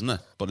 It is, isn't it?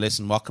 But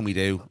listen, what can we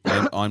do?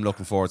 I'm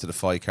looking forward to the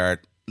fight card.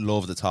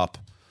 Love the top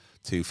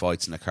 2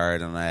 fights in the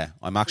card, and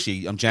I'm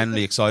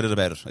genuinely excited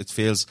about it. It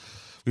feels,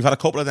 we've had a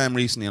couple of them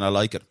recently, and I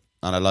like it.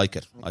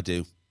 I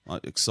do.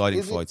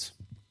 Exciting fights.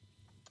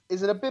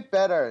 is it a bit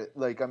better?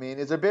 Like, I mean,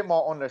 is it a bit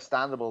more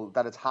understandable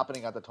that it's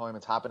happening at the time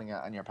it's happening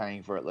at and you're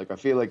paying for it? Like, I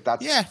feel like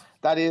that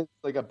is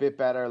like a bit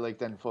better, like,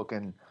 than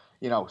fucking,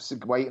 you know,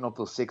 waiting up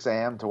till 6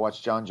 a.m. to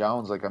watch John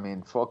Jones. Like, I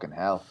mean, fucking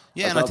hell.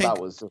 Yeah, I think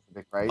that was just a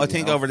bit crazy. I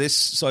think over this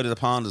side of the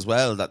pond as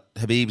well, that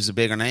Habib's a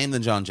bigger name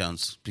than John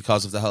Jones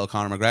because of the whole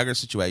Conor McGregor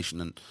situation.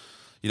 And,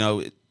 you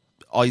know,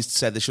 I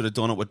said they should have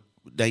done it with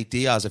Nate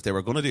Diaz if they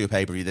were going to do a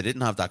pay-per-view. They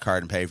didn't have that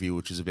card in pay-per-view,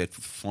 which is a bit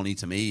funny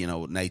to me. You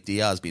know, Nate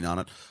Diaz being on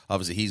it.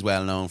 Obviously, he's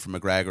well known for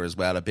McGregor as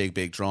well, a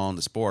big draw in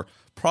the sport.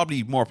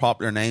 Probably more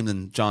popular name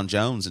than John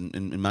Jones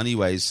in many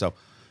ways. So,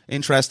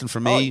 interesting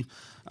for me.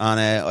 And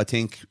I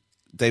think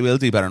they will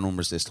do better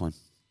numbers this time.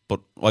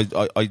 But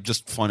I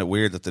just find it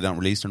weird that they don't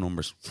release their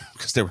numbers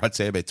because they were, I'd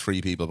say, about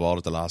 3 people bought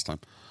it the last time.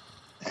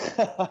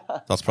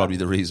 That's probably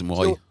the reason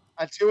why.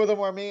 And 2 of them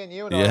were me and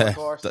you, of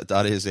course.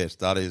 That is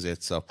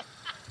it. So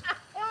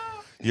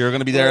you're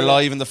going to be there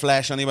live in the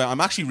flesh anyway. I'm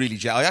actually really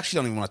I actually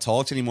don't even want to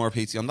talk to you anymore,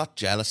 Pete. I'm not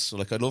jealous. So,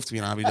 like, I'd love to be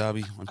in Abu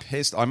Dhabi. I'm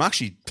pissed. I'm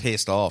actually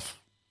pissed off.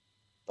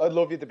 I'd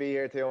love you to be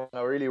here too.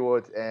 I really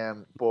would.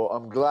 But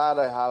I'm glad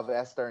I have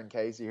Esther and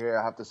Casey here,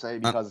 I have to say,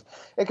 because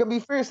it can be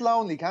fierce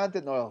lonely, can't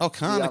it, Niall? Oh,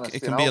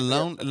 it can be a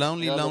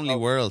lonely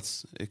world.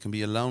 It can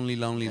be a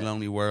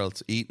lonely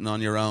world. Eating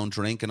on your own,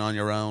 drinking on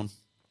your own.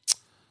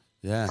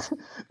 Yeah.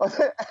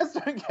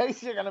 Esther and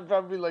Casey are going to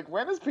probably be like,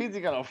 when is Pete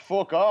going to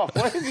fuck off?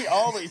 Why is he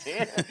always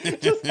here?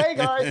 Just, hey,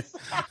 guys.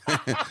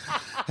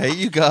 Hey,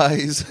 you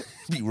guys.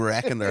 Be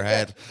wrecking their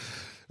head.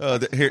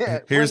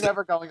 Here's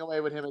never going away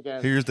with him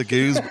again. Here's the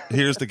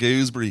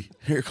gooseberry.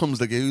 Here comes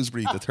the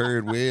gooseberry, the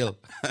third wheel.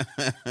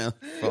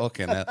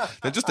 Fucking hell.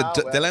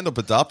 They'll end up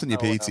adopting you,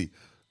 Petey.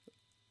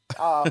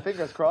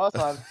 Fingers crossed,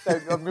 man.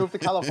 I'll move to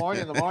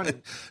California in the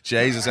morning.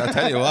 Jesus, I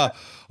tell you what,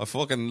 I'm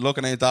fucking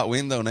looking out that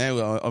window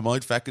now. I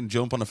might fucking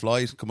jump on a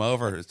flight, come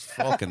over. It's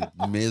fucking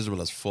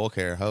miserable as fuck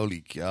here.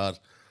 Holy God.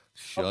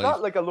 I've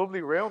got like a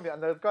lovely room,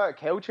 and they've got a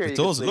couch here. It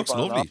does. It looks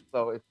lovely.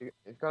 So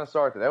it's going to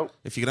sort it out.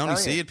 If you could only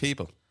see it,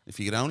 people. If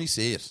you could only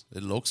see it,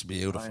 it looks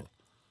beautiful. Right.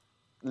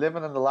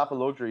 Living in the lap of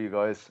luxury, you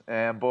guys.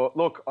 But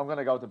look, I'm going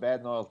to go to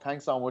bed, Niall.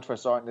 Thanks so much for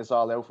sorting this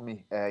all out for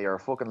me. You're a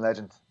fucking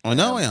legend. I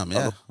know I am,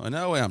 yeah. I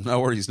know I am.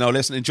 No worries. No,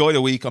 listen, enjoy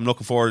the week. I'm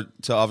looking forward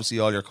to, obviously,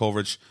 all your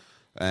coverage.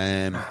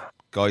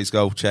 Guys,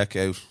 go check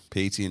out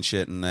PT and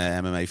shit and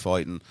MMA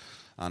fighting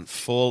and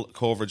full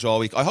coverage all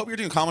week. I hope you're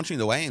doing commentary in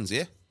the weigh-ins,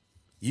 yeah?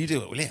 You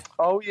do it, will you?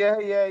 Oh, yeah.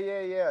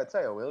 I'd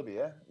say I will be,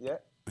 yeah.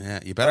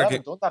 Yeah, you better. I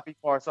haven't done that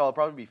before, so I'll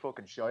probably be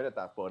fucking shite at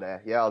that. But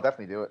yeah, I'll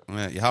definitely do it.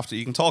 Yeah, you have to.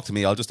 You can talk to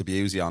me. I'll just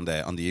abuse you on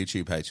the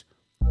YouTube page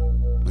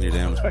when you're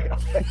doing it.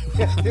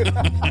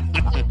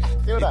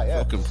 Do that,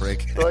 yeah. Fucking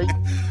prick. Right.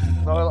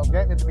 No, I'm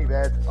getting into my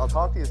bed. I'll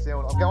talk to you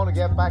soon. I'm going to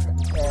get back,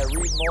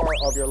 read more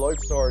of your life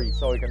story,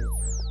 so I can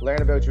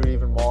learn about you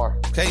even more.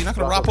 Okay, you're not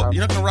going to wrap up.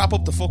 You're not going to wrap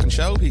up the fucking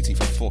show, PT,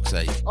 for fuck's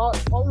sake. I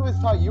always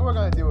thought you were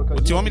going to do it.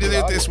 Do you want me to do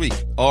it this week?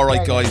 All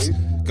right, guys.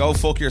 Go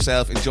fuck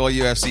yourself. Enjoy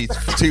UFC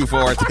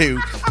 242.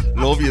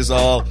 Love yous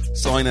all.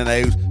 Signing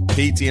out.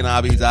 PT in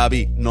Abu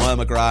Dhabi. Niall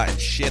McGrath in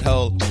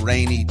shithole,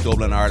 rainy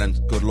Dublin, Ireland.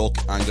 Good luck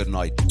and good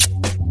night.